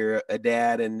now you're a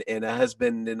dad and a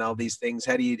husband and all these things.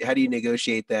 How do you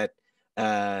negotiate that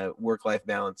work-life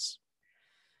balance?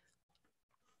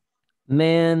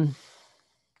 Man,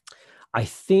 I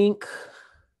think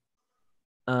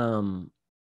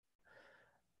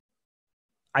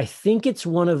it's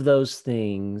one of those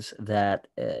things that,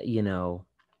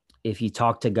 if you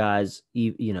talk to guys,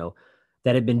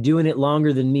 that have been doing it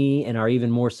longer than me and are even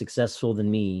more successful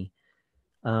than me,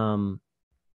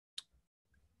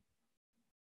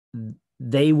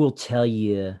 they will tell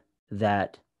you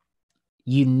that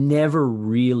you never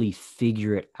really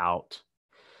figure it out.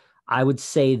 I would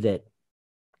say that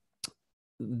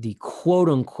the quote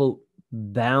unquote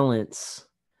balance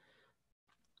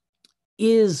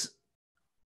is,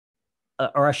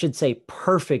 or I should say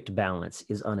perfect balance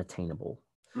is unattainable.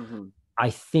 Mm-hmm. I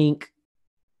think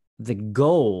the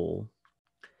goal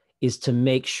is to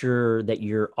make sure that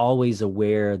you're always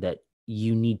aware that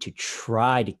you need to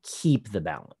try to keep the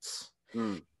balance.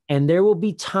 Mm. And there will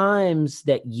be times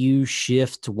that you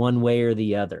shift one way or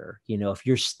the other. If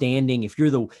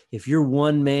you're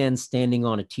one man standing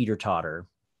on a teeter-totter,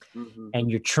 mm-hmm.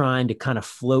 and you're trying to kind of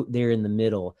float there in the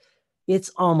middle,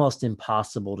 it's almost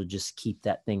impossible to just keep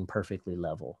that thing perfectly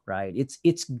level, right?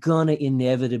 It's gonna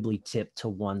inevitably tip to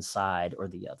one side or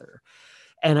the other.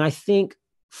 And I think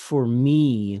for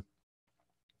me,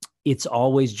 it's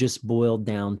always just boiled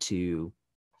down to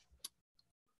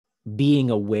being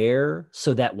aware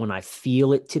so that when I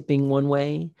feel it tipping one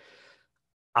way,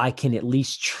 I can at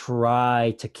least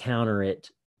try to counter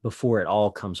it before it all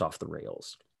comes off the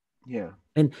rails. Yeah.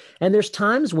 And there's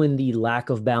times when the lack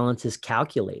of balance is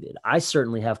calculated. I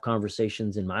certainly have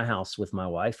conversations in my house with my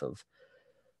wife of,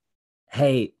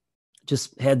 hey,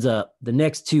 just heads up, the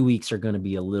next 2 weeks are going to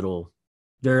be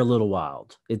they're a little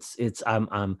wild.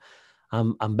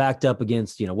 I'm backed up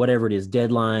against, whatever it is,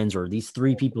 deadlines, or these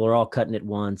 3 people are all cutting at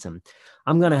once. And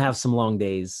I'm going to have some long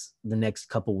days the next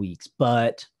couple weeks,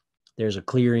 but there's a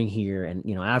clearing here. And,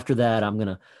 after that, I'm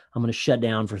going to shut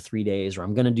down for 3 days, or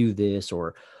I'm going to do this,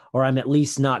 or I'm at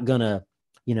least not going to,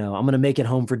 I'm going to make it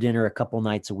home for dinner a couple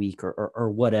nights a week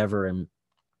or whatever. And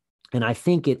I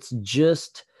think it's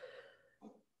just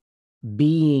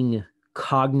being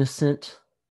cognizant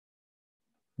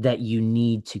that you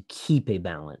need to keep a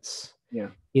balance. Yeah.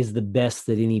 Is the best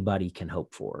that anybody can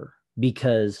hope for,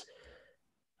 because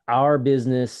our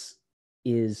business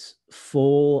is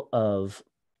full of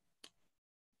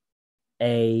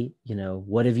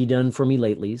what have you done for me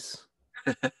lately's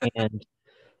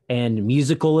and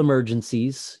musical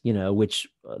emergencies, which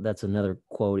that's another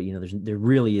quote, there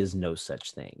really is no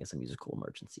such thing as a musical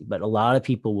emergency, but a lot of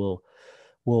people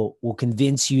will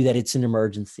convince you that it's an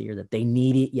emergency, or that they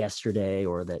need it yesterday,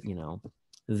 or that,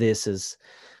 this is,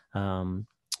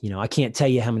 I can't tell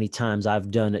you how many times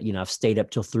I've done it. I've stayed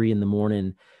up till 3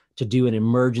 a.m. to do an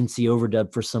emergency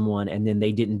overdub for someone, and then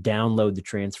they didn't download the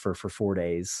transfer for 4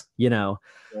 days, right.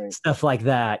 Stuff like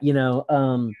that,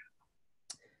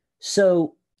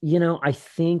 So, I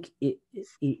think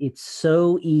it's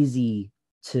so easy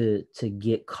to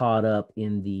get caught up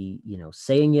in the,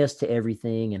 saying yes to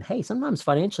everything. And hey, sometimes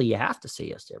financially you have to say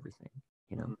yes to everything,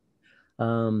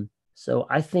 So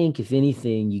I think if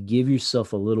anything, you give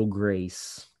yourself a little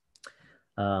grace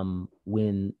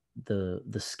when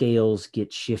the scales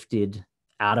get shifted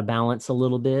out of balance a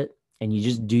little bit, and you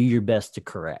just do your best to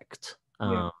correct.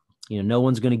 Yeah. No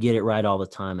one's going to get it right all the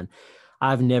time. And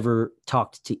I've never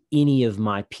talked to any of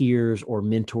my peers or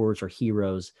mentors or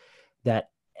heroes that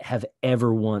have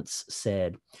ever once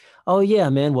said, oh yeah,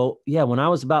 man. Well, yeah, when I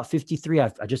was about 53, I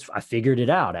figured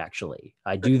it out. Actually,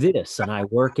 I do this and I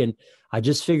work, and I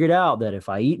just figured out that if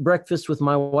I eat breakfast with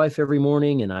my wife every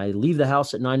morning and I leave the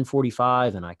house at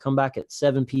 9:45 and I come back at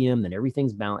 7 p.m., then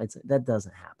everything's balanced. That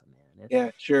doesn't happen, man.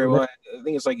 Yeah, sure. Well, I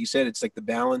think it's like you said, it's like the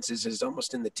balance is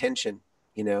almost in the tension,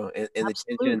 and the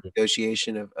tension and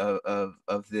negotiation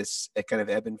of this kind of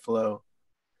ebb and flow.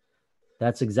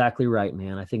 That's exactly right,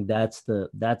 man. I think that's the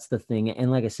thing.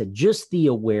 And like I said, just the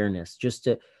awareness, just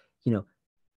to,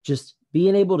 just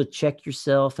being able to check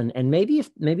yourself, and maybe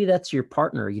that's your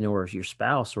partner, or your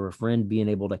spouse or a friend, being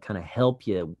able to kind of help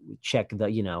you check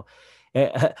the,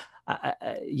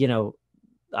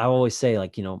 I always say,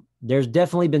 like, there's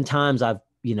definitely been times I've,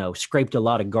 scraped a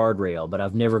lot of guardrail, but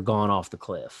I've never gone off the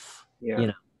cliff,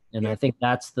 yeah. And I think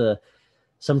that's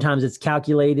sometimes it's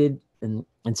calculated, and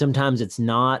sometimes it's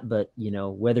not, but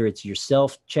whether it's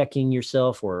yourself checking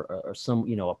yourself or some,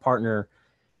 a partner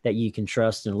that you can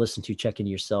trust and listen to checking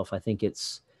yourself, I think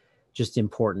it's just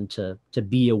important to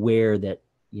be aware that,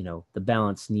 the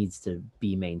balance needs to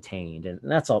be maintained. And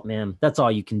that's all, man. That's all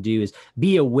you can do is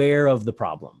be aware of the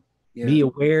problem. Yeah. Be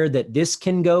aware that this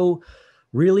can go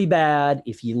really bad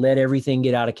if you let everything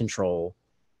get out of control.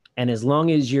 And as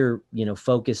long as you're,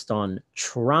 focused on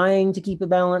trying to keep a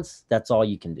balance, that's all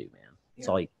you can do, man. That's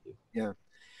all you can do. Yeah.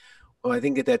 Well, I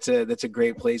think that's a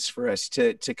great place for us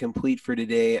to complete for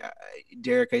today.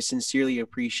 Derek, I sincerely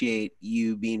appreciate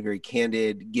you being very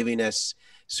candid, giving us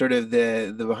sort of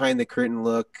the behind the curtain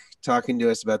look, talking to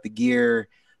us about the gear,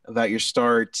 about your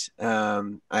start. I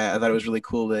thought it was really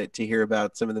cool to hear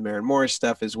about some of the Maren Morris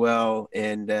stuff as well.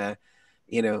 And, the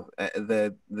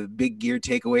big gear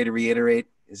takeaway, to reiterate,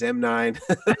 is M9.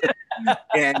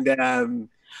 And,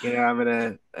 I'm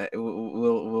gonna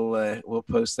we'll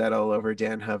post that all over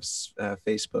Dan Huff's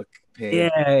Facebook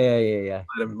page. Yeah.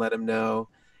 Let him know.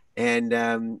 And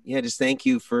just thank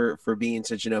you for being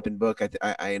such an open book.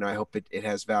 I hope it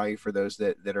has value for those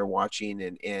that are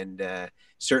watching, and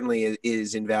certainly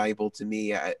is invaluable to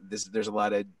me. There's a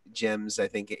lot of gems, I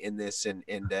think, in this, and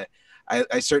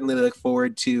I certainly look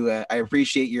forward to. I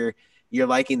appreciate you're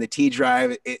liking the T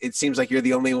drive. It seems like you're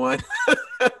the only one.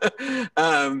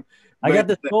 I got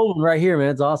this gold one right here, man.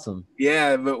 It's awesome.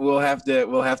 Yeah, but we'll have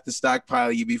to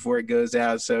stockpile you before it goes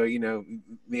out. So,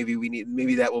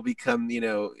 maybe that will become,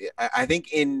 I think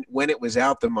when it was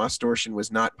out, the Mostortion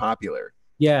was not popular.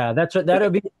 Yeah, that's what that'll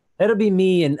be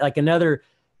me in like another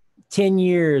 10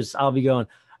 years. I'll be going,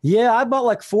 yeah, I bought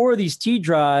like 4 of these T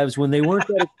drives when they weren't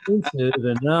that expensive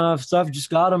enough. So I've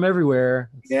just got them everywhere.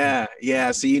 Yeah.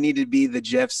 So you need to be the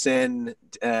Jeff Sen,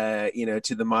 to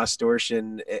the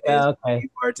Mostortion. As you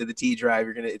are to the T drive.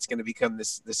 It's gonna become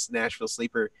this Nashville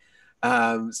sleeper.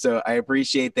 So I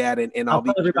appreciate that, and I'll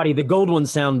tell everybody the gold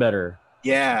ones sound better.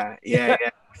 Yeah.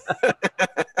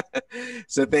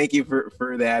 So thank you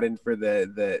for that, and for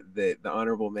the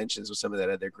honorable mentions with some of that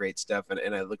other great stuff,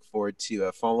 and I look forward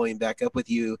to following back up with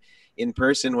you in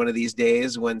person one of these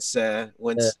days once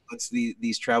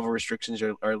these travel restrictions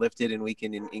are lifted and we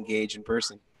can engage in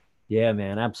person. Yeah,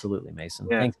 man, absolutely, Mason.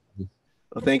 Yeah. Thanks.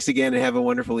 Well, thanks again, and have a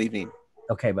wonderful evening.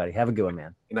 Okay, buddy. Have a good one,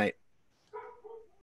 man. Good night.